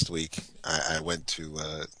it last week. I went to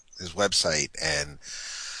his website, and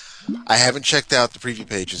I haven't checked out the preview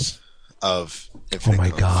pages of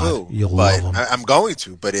Infinite Kung Fu, you'll love them. I'm going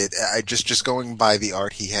to. But I just going by the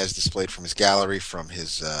art he has displayed from his gallery, from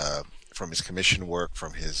his commission work,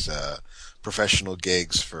 from his professional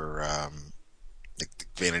gigs for like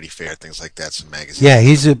Vanity Fair, things like that, some magazines. Yeah,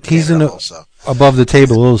 he's an above the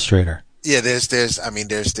table illustrator. Yeah, there's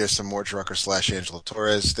some more Drucker / Angelo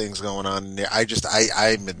Torres things going on in there. I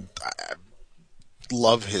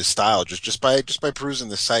love his style just by perusing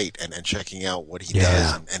the site and checking out what he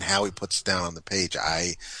does and how he puts it down on the page.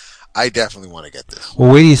 I definitely want to get this.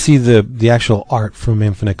 Well, wait till you see the actual art from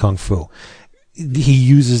Infinite Kung Fu. He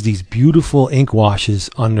uses these beautiful ink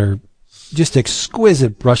washes under just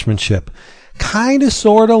exquisite brushmanship. Kind of,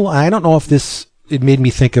 sort of. I don't know if it made me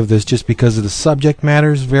think of this just because of the subject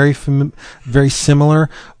matter is very similar.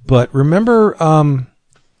 But remember Sanpei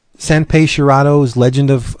Shirato's Legend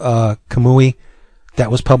of Kamui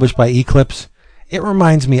that was published by Eclipse? It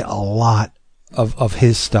reminds me a lot of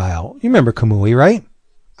his style. You remember Kamui, right?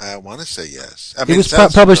 I want to say yes. It was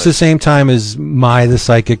published the same time as Mai the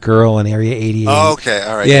Psychic Girl and Area 88. Oh, okay.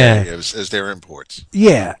 All right. Yeah. It was their imports.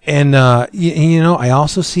 Yeah. And, I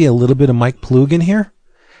also see a little bit of Mike Plug in here.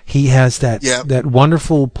 He has that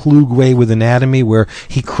wonderful Plug way with anatomy where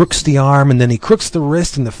he crooks the arm and then he crooks the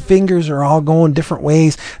wrist and the fingers are all going different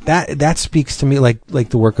ways. That speaks to me like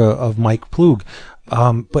the work of Mike Plug.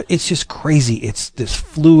 But it's just crazy. It's this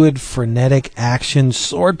fluid, frenetic action,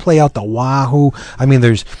 swordplay out the wahoo. I mean,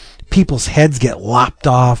 there's people's heads get lopped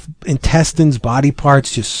off, intestines, body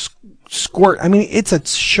parts just squirt. I mean, it's a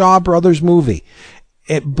Shaw Brothers movie,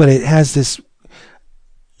 but it has this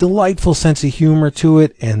delightful sense of humor to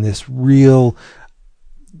it and this real.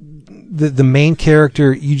 The main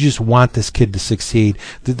character, you just want this kid to succeed.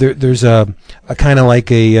 There's a kind of like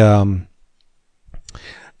a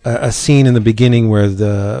scene in the beginning where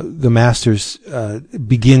the master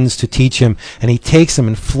begins to teach him, and he takes him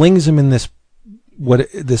and flings him in this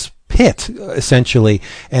pit essentially,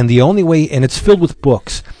 and the only way, and it's filled with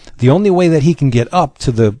books. The only way that he can get up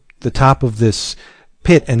to the top of this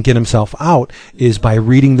pit and get himself out is by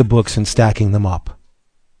reading the books and stacking them up.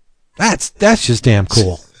 That's just damn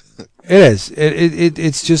cool. It is.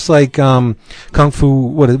 It's just like Kung Fu.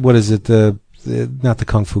 What is it? Not the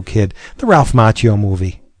Kung Fu Kid. The Ralph Macchio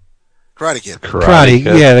movie. Karate Kid. Karate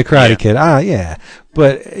Kid. Yeah, the Karate Kid. Yeah.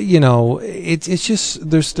 But it's just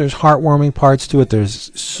there's heartwarming parts to it.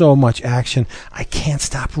 There's so much action. I can't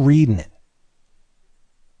stop reading it.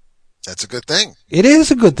 That's a good thing. It is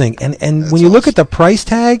a good thing. And when you look at the price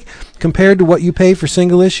tag compared to what you pay for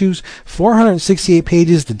single issues, 468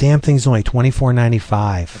 pages, the damn thing's only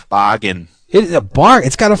 $24.95. Bargain. It's a bar.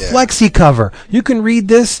 It's got a flexi cover. You can read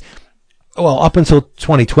this, well, up until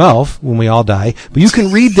 2012 when we all die, but you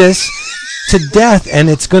can read this to death, and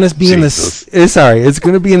it's going to be it's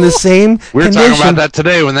going to be in the same we were condition. talking about that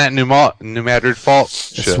today when that new mattered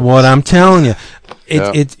fault. That's what I'm telling you.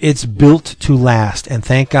 It's built to last, and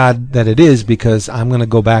thank God that it is, because I'm going to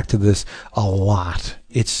go back to this a lot.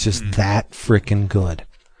 It's just that freaking good.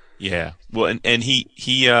 Yeah. Well, and he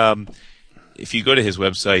if you go to his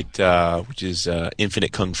website, which is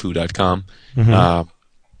infinitekungfu.com,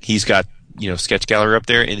 he's got sketch gallery up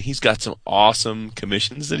there, and he's got some awesome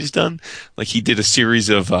commissions that he's done. Like he did a series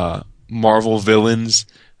of Marvel villains,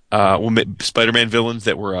 Spider-Man villains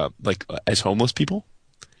that were as homeless people.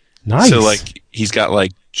 Nice. So he's got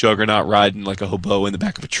Juggernaut riding like a hobo in the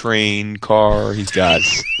back of a train car. He's got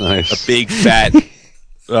a big fat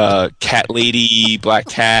cat lady, black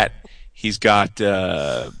cat. He's got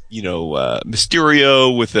Mysterio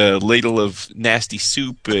with a ladle of nasty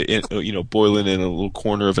soup, boiling in a little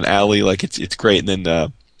corner of an alley. It's great. And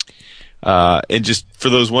then and just for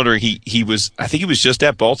those wondering, he was just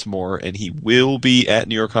at Baltimore, and he will be at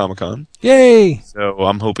New York Comic Con. Yay! So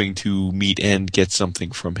I'm hoping to meet and get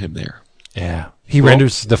something from him there. Yeah, he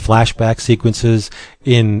renders the flashback sequences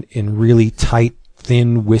in really tight,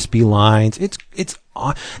 thin, wispy lines. It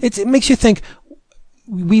makes you think.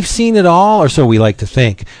 We've seen it all, or so we like to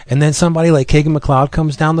think. And then somebody like Kagan McLeod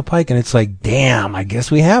comes down the pike, and it's like, damn, I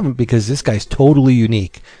guess we haven't, because this guy's totally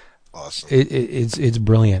unique. Awesome. It's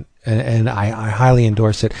brilliant, and I highly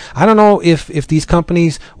endorse it. I don't know if these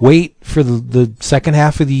companies wait for the second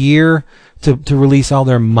half of the year to release all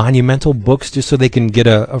their monumental books just so they can get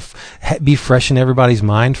be fresh in everybody's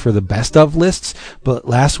mind for the best of lists. But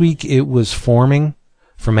last week it was Forming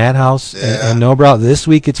for Madhouse and Nobrow. This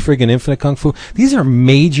week it's friggin' Infinite Kung Fu. These are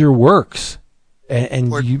major works,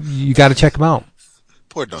 and you got to check them out.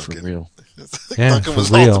 Poor Duncan. For real. Yeah, Duncan was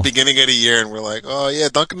for all at real. the beginning of the year, and we're like, oh yeah,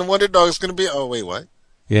 Duncan the Wonder Dog is going to be. Oh wait, what?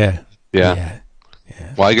 Yeah. Yeah.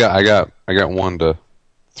 Well, I got one to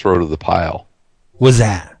throw to the pile. What's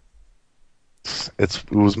that? It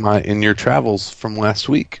was my In Your Travels from last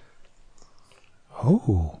week.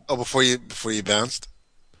 Oh. Oh, before you bounced.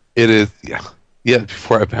 It is, yeah.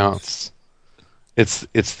 Before I bounced, it's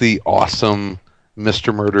the awesome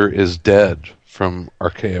Mr. Murder is Dead from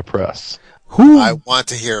Archaia Press. Who? I want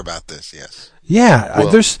to hear about this. Yes. Yeah. Well-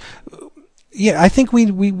 There's. Yeah, I think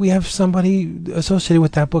we have somebody associated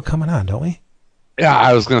with that book coming on, don't we? Yeah,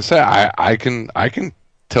 I was gonna say I can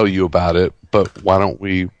tell you about it, but why don't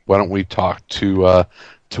we talk to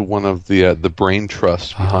one of the brain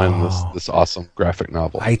trust behind this awesome graphic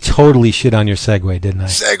novel? I totally shit on your segue, didn't I?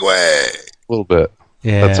 Segue. A little bit.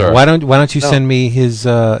 Yeah. That's all right. Why don't you send me his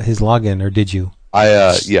login, or did you? I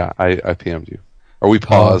PM'd you. Are we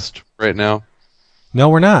paused right now? No,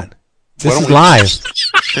 we're not. This is don't we-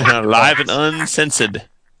 live. Live and uncensored.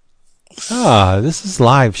 This is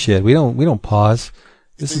live shit. We don't pause.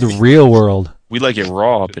 This is the real world. We like it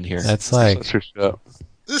raw up in here. That's like. That's your shit.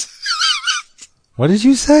 What did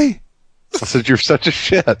you say? I said you're such a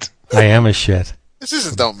shit. I am a shit. This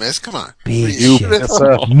isn't Don't Miss. Come on. Big You shit. piss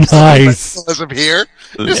up. Nice. As I'm here.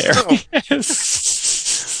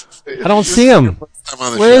 I don't see him.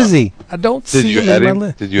 Where is he? I don't see you him. add in him? my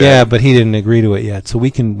li- Did you yeah, add him? but he didn't agree to it yet, so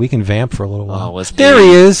we can vamp for a little while. let's There do he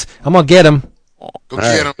it. is. I'm gonna get him. Go All get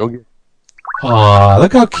right, him. go get. Aw,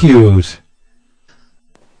 look how cute.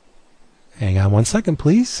 Hang on 1 second,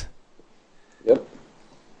 please. Yep.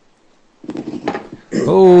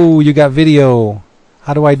 Oh, you got video.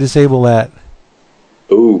 How do I disable that?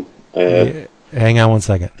 Ooh. Yeah, hang on 1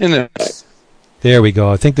 second. In it. There we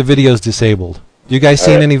go. I think the video's disabled. You guys All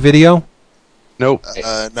seen right. any video? Nope.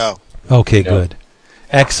 No. Okay, No. good.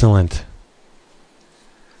 Excellent.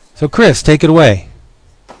 So, Chris, take it away.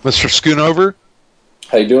 Mr. Schoonover.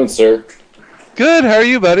 How you doing, sir? Good. How are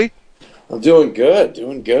you, buddy? I'm doing good.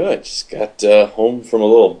 Just got home from a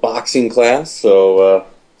little boxing class, so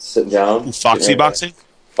sitting down. Foxy boxing?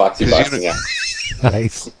 Foxy 'Cause you boxing, know- yeah.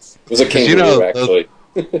 Nice. It was a kangaroo, know, actually.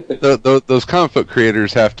 Those comic book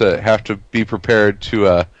creators have to be prepared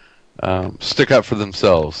to stick up for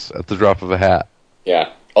themselves at the drop of a hat. Yeah.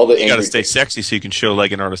 All the You gotta angry- stay sexy so you can show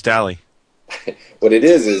like an artist alley. What it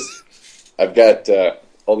is I've got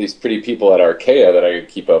all these pretty people at Archaia that I could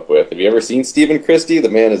keep up with. Have you ever seen Stephen Christie? The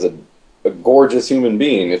man is a gorgeous human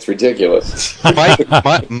being. It's ridiculous.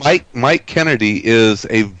 Mike Kennedy is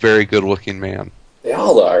a very good-looking man. They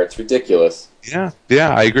all are. It's ridiculous. Yeah,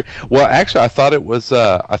 I agree. Well, actually, I thought it was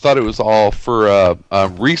all for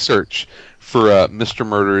research for Mr.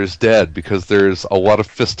 Murder is Dead, because there's a lot of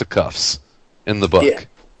fisticuffs in the book. Yeah.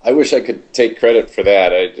 I wish I could take credit for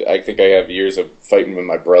that. I think I have years of fighting with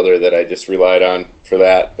my brother that I just relied on for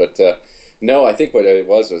that. But no, I think what it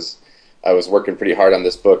was I was working pretty hard on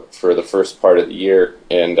this book for the first part of the year,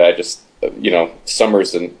 and I just,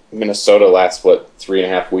 summers in Minnesota last,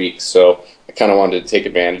 3.5 weeks, so I kind of wanted to take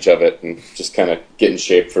advantage of it and just kind of get in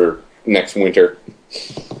shape for next winter.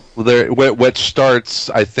 Well, which starts,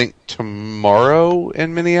 I think, tomorrow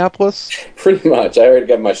in Minneapolis. Pretty much. I already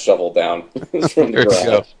got my shovel down from There the you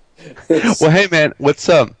go. garage. Well, hey man, let's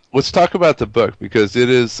talk about the book, because it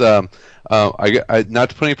is I not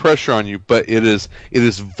to put any pressure on you, but it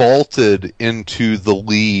is vaulted into the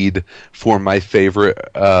lead for my favorite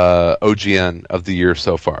OGN of the year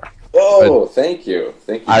so far. Oh, thank you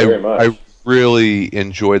very much. I really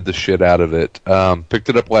enjoyed the shit out of it. Picked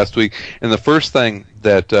it up last week, and the first thing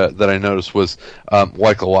that I noticed was,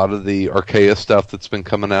 like a lot of the Archaia stuff that's been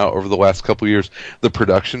coming out over the last couple of years, the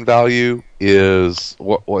production value is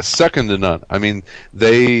second to none. I mean,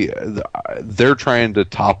 they're trying to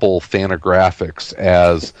topple Fantagraphics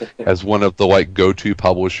as one of the go-to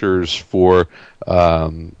publishers for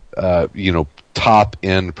top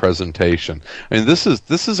end presentation. I mean, this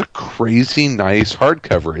is a crazy nice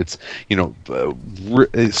hardcover. It's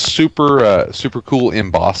it's super cool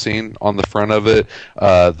embossing on the front of it.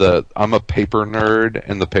 I'm a paper nerd,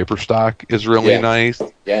 and the paper stock is really nice.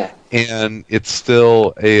 Yeah, and it's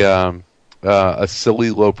still a silly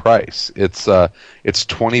low price. It's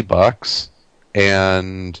 $20,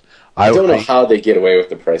 and I don't know how they get away with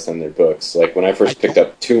the price on their books. Like when I first picked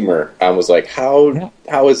up Tumor, I was like, how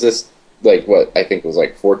is this? Like what I think was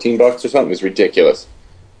like $14 or something. It was ridiculous.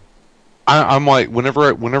 I'm like,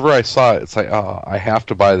 whenever I saw it, it's like, oh, I have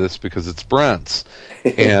to buy this because it's Brent's,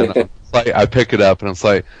 and I pick it up and it's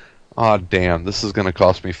like, oh damn, this is going to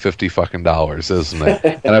cost me $50, isn't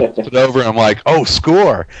it? And I flip it over and I'm like, oh,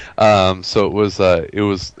 score. So it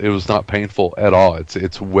was not painful at all.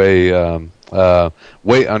 It's way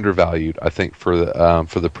way undervalued, I think, for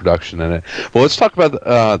the production in it. Well, let's talk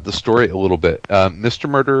about the story a little bit. Mr.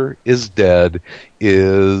 Murder is Dead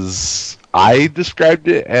I described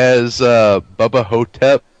it as Bubba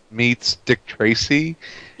Hotep meets Dick Tracy.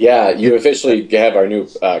 Yeah, you officially have our new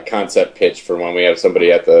concept pitch for when we have somebody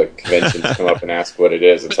at the convention to come up and ask what it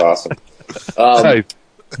is. It's awesome.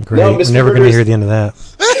 Great. No, we're never going to hear the end of that.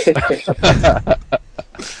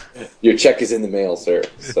 Your check is in the mail, sir.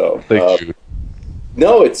 So, thank you.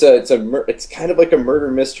 No, it's kind of like a murder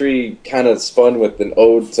mystery, kind of spun with an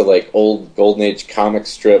ode to like old Golden Age comic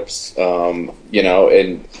strips. And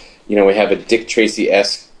we have a Dick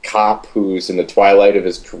Tracy-esque cop who's in the twilight of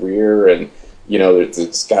his career, and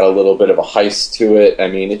it's got a little bit of a heist to it. I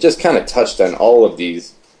mean, it just kind of touched on all of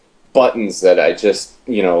these buttons that I just,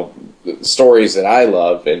 stories that I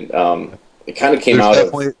love, and it kind of came out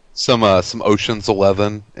of some Ocean's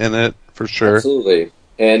 11 in it for sure. Absolutely,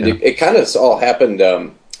 and it kind of all happened.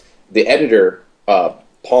 The editor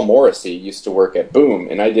Paul Morrissey used to work at Boom,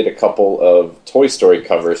 and I did a couple of Toy Story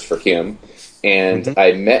covers for him. And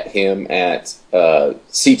I met him at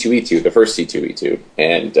C2E2, the first C2E2,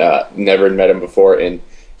 and never met him before. And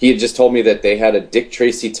he had just told me that they had a Dick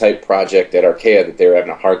Tracy-type project at Archaia that they were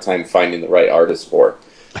having a hard time finding the right artist for.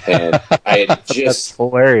 And I had just... That's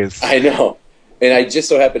hilarious. I know. And I just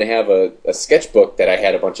so happened to have a sketchbook that I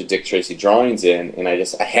had a bunch of Dick Tracy drawings in, and I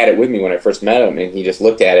had it with me when I first met him, and he just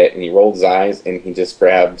looked at it, and he rolled his eyes, and he just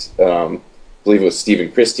grabbed, I believe it was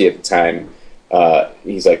Stephen Christie at the time.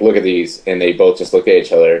 He's like, look at these, and they both just looked at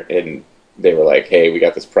each other, and they were like, hey, we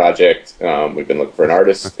got this project, we've been looking for an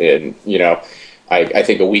artist, and, I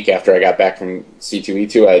think a week after I got back from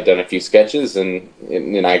C2E2, I had done a few sketches, and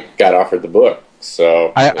I got offered the book,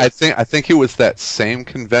 so... I think it was that same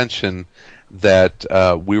convention that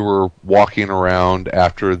we were walking around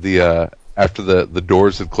after the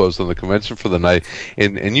doors had closed on the convention for the night,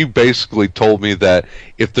 and you basically told me that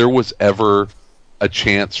if there was ever a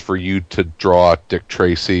chance for you to draw Dick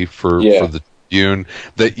Tracy for the Tribune,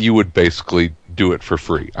 that you would basically do it for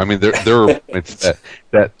free. I mean, there are points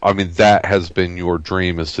that has been your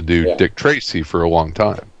dream, is to do Dick Tracy for a long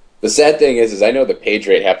time. The sad thing is I know the page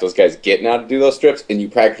rate half those guys get now to do those strips, and you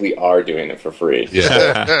practically are doing it for free.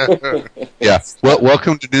 Yeah, yeah. Well,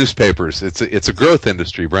 welcome to newspapers. It's a growth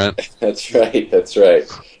industry, Brent. That's right.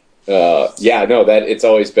 It's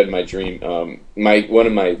always been my dream. One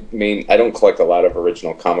of my main. I don't collect a lot of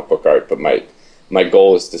original comic book art, but my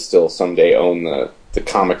goal is to still someday own the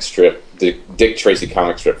comic strip, the Dick Tracy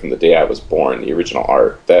comic strip from the day I was born, the original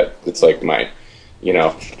art. It's like my,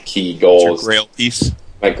 key goal. It's your grail piece.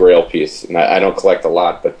 My grail piece, and I don't collect a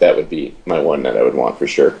lot, but that would be my one that I would want for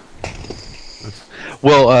sure.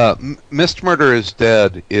 Well, Mr. Murder is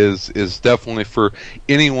Dead is definitely for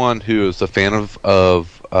anyone who is a fan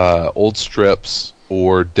of old strips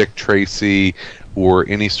or Dick Tracy or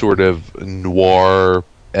any sort of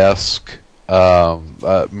noir-esque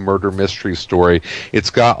murder mystery story.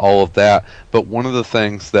 It's got all of that, but one of the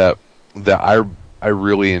things that I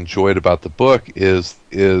really enjoyed about the book is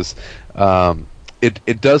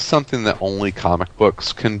it does something that only comic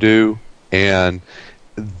books can do, and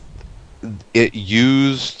it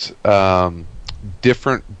used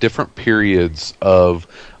different periods of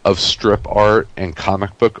strip art and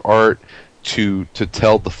comic book art to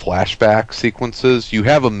tell the flashback sequences. You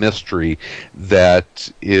have a mystery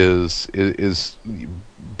that is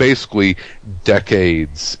basically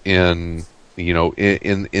decades in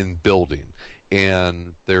building,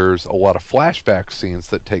 and there's a lot of flashback scenes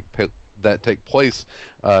that take place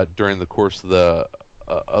during the course of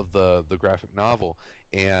the graphic novel,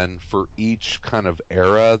 and for each kind of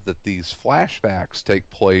era that these flashbacks take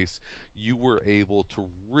place, you were able to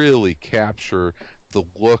really capture the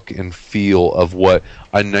look and feel of what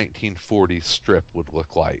a 1940s strip would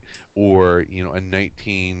look like, or a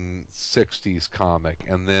 1960s comic.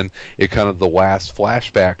 And then it kind of, the last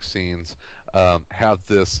flashback scenes have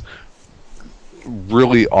this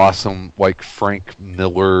really awesome, like Frank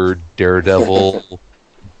Miller Daredevil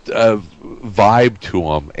vibe to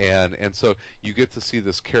them, and so you get to see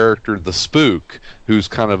this character, the Spook, who's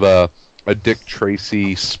kind of a Dick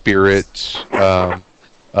Tracy spirit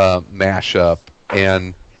mashup,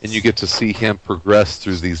 and you get to see him progress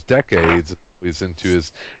through these decades. He's into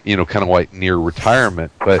his kind of like near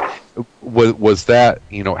retirement. But was that,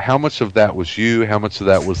 how much of that was you? How much of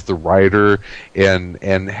that was the writer?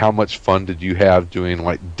 And how much fun did you have doing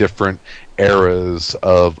like different eras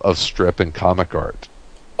of strip and comic art?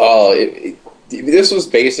 Oh, this was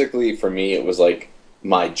basically, for me, it was like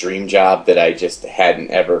my dream job that I just hadn't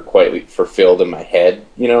ever quite fulfilled in my head.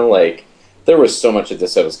 Like there was so much of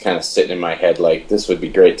this that was kind of sitting in my head, like, this would be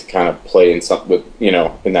great to kind of play in something with,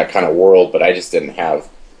 in that kind of world, but I just didn't have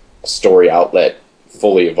a story outlet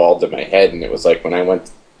fully evolved in my head. And it was like when I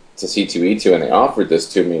went to C2E2 and they offered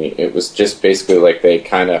this to me, it was just basically like they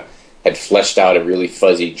kind of had fleshed out a really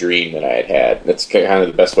fuzzy dream that I had had. That's kind of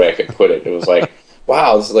the best way I could put it. It was like,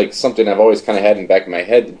 wow, this is like something I've always kind of had in the back of my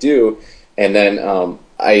head to do. And then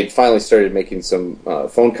I had finally started making some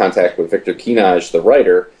phone contact with Victor Kinaj, the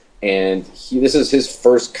writer, and this is his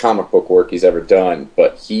first comic book work he's ever done.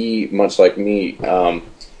 But he, much like me,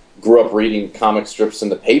 grew up reading comic strips in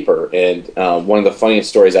the paper. And one of the funniest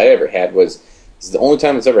stories I ever had was, the only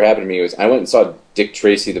time it's ever happened to me was I went and saw Dick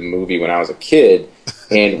Tracy the movie when I was a kid,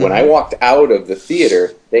 and when I walked out of the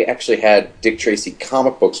theater, they actually had Dick Tracy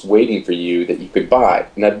comic books waiting for you that you could buy.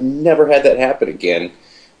 And I've never had that happen again,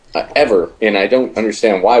 ever. And I don't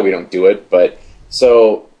understand why we don't do it, but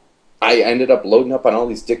so I ended up loading up on all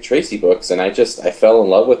these Dick Tracy books, and I fell in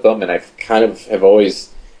love with them, and I kind of have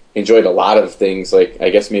always enjoyed a lot of things. Like, I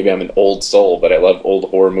guess maybe I'm an old soul, but I love old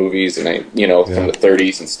horror movies, and from the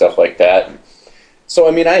 30s and stuff like that. So,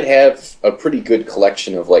 I mean, I'd have a pretty good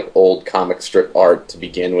collection of, like, old comic strip art to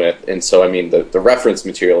begin with. And so, I mean, the reference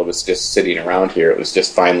material was just sitting around here. It was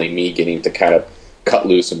just finally me getting to kind of cut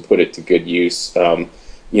loose and put it to good use.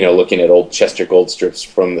 Looking at old Chester Gold strips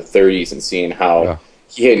from the 30s and seeing how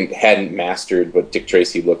he hadn't mastered what Dick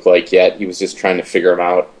Tracy looked like yet. He was just trying to figure him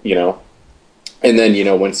out, And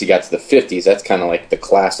then, once he got to the 50s, that's kind of like the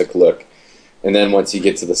classic look. And then once you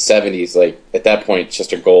get to the 70s, like, at that point,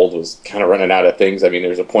 Chester Gold was kind of running out of things. I mean,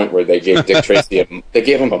 there's a point where they gave Dick Tracy they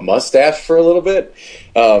gave him a mustache for a little bit.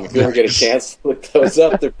 If you ever get a chance to look those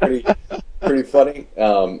up, they're pretty funny.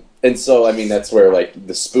 And so, I mean, that's where, like,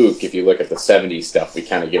 the Spook, if you look at the 70s stuff, we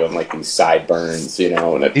kind of give him, like, these sideburns,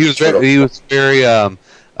 And he was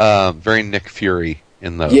very Nick Fury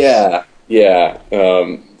in those. Yeah.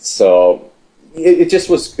 So it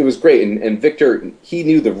was great, and Victor, he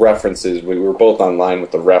knew the references. We were both online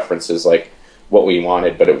with the references, like what we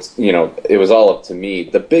wanted, but it was it was all up to me.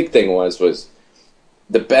 The big thing was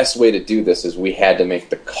the best way to do this is we had to make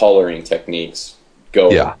the coloring techniques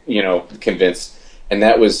go convinced, and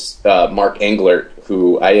that was Mark Englert,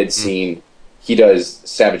 who I had seen. He does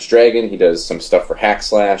Savage Dragon, he does some stuff for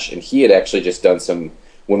Hackslash, and he had actually just done some,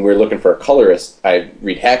 when we were looking for a colorist, I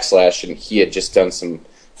read Hackslash, and he had just done some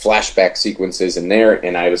flashback sequences in there,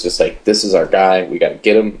 and I was just like, this is our guy, we got to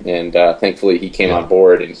get him. And thankfully he came on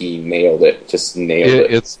board and he nailed it.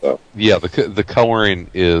 The coloring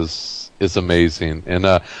is amazing. And for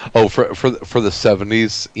the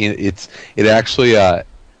 70s, it actually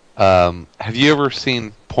have you ever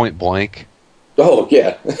seen Point Blank? Oh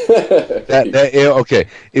yeah. Okay.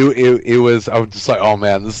 It was, I was just like, oh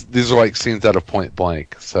man, these are like scenes out of Point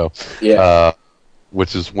Blank. So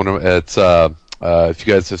which is one of it's if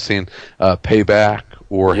you guys have seen Payback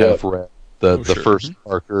or have read the first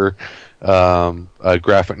Parker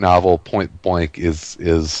graphic novel, Point Blank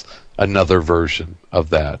is another version of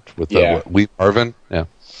that with Lee Marvin. Yeah.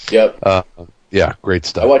 Yep. Great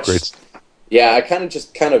stuff. I kind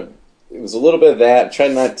of it was a little bit of that. I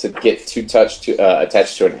tried not to get too attached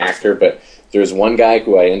to an actor, but there's one guy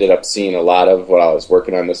who I ended up seeing a lot of while I was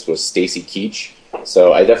working on this was Stacy Keach.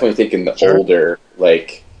 So I definitely think in the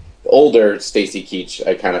older Stacy Keach,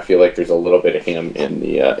 I kind of feel like there's a little bit of him in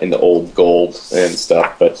the old Gold and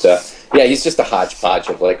stuff. But he's just a hodgepodge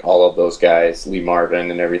of like all of those guys, Lee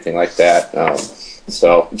Marvin and everything like that.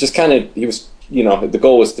 So just kind of, he was, the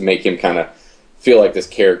goal was to make him kind of feel like this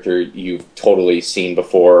character you've totally seen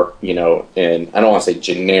before, and I don't want to say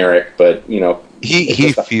generic, but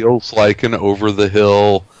he feels like an over the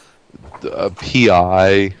hill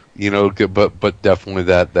PI. But definitely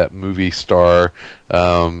that movie star.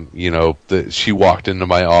 She walked into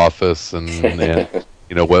my office and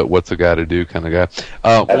what's a guy to do kind of guy.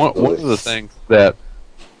 One of the things that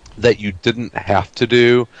you didn't have to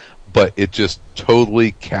do, but it just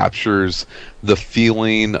totally captures the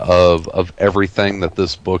feeling of everything that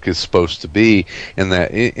this book is supposed to be, and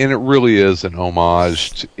it really is an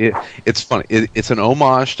homage. It's funny. It's an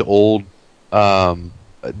homage to old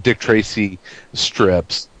Dick Tracy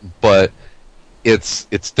strips, but it's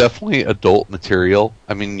definitely adult material.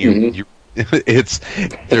 I mean,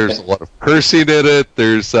 there's a lot of cursing in it.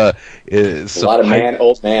 There's a lot of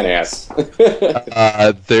old man ass.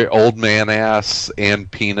 They're old man ass and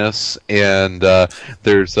penis, and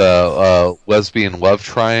there's a lesbian love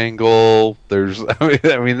triangle. There's,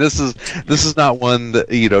 I mean, this is not one that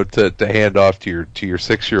to hand off to your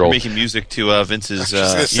 6-year-old. Making music to Vince's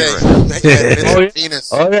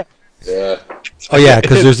penis. Oh yeah. Yeah. Oh yeah,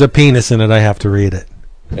 because there's a penis in it. I have to read it.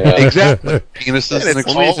 Exactly. Penises and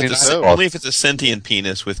only if it's a sentient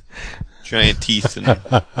penis with giant teeth and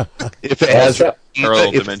if it has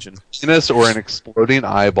parallel dimension penis or an exploding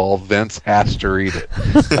eyeball, Vince has to read it.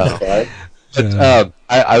 But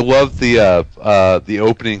I love the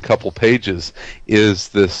opening couple pages is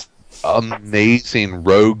this amazing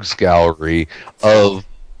rogues gallery of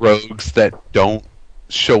rogues that don't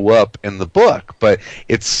show up in the book, but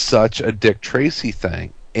it's such a Dick Tracy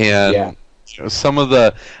thing. And some of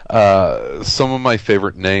my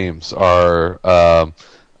favorite names are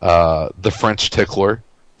the French Tickler.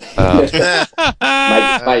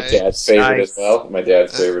 My dad's favorite as well. My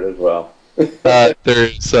dad's favorite as well.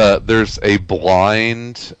 There's a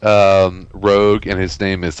blind rogue, and his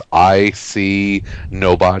name is I See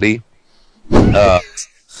Nobody. A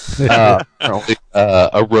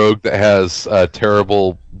rogue that has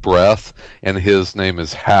terrible breath, and his name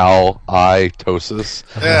is Hal I Tosis.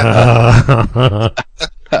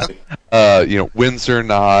 Windsor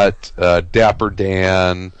Knot, Dapper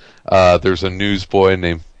Dan. There's a newsboy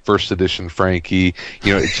named First Edition Frankie.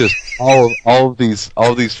 It's just all of these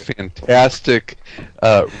fantastic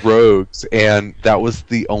rogues, and that was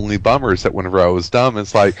the only bummer is that whenever I was done,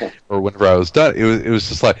 whenever I was done, it was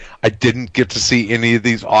just like I didn't get to see any of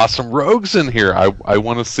these awesome rogues in here. I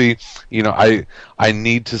want to see, I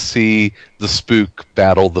need to see the Spook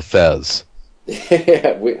battle the Fez.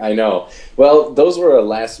 Yeah, I know. Well, those were a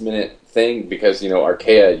last minute thing because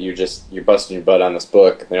Archaia, you're busting your butt on this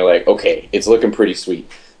book, and they're like, okay, it's looking pretty sweet,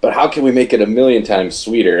 but how can we make it a million times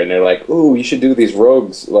sweeter? And they're like, ooh, you should do these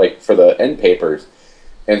rogues for the end papers.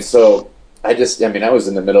 And so I was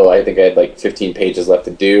in the middle. I think I had 15 pages left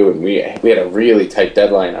to do, and we had a really tight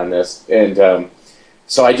deadline on this. And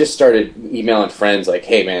so I just started emailing friends like,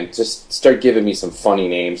 hey man, just start giving me some funny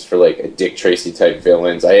names for a Dick Tracy type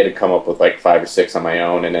villains. I had to come up with 5 or 6 on my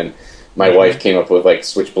own, and then my wife came up with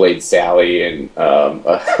Switchblade Sally, and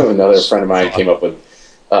another friend of mine came up with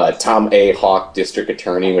Tom A. Hawk, District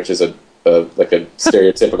Attorney, which is a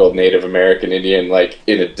stereotypical Native American Indian,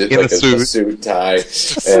 in a suit tie,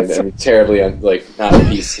 and terribly not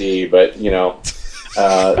PC, but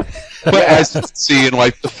but as you see in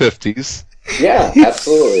the 50s. Yeah,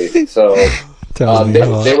 absolutely. So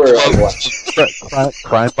they were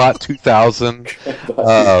Crimebot 2000,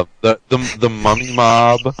 the Mummy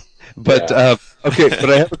Mob. But okay, but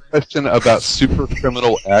I have a question about Super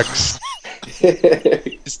Criminal X.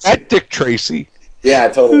 Is that Dick Tracy? Yeah,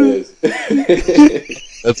 it totally is.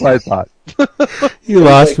 That's what I thought. You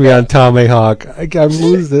lost me on Tommy Hawk. I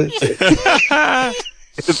lose it.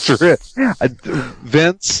 It's true.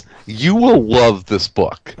 Vince, you will love this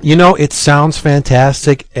book. It sounds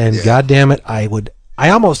fantastic, and goddamn it, I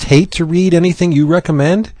almost hate to read anything you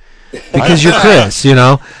recommend because you're Chris,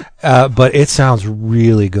 but it sounds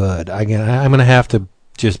really good. Again, I'm going to have to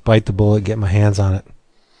just bite the bullet, get my hands on it.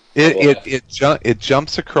 It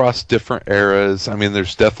jumps across different eras. I mean,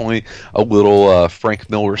 there's definitely a little Frank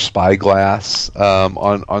Miller Spyglass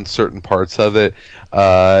on certain parts of it.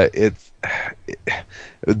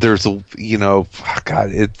 There's a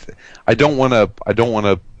God. I don't want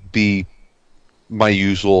to be my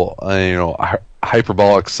usual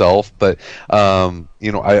hyperbolic self, but there's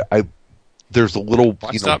a little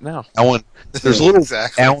stop now. There's a little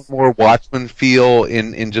Alan Moore Watchmen feel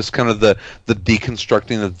in just kind of the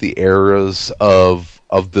deconstructing of the eras of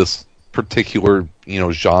this particular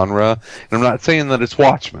genre. And I'm not saying that it's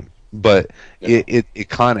Watchmen, but it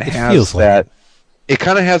kind of has that. It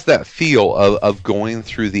kind of has that feel of going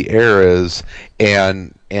through the eras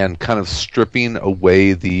and kind of stripping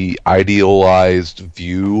away the idealized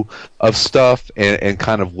view of stuff and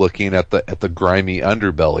kind of looking at the grimy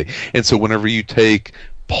underbelly. And so whenever you take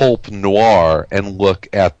pulp noir and look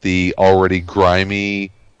at the already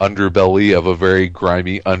grimy underbelly of a very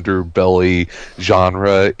grimy underbelly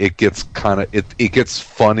genre, it gets it gets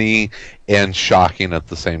funny and shocking at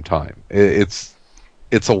the same time.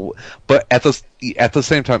 But at the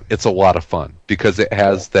same time, it's a lot of fun because it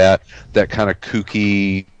has that kind of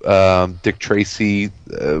kooky Dick Tracy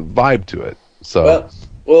vibe to it. So,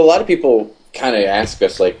 well, a lot of people kind of ask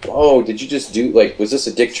us "Oh, did you just do was this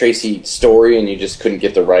a Dick Tracy story and you just couldn't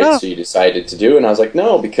get the rights, so you decided to do it?" And I was like,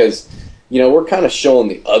 "No, because we're kind of showing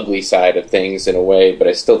the ugly side of things in a way, but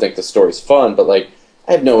I still think the story's fun. But I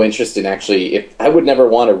have no interest in I would never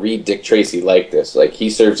want to read Dick Tracy like this. He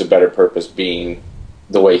serves a better purpose being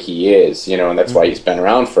the way he is, and that's why he's been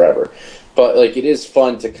around forever. But it is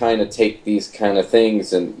fun to kind of take these kind of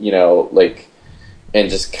things and and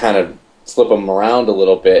just kind of flip them around a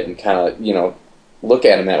little bit and kind of look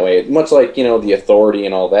at them that way, much like the Authority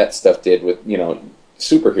and all that stuff did with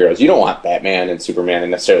superheroes. You don't want Batman and Superman to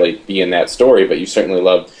necessarily be in that story, but you certainly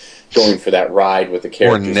love going for that ride with the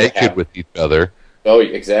characters. Or naked with each other. Oh,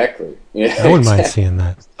 exactly. Yeah, I wouldn't mind seeing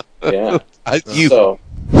that. Yeah.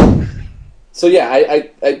 So yeah,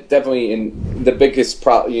 I definitely, and the biggest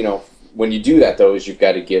problem, when you do that, though, is you've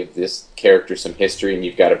got to give this character some history, and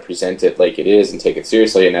you've got to present it like it is and take it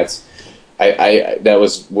seriously, and that's, that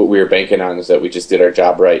was what we were banking on, is that we just did our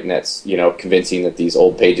job right, and that's, convincing that these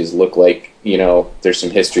old pages look like, there's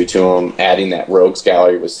some history to them. Adding that rogues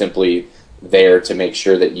gallery was simply there to make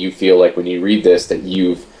sure that you feel like when you read this, that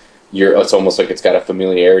it's almost like it's got a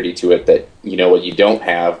familiarity to it that what you don't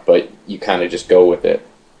have, but you kind of just go with it.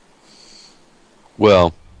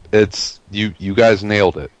 Well, it's you guys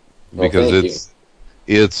nailed it, because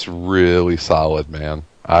it's really solid, man.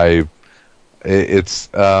 It's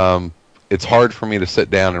hard for me to sit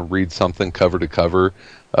down and read something cover to cover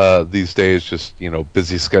these days. Just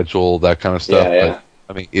busy schedule, that kind of stuff. Yeah. But,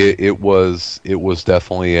 I mean, it was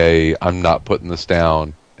definitely I'm not putting this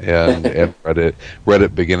down, and read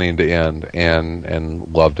it beginning to end,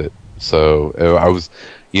 and loved it. So I was,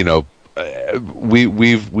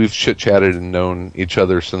 we've chit chatted and known each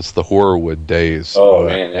other since the Horrorwood days. Oh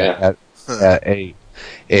man, yeah. At 8,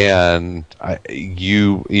 and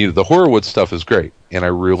the Horrorwood stuff is great, and I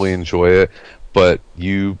really enjoy it. But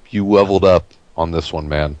you leveled up on this one,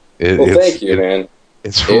 man. Thank you, man.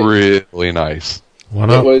 It's really nice.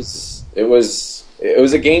 It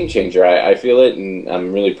was a game changer. I feel it, and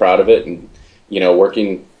I'm really proud of it. And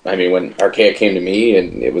working. I mean, when Archaia came to me,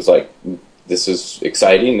 and it was like, this is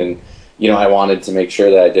exciting, and I wanted to make sure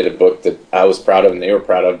that I did a book that I was proud of and they were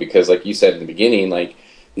proud of, because, like you said in the beginning, like,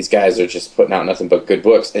 these guys are just putting out nothing but good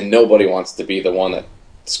books, and nobody wants to be the one that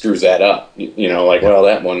screws that up. Well,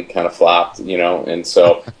 that one kind of flopped, and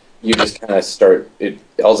so you just kind of start.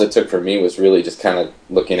 All it took for me was really just kind of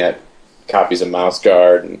looking at copies of Mouse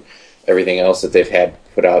Guard and everything else that they've had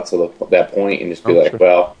put out to that point, and just be like,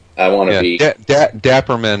 well, I want to be.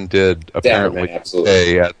 Dapperman did apparently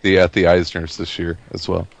absolutely at the Eisners this year as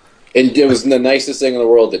well. And it was the nicest thing in the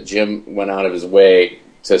world that Jim went out of his way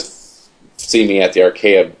to see me at the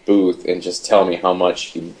Archaia booth and just tell me how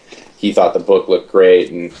much he thought the book looked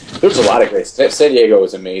great. And there was a lot of great stuff. San Diego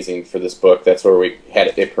was amazing for this book. That's where it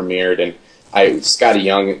premiered. And Scotty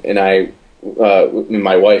Young and I,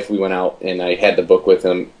 my wife, we went out and I had the book with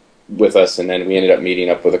us, and then we ended up meeting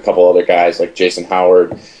up with a couple other guys like Jason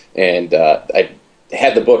Howard, and I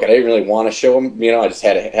had the book. I didn't really want to show them, I just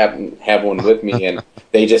had to have one with me, and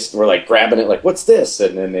they just were like grabbing it, like, what's this?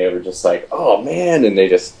 And then they were just like, oh man, and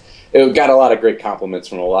it got a lot of great compliments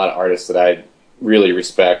from a lot of artists that I really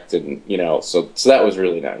respect, and so that was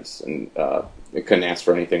really nice, and I couldn't ask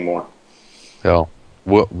for anything more. Hell,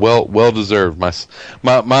 well deserved, my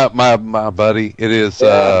buddy. It is.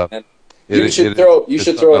 You should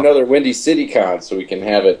throw another Windy City Con so we can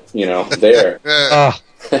have it, there.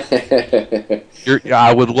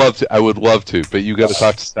 I would love to, but you got to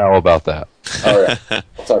talk to Sal about that. All right,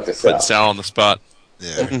 I'll talk to Sal. Put Sal on the spot.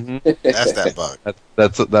 Yeah, that's that bug.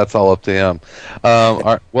 That's all up to him. All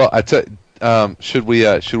right, well, should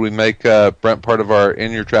we make Brent part of our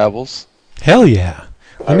In Your Travels? Hell yeah!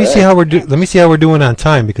 Let me see how we're doing on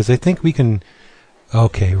time, because I think we can.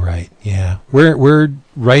 Okay, right. Yeah, we're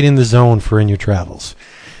right in the zone for In Your Travels.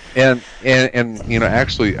 And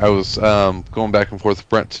actually, I was going back and forth with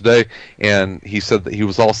Brent today, and he said that he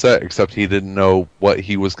was all set, except he didn't know what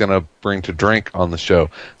he was going to bring to drink on the show.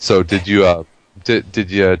 So did you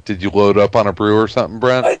load up on a brew or something,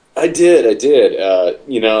 Brent? I did. Good.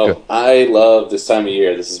 I love this time of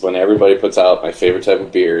year. This is when everybody puts out my favorite type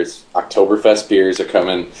of beers. Oktoberfest beers are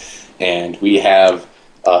coming, and we have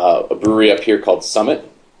a brewery up here called Summit,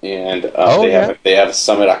 and they have a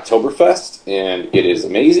Summit Oktoberfest, and it is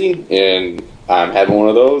amazing. And I'm having one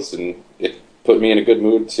of those, and it put me in a good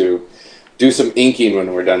mood to do some inking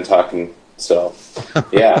when we're done talking. So,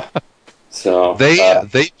 yeah. So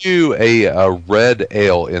they do a red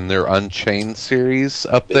ale in their Unchained series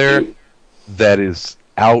up there that is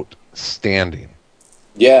outstanding.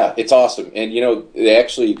 Yeah, it's awesome. And,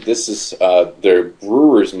 this is their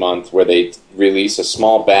Brewers Month, where they release a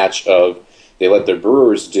small batch they let their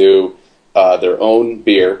brewers do their own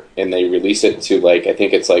beer, and they release it to, I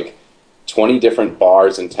think it's 20 different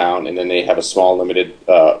bars in town, and then they have a small limited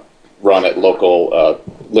run at local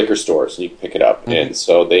liquor stores, and you can pick it up. Mm-hmm. And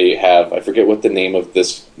so they have, I forget what the name of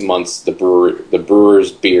this month's the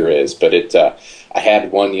brewer's beer is, but I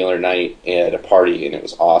had one the other night at a party, and it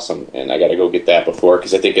was awesome, and I got to go get that before,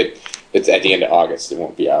 because I think it's at the end of August. It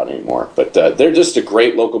won't be out anymore. But they're just a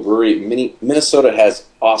great local brewery. Minnesota has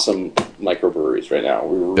awesome microbreweries right now.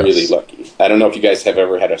 We're really lucky. I don't know if you guys have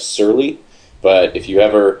ever had a Surly but if you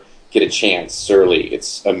ever get a chance, Surly,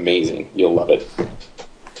 it's amazing. You'll love it.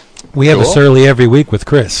 We have a Surly every week with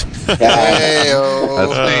Chris.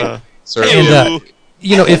 Hey-o. And,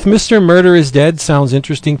 if Mr. Murder is Dead sounds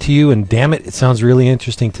interesting to you, and damn it, it sounds really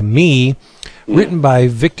interesting to me, written by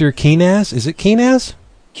Victor Kinaz. Is it Kinaz?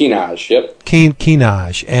 Kinaj, yep.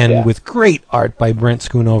 Kinaj, and with great art by Brent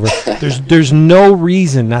Schoonover. There's no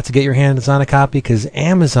reason not to get your hands on a copy because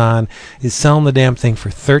Amazon is selling the damn thing for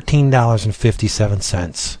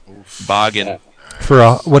 $13.57. Bargain. For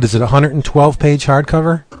a 112-page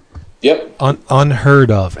hardcover? Yep. Unheard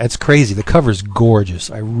of. It's crazy. The cover's gorgeous.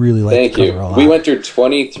 I really like the cover a lot. We went through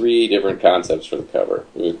 23 different concepts for the cover.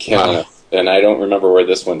 It was countless. And I don't remember where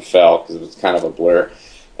this one fell because it was kind of a blur.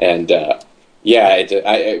 And we ended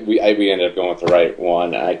up going with the right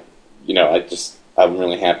one. I'm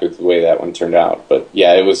really happy with the way that one turned out. But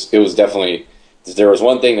yeah, it was definitely. There was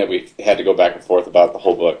one thing that we had to go back and forth about the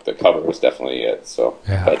whole book. The cover was definitely it. So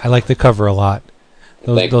yeah, I like the cover a lot.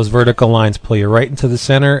 Those vertical lines pull you right into the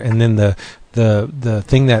center, and then the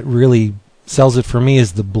thing that really sells it for me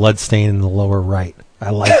is the blood stain in the lower right. I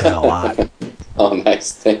like that a lot. Oh,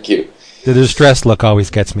 nice. Thank you. The distressed look always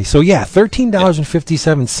gets me. So yeah,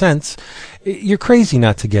 $13.57. You're crazy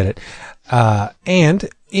not to get it.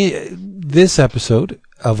 This episode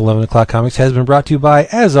of 11 O'Clock Comics has been brought to you by,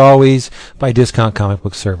 as always, by Discount Comic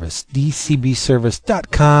Book Service.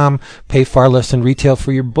 DCBService.com. Pay far less than retail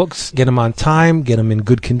for your books. Get them on time. Get them in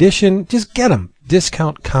good condition. Just get them.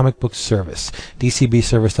 Discount Comic Book Service.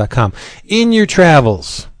 DCBService.com. In your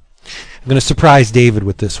travels, I'm going to surprise David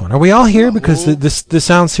with this one. Are we all here? Because the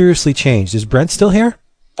sound seriously changed. Is Brent still here?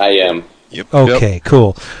 I am. Yep. Okay,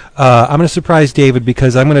 cool. I'm going to surprise David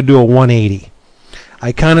because I'm going to do a 180.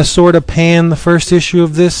 I kind of sort of panned the first issue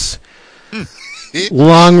of this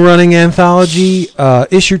long-running anthology.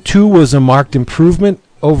 Issue 2 was a marked improvement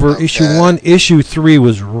over issue 1. Issue 3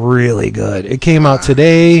 was really good. It came out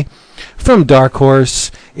today from Dark Horse.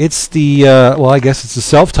 It's I guess it's the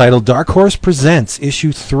self-titled Dark Horse Presents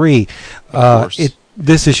issue 3.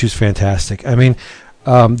 This issue's fantastic. I mean,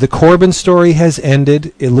 the Corbin story has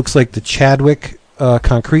ended. It looks like the Chadwick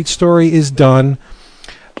Concrete story is done.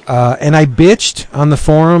 And I bitched on the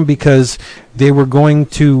forum because they were going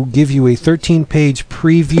to give you a 13-page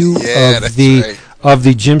preview of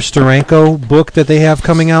the Jim Steranko book that they have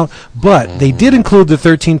coming out. But they did include the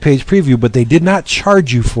 13-page preview, but they did not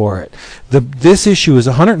charge you for it. This issue is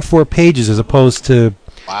 104 pages as opposed to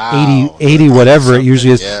 80 whatever it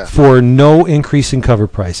usually is, for no increase in cover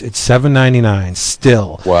price. It's $7.99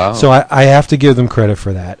 still. Wow. So I have to give them credit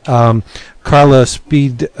for that. Carla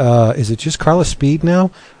Speed, is it just Carla Speed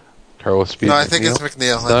now? Carla Speed. No, I think it's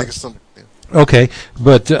McNeil. I think it's still McNeil. Okay,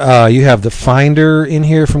 but you have the Finder in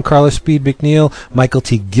here from Carla Speed McNeil, Michael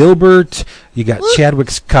T. Gilbert. You got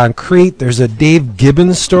Chadwick's Concrete. There's a Dave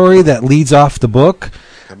Gibbons story that leads off the book.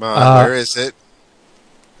 Come on, where is it?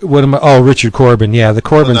 Richard Corbin. Yeah, the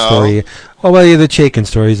Corbin story. Oh, well, yeah, the Chaikin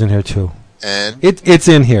story is in here too. And it's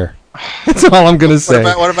in here. That's all I'm going to say.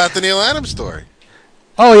 What about the Neil Adams story?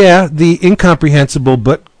 Oh yeah, the incomprehensible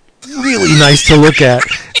but really nice to look at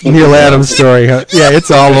Neil Adams story. Yeah,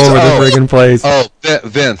 it's all over the friggin' place. Oh,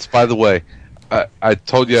 Vince, by the way, I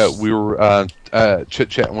told you we were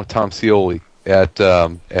chit-chatting with Tom Scioli at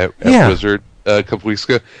Wizard a couple weeks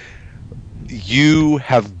ago. You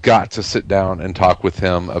have got to sit down and talk with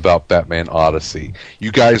him about Batman Odyssey.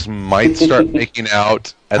 You guys might start making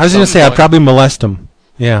out. I was going to say, I'd probably molest him.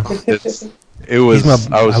 Yeah. I was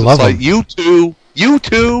just like, you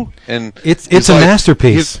too, and it's a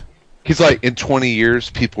masterpiece. He's like, in 20 years,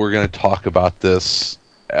 people are going to talk about this.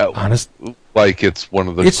 Like it's one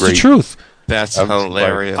of the. It's great, the truth. That's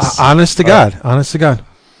hilarious. Honest to God.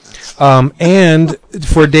 And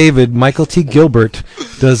for David, Michael T. Gilbert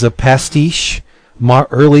does a pastiche,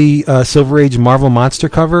 early Silver Age Marvel monster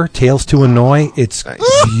cover, Tales to Annoy. It's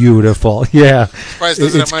beautiful. Yeah. Surprised it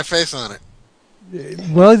doesn't have my face on it.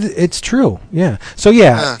 Well, it's true. Yeah. So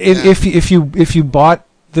yeah, if you bought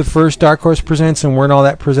the first Dark Horse Presents and weren't all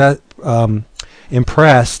that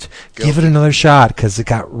impressed, give it another shot because it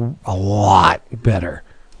got a lot better.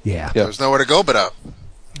 Yeah. There's nowhere to go but up.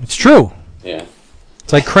 It's true. Yeah.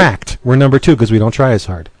 It's like Cracked. We're number 2 because we don't try as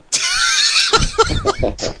hard.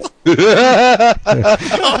 Oh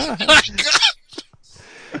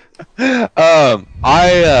my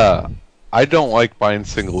God. I don't like buying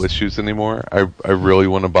single issues anymore. I really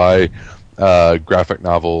want to buy graphic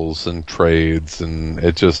novels and trades, and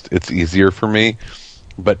it's easier for me.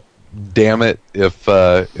 But damn it, if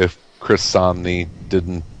Chris Samnee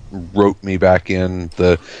didn't rope me back in,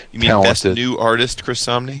 the you mean best new artist Chris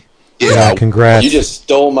Samnee? Yeah, congrats. You just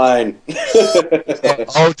stole mine.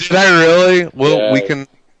 Oh, did I really? Well, Yeah.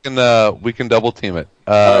 we can double team it.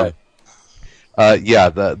 All right. Yeah,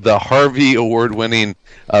 the Harvey Award-winning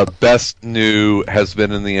best new has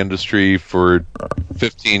been in the industry for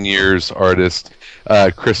 15 years artist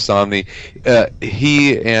Chris Samnee.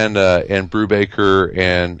 He and Brubaker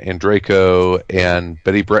and Draco and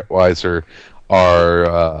Betty Brettweiser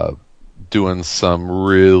are doing some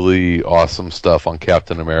really awesome stuff on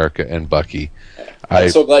Captain America and Bucky. I'm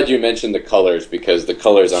so glad you mentioned the colors, because the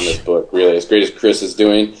colors on this book, really, as great as Chris is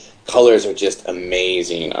doing, colors are just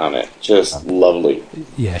amazing on it. Just lovely.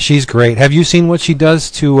 Yeah, she's great. Have you seen what she does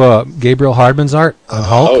to Gabriel Hardman's art on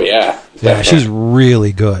Hulk? Oh, yeah. Yeah, she's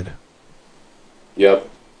really good. Yep.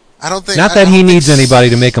 I don't think. Not that he needs anybody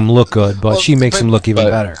to make him look good, but she makes him look even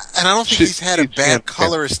better. And I don't think he's had a bad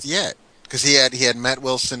colorist yet, because he had Matt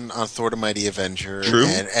Wilson on Thor: The Mighty Avenger, True.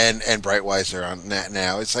 and Brightweiser on that.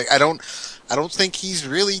 Now it's like I don't think he's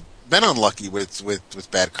really been unlucky with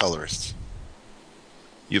bad colorists.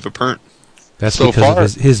 You have a pernt. That's So because far-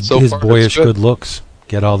 of his so far, boyish it's good. good looks.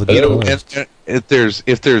 Get all the good colors. And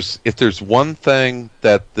if there's one thing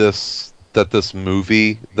that this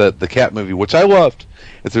movie, the Cat movie, which I loved,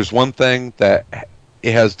 if there's one thing that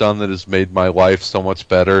it has done that has made my life so much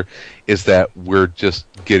better, is that we're just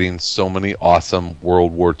getting so many awesome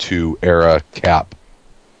World War II era Cap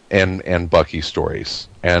and Bucky stories,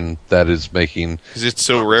 and that is making. Because it's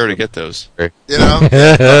so rare to get those. You know,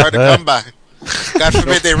 they're hard to come by. God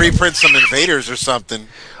forbid they reprint some Invaders or something.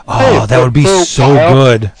 Oh, that would be for a so while-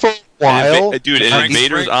 good. For a while, Dude, an Frank-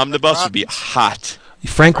 Invaders Frank omnibus would be Robbins. hot.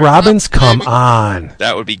 Frank Robbins, come on.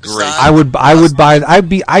 That would be great.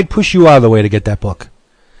 I'd push you out of the way to get that book.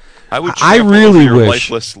 I would I trample really over your wish-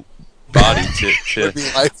 lifeless body to Would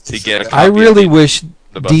be like- get a copy I really of wish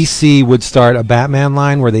the bus. DC would start a Batman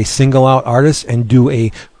line where they single out artists and do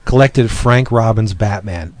a collected Frank Robbins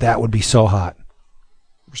Batman. That would be so hot.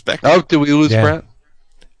 Respect. Oh, did we lose Yeah. Brent?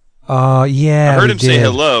 Yeah. I heard we him say did.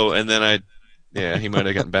 hello, and then he might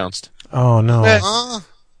have gotten bounced. Oh no.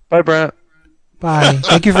 Bye, Brent. Bye.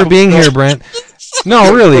 Thank you for being here, Brent.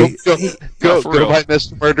 No, really. Go, for real. buy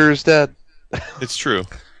Mr. Murder is Dead. It's true.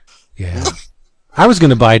 Yeah. I was going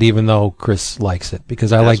to buy it even though Chris likes it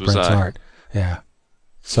because I As like was Brent's I. art. Yeah.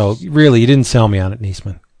 So really, you didn't sell me on it,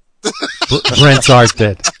 Niesman. Brent's art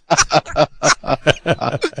did.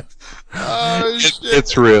 Oh, shit.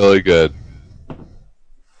 It's really good.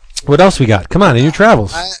 What else we got? Come on, in your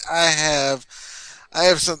travels. I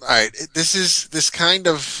have some. All right, this kind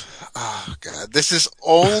of. Oh God, this is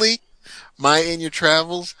only my in your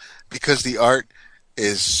travels because the art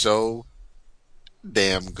is so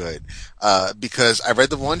damn good. Because I read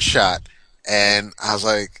the one shot and I was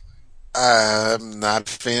like, I'm not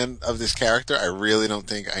a fan of this character. I really don't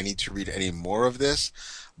think I need to read any more of this.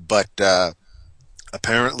 But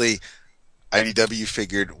apparently, IDW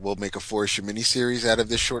figured we'll make a 4-issue miniseries out of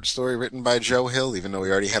this short story written by Joe Hill, even though we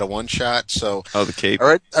already had a one shot. So The Cape.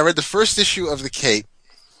 I read the first issue of The Cape,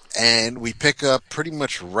 and we pick up pretty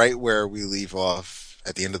much right where we leave off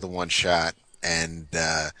at the end of the one shot. And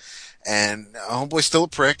Homeboy's still a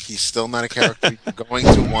prick. He's still not a character you're going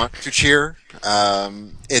to want to cheer.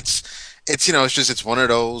 It's one of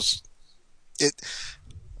those.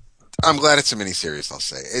 I'm glad it's a miniseries. I'll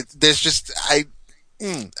say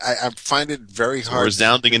I find it very It's a hard.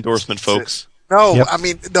 resounding endorsement, folks. No, Yep. I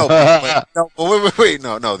mean no. Wait.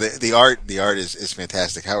 No. The art is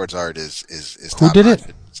fantastic. Howard's art is Who top did notch.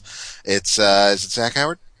 it? It's is it Zach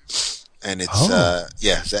Howard? And it's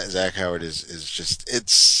Zach Howard is just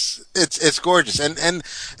it's gorgeous. And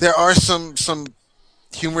there are some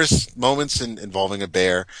humorous moments involving a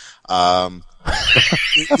bear.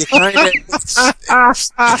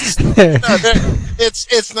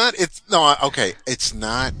 It's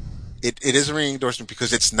not. It is a ringing endorsement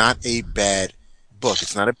because it's not a bad book.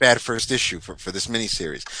 It's not a bad first issue for this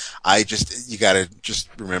miniseries. You gotta just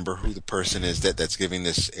remember who the person is that's giving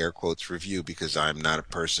this air quotes review, because I'm not a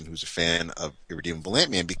person who's a fan of Irredeemable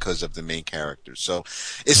Ant-Man because of the main character. So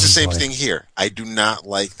it's the same thing here. I do not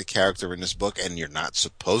like the character in this book, and you're not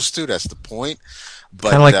supposed to. That's the point.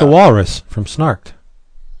 But Kind of like the walrus from Snarked.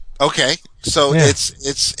 okay, so Yeah.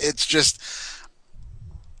 it's just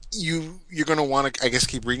you're gonna want to, I guess,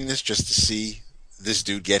 keep reading this just to see this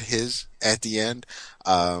dude get his at the end.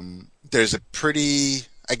 There's a pretty,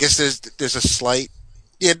 I guess there's a slight,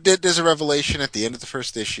 there's a revelation at the end of the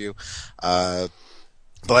first issue. But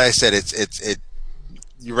like I said,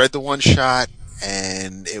 you read the one shot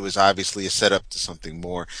and it was obviously a setup to something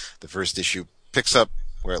more. The first issue picks up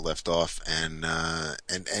where it left off, and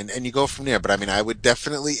you go from there. But I mean, I would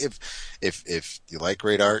definitely, if you like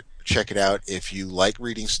great art, check it out. If you like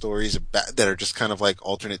reading stories that are just kind of like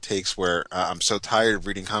alternate takes, where I'm so tired of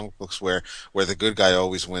reading comic books where the good guy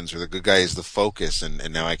always wins, or the good guy is the focus,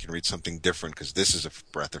 and now I can read something different because this is a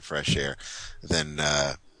breath of fresh air, then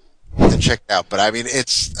check it out. But I mean,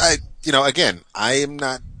 again, I am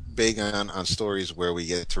not big on stories where we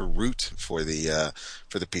get to root for the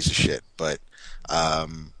piece of shit, but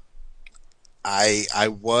I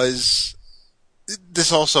was.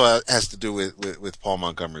 This also has to do with Paul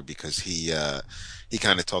Montgomery, because he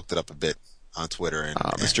kind of talked it up a bit on Twitter, and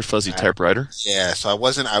Mr. Fuzzy Typewriter. Yeah, so I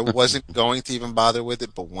wasn't going to even bother with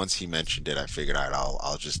it, but once he mentioned it, I figured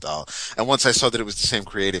I'll and once I saw that it was the same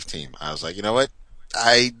creative team, I was like, you know what,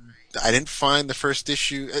 I didn't find the first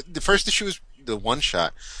issue. The first issue was the one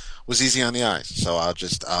shot was easy on the eyes, so I'll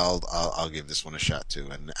give this one a shot too,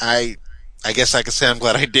 and I guess I could say I'm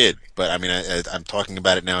glad I did, but I mean, I'm talking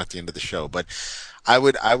about it now at the end of the show, but I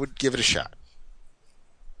would give it a shot.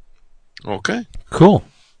 Okay. Cool.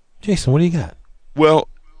 Jason, what do you got? Well,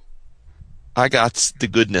 I got the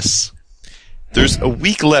goodness. There's a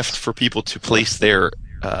week left for people to place their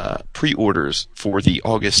pre-orders for the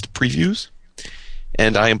August previews,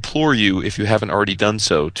 and I implore you, if you haven't already done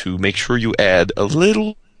so, to make sure you add a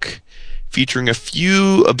little book featuring a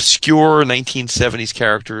few obscure 1970s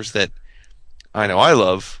characters that I know I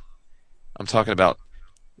love. I'm talking about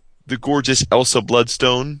the gorgeous Elsa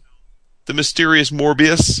Bloodstone, the mysterious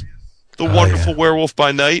Morbius, the wonderful Werewolf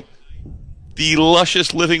by Night, the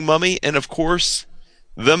luscious Living Mummy, and of course,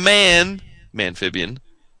 the Manphibian,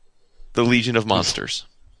 the Legion of Monsters.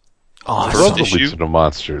 I love the Legion of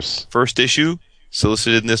Monsters. First issue,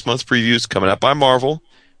 solicited in this month's previews, coming out by Marvel.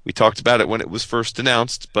 We talked about it when it was first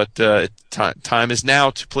announced, but time is now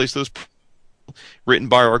to place those. Written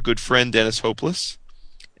by our good friend Dennis Hopeless,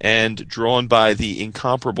 and drawn by the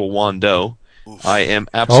incomparable Wando. I am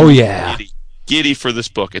absolutely giddy for this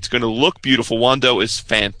book. It's going to look beautiful. Wando is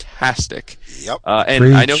fantastic. Yep.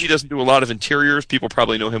 And I know he doesn't do a lot of interiors. People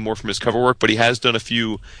probably know him more from his cover work, but he has done a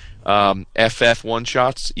few FF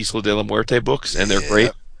one-shots, Isla de la Muerte books, and they're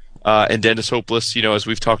great. And Dennis Hopeless, as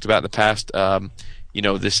we've talked about in the past,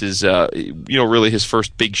 this is, really his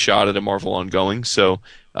first big shot at a Marvel ongoing. So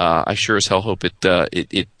I sure as hell hope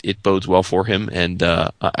it bodes well for him. And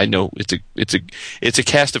I know it's a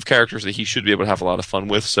cast of characters that he should be able to have a lot of fun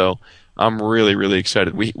with. So I'm really, really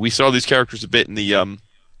excited. We saw these characters a bit in the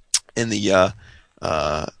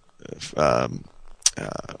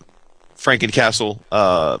Frankencastle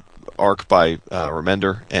arc by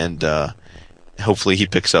Remender, and hopefully he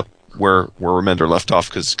picks up where Remender left off,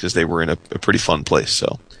 because they were in a pretty fun place.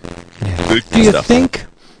 So, good do you stuff. think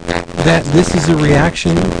that this is a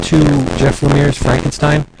reaction to Jeff Lemire's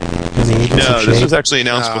Frankenstein? No, this was actually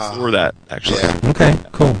announced before that. Actually, Yeah. Okay,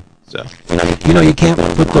 cool. So, You can't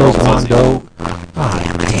put those Wando.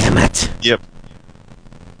 Oh, damn it! yep.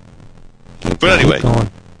 But anyway, Keep going.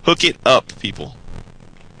 hook it up, people.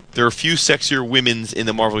 There are few sexier women's in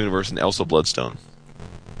the Marvel Universe than Elsa Bloodstone.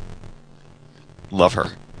 Love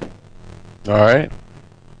her. All right.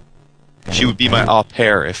 She would be my au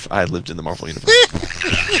pair if I lived in the Marvel Universe.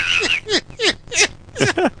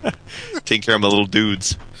 Taking care of my little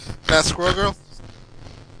dudes. Not Squirrel Girl?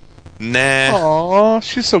 Nah, Aw,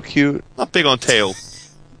 she's so cute. not big on tail.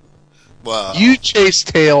 Well, You chase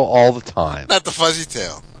tail all the time. not the fuzzy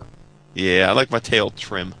tail. Yeah, I like my tail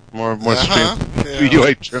trim. More Uh-huh. stream. You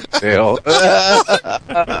like trim tail.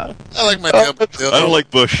 I like my tail. I don't like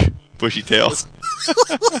bushy tail.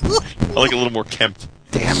 I like it a little more kempt.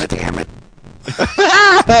 Damn it!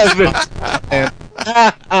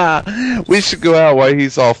 We should go out while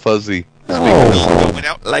he's all fuzzy. Going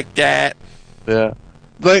out like that. Yeah.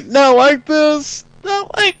 Like, not like this.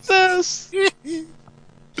 Not like this.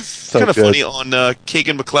 It's kind of funny, on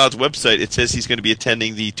Kagan McLeod's website, it says he's going to be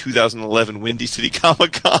attending the 2011 Windy City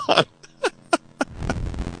Comic Con.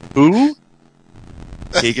 Who?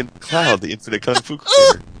 Kagan McLeod, the Infinite Kung Fu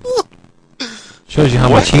creator. Shows you how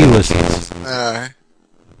much he listens.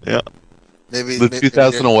 Yeah. Maybe The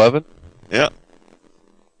 2011? Yeah,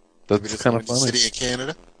 That's kind of funny. City in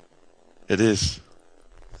Canada. it is.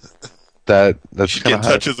 That's You should get kind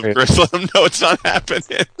in of touch with him, Chris. Let him know it's not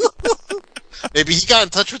happening. Maybe he got in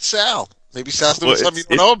touch with Sal. Maybe Sal's doing Well, something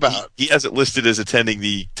you don't know about. He has it listed as attending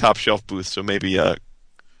the top shelf booth, so maybe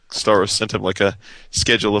Star sent him like a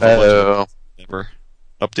schedule of a never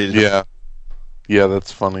updated. Yeah. Yeah,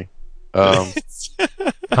 that's funny. How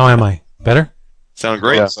am I? Better? Sound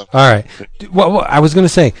great? Yeah. So, All right. Well, I was going to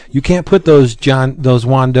say, you can't put those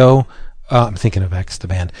Wando I'm thinking of X, the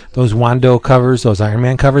band. Those Wando covers, those Iron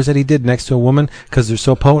Man covers that he did next to a woman, because they're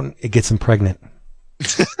so potent, it gets him pregnant.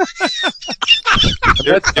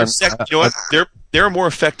 They're more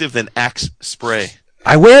effective than Axe spray.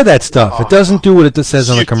 I wear that stuff. It doesn't do what it says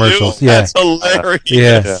on the commercials. Do? Yeah, That's hilarious.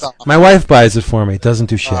 Yeah. My wife buys it for me. It doesn't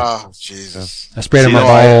do shit. Oh, Jesus. I spray it on my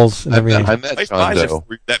balls and everything. I met John Doe.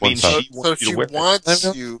 That means one time. she wants you to wear it.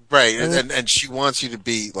 wants you, right, and she wants you to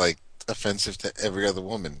be, like, offensive to every other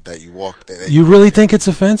woman that you walk. You really think it's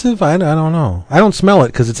offensive? I don't know. I don't smell it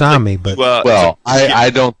because it's on me, but... Well, I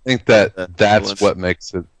don't think that's what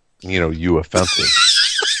makes it, you offensive.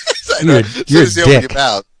 You're a dick.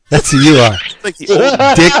 That's who you are. Like the old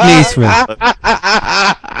Dick Neesman.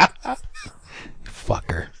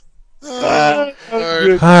 Fucker.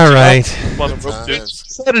 All right.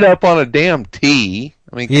 Set it up on a damn tee.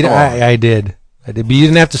 I mean, come on. I did. But you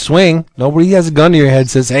didn't have to swing. Nobody has a gun to your head and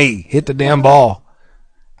says, hey, hit the damn ball.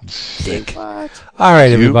 Dick. All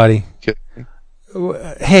right, everybody.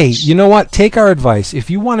 Hey, you know what? Take our advice. If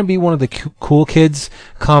you want to be one of the cool kids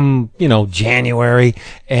come, January,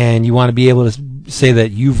 and you want to be able to say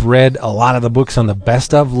that you've read a lot of the books on the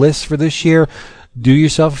best of list for this year, do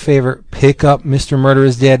yourself a favor. Pick up Mr. Murder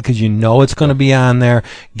is Dead because you know it's going to be on there.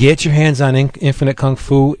 Get your hands on Infinite Kung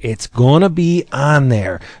Fu. It's going to be on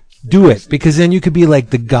there. Do it, because then you could be like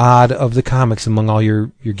the god of the comics among all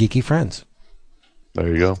your geeky friends. There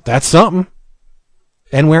you go. That's something.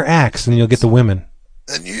 And wear Axe, and you'll get the women.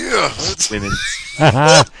 And yeah. women.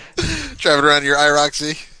 Driving around your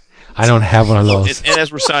iRoxy. I don't have one of those. And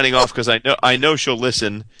as we're signing off, because I know she'll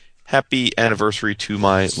listen, happy anniversary to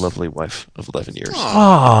my lovely wife of 11 years.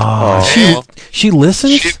 Aww. She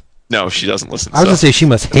listens? No, she doesn't listen. I was going to say she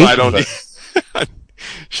must hate me.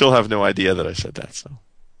 She'll have no idea that I said that. So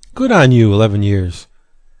good on you, 11 years.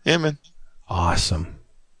 Yeah, man. Awesome.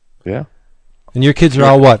 Yeah. And your kids are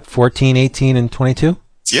all what, 14, 18, and 22?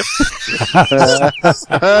 Yep.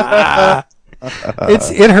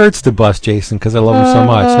 It hurts to bust Jason because I love him so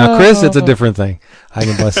much. Now, Chris, it's a different thing. I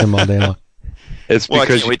can bust him all day long. It's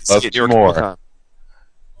because you love him more.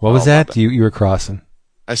 What was that? You were crossing.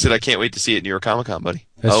 I said I can't wait to see it at New York Comic Con, buddy.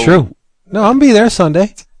 That's true. No, I'm going to be there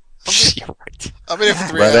Sunday. You're right. I'll be there for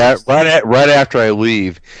 3 hours. Right after I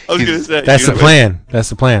leave. I was gonna say, That's the plan. That's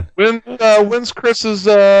the plan. When's Chris's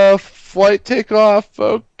flight take off?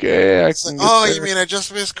 Okay, I can. You mean I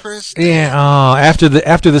just missed Chris? Yeah. Oh, after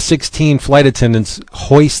the 16 flight attendants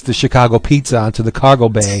hoist the Chicago pizza onto the cargo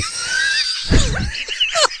bay.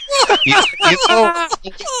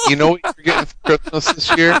 you know what you're getting for Christmas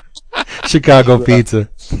this year? Chicago pizza.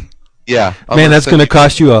 Yeah, man, that's going to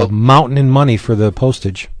cost you a mountain in money for the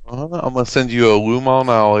postage. I'm going to send you a Lou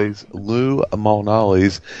Malnati's,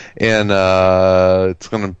 and it's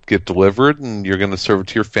going to get delivered, and you're going to serve it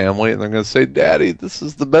to your family, and they're going to say, Daddy, this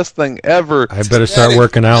is the best thing ever. I better start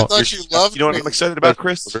working out. You know what I'm excited about,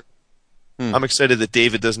 Chris? I'm excited that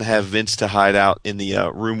David doesn't have Vince to hide out in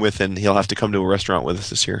the room with, and he'll have to come to a restaurant with us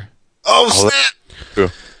this year. Oh,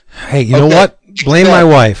 snap! Hey, you know what? Blame my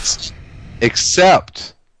wife.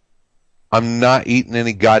 Except I'm not eating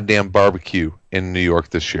any goddamn barbecue in New York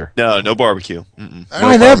this year. No barbecue.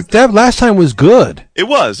 Why, that last time was good. It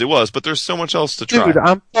was, but there's so much else to try. Dude,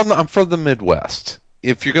 I'm from the Midwest.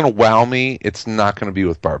 If you're going to wow me, it's not going to be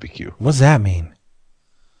with barbecue. What does that mean?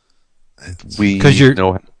 We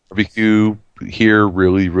know barbecue here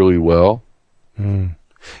really, really well. Mm.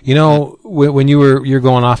 You know, when you're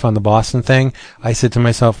going off on the Boston thing, I said to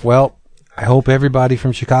myself, well, I hope everybody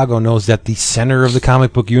from Chicago knows that the center of the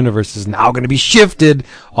comic book universe is now going to be shifted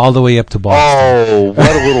all the way up to Boston. Oh, what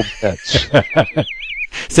a little bitch.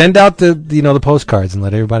 Send out the postcards and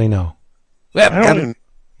let everybody know. Will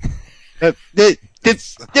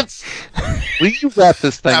you wrap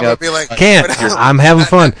this thing up? Be like, can't. I'm having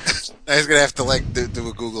fun. I was going to have to do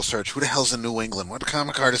a Google search. Who the hell's in New England? What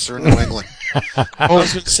comic artists are in New England? I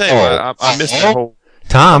was going to say, I missed that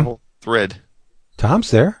whole thread. Tom's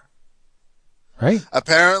there. Right.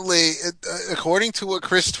 Apparently, according to what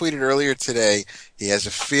Chris tweeted earlier today, he has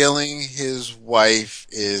a feeling his wife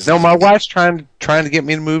is... No, my wife's trying to get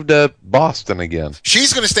me to move to Boston again.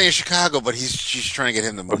 She's going to stay in Chicago, but she's trying to get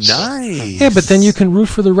him to move. Nice. Yeah, but then you can root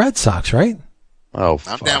for the Red Sox, right? Oh,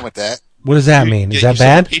 I'm down with that. What does that mean? Is that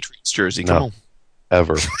bad? Patriots jersey, come on.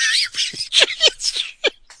 Ever.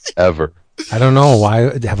 Ever. I don't know.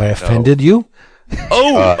 Why have I offended you?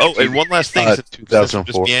 And one last thing. 2004.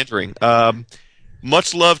 Just meandering.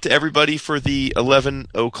 Much love to everybody for the 11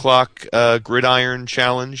 o'clock Gridiron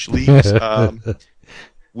Challenge leagues.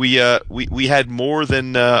 We had more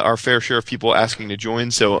than our fair share of people asking to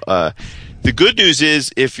join, so The good news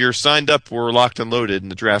is, if you're signed up, we're locked and loaded,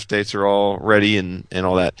 and the draft dates are all ready and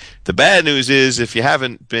all that. The bad news is, if you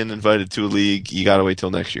haven't been invited to a league, you got to wait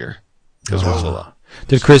till next year. Because we're full up.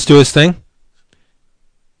 Did Chris do his thing?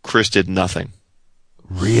 Chris did nothing.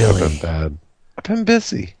 Really? I've been bad. I've been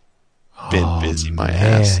busy. Been busy, my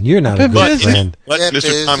ass. You're not a good friend. But Yeah,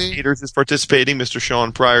 Mr. Tom busy. Peters is participating. Mr.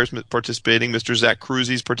 Sean Pryor's participating. Mr. Zach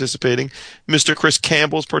Cruzy's participating. Mr. Chris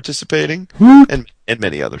Campbell's participating. And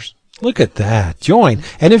many others. Look at that. Join.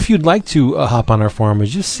 And if you'd like to hop on our forum and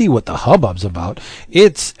just see what the hubbub's about,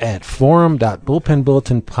 it's at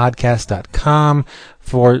forum.bullpenbulletinpodcast.com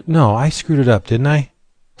No, I screwed it up, didn't I?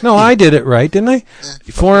 No, I did it right, didn't I?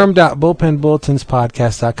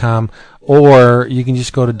 Forum.bullpenbulletinspodcast.com, or you can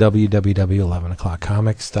just go to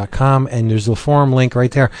www.11o'clockcomics.com, and there's a forum link right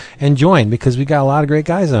there. And join, because we got a lot of great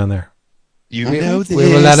guys on there. You know this. We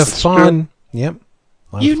have a lot of fun. Yep.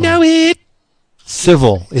 You know it.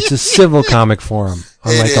 Civil. It's a civil comic forum,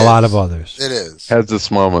 unlike a lot of others. It is. Has its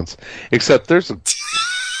moments. Except there was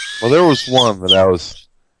one that I was...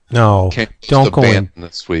 No, don't go in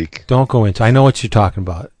this week. Don't go into. I know what you're talking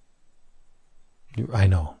about. I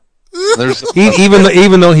know. There's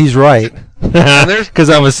even though he's right, because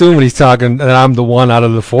I'm assuming he's talking that I'm the one out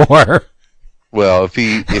of the four. Well,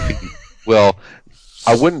 well,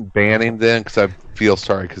 I wouldn't ban him then because I feel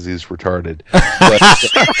sorry because he's retarded. But,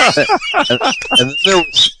 and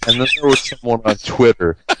then there was someone on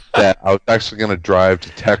Twitter that I was actually going to drive to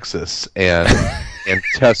Texas and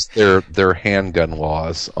test their handgun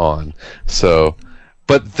laws on. So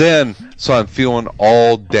I'm feeling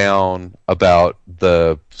all down about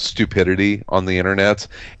the stupidity on the internet,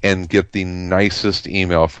 and get the nicest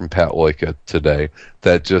email from Pat Loika today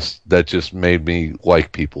that just made me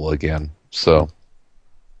like people again. So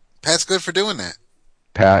Pat's good for doing that.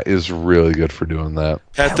 Pat is really good for doing that.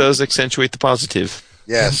 Pat does accentuate the positive.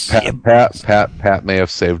 Yes. Pat may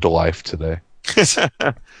have saved a life today.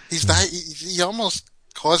 He almost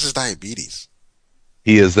causes diabetes.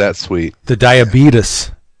 He is that sweet. The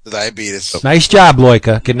diabetes. The diabetes. Nice job,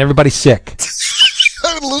 Loika, getting everybody sick.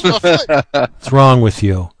 I'm gonna lose my foot. What's wrong with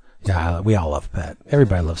you? Yeah, we all love Pat.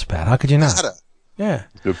 Everybody loves Pat. How could you not? Yeah.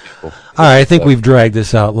 Good people. All right, I think we've dragged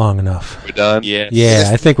this out long enough. We're done? Yeah. Yeah,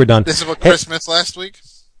 I think we're done. This is what Chris missed last week?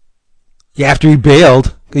 Yeah, after he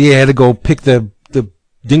bailed, he had to go pick the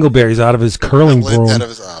dingleberries out of his curling broom.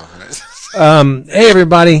 Hey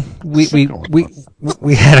everybody, we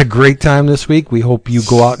had a great time this week. We hope you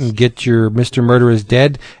go out and get your Mr. Murder is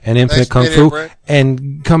Dead and Infinite Kung Fu,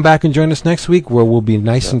 and come back and join us next week, where we'll be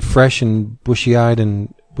nice and fresh and bushy-eyed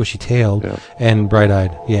and bushy-tailed and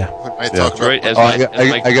bright-eyed. Yeah. I got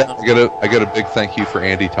a big thank you for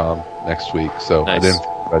Andy Tom next week. So nice. I didn't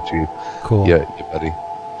forget about you. Cool. Yeah, buddy.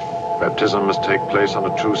 Baptism must take place on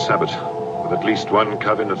a true Sabbath, with at least one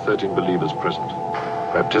coven of 13 believers present.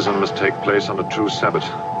 Baptism must take place on a true Sabbath.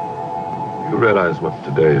 You realize what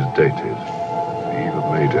today is dated? The eve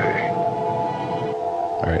of May Day.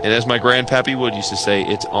 All right. And as my grandpappy Wood used to say,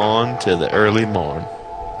 it's on to the early morn.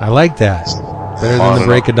 I like that. Better than the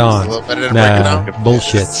break of dawn. Nah,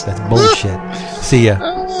 bullshit. That's bullshit. See ya.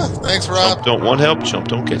 Thanks, Rob. Chump don't want help. Chump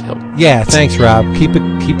don't get help. Yeah, thanks, Rob. Keep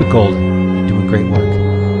it golden. You're doing great work.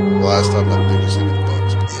 Well, I stopped letting you see the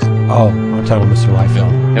books, but yeah. Oh, I'm talking about Mr.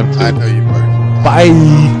 Liefeld. I know you are. Bye.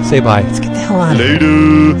 Say bye. Let's get the hell out of here.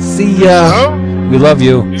 Later. See ya. We love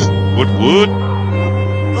you. Wood.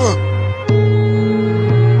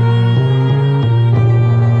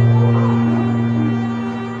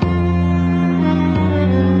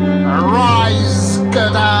 Arise,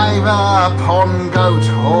 Godiva, pond goat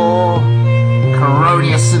whore,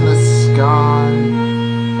 Coronius in the sky,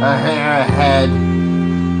 a hare ahead, a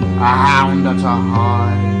hound at a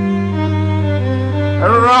high.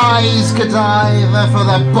 Arise, Godiva, for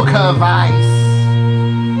the Book of Ice.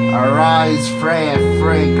 Arise, Freya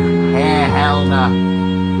Frigg, Herr Helena,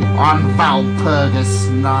 on Valpurgis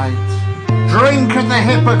night. Drink at the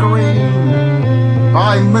Hippogreen,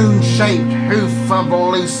 by moon-shaped hoof of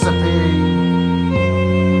Lucifer,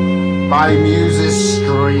 by Muse's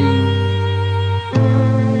stream.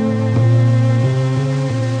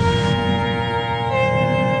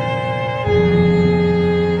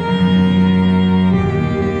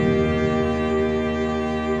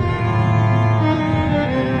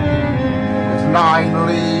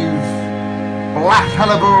 Nine-leave, black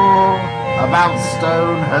hellebore, about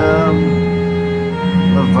stone herm.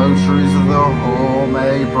 The votaries of the whore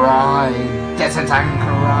may bride, desert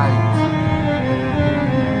anchorite.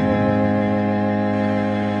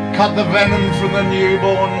 Cut the venom from the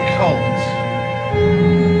newborn colt.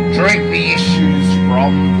 Drink the issues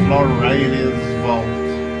from Floralia's vault.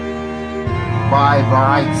 by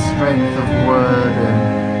bright strength of word,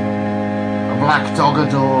 and a black dog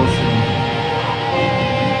adores him.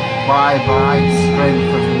 By bright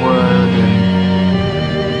strength of word,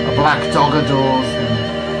 and a black dog adores him.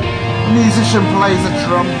 A musician plays a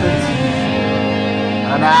trumpet,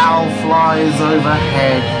 an owl flies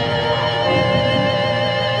overhead.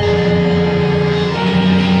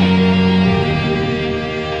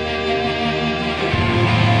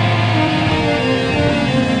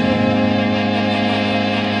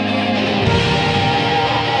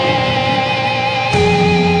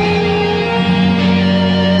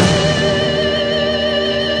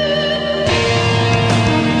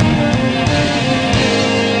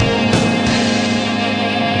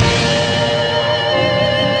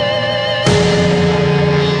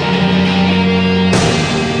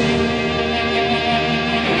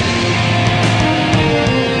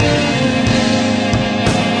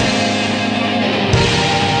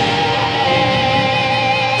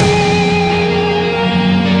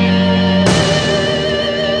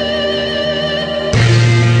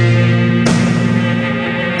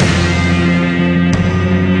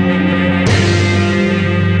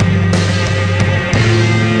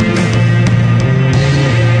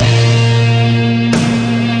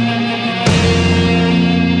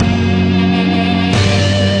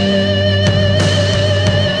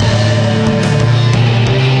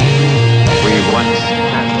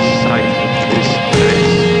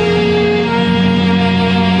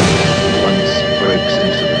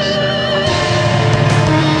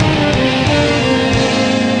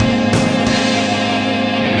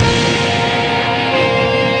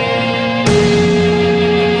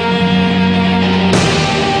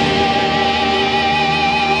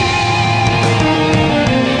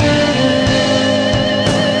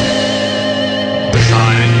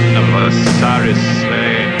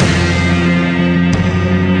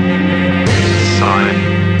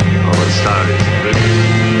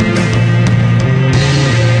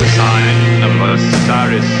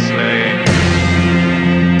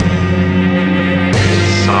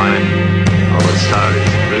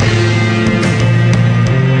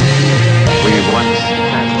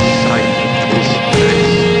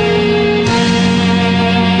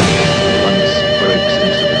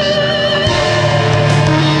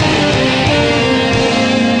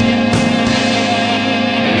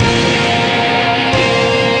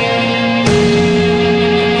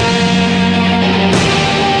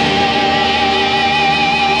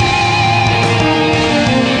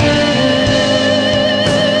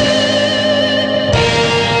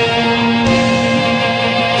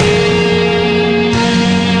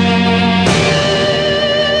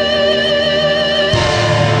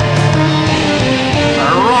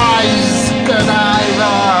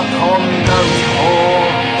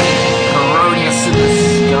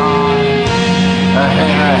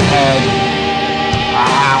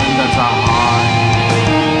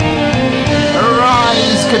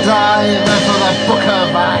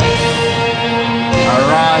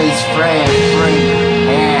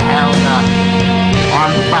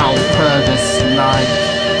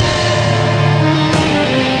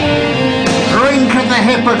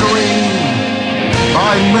 Hippogreen,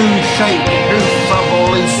 by moon-shaped hoof of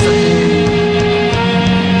all Easter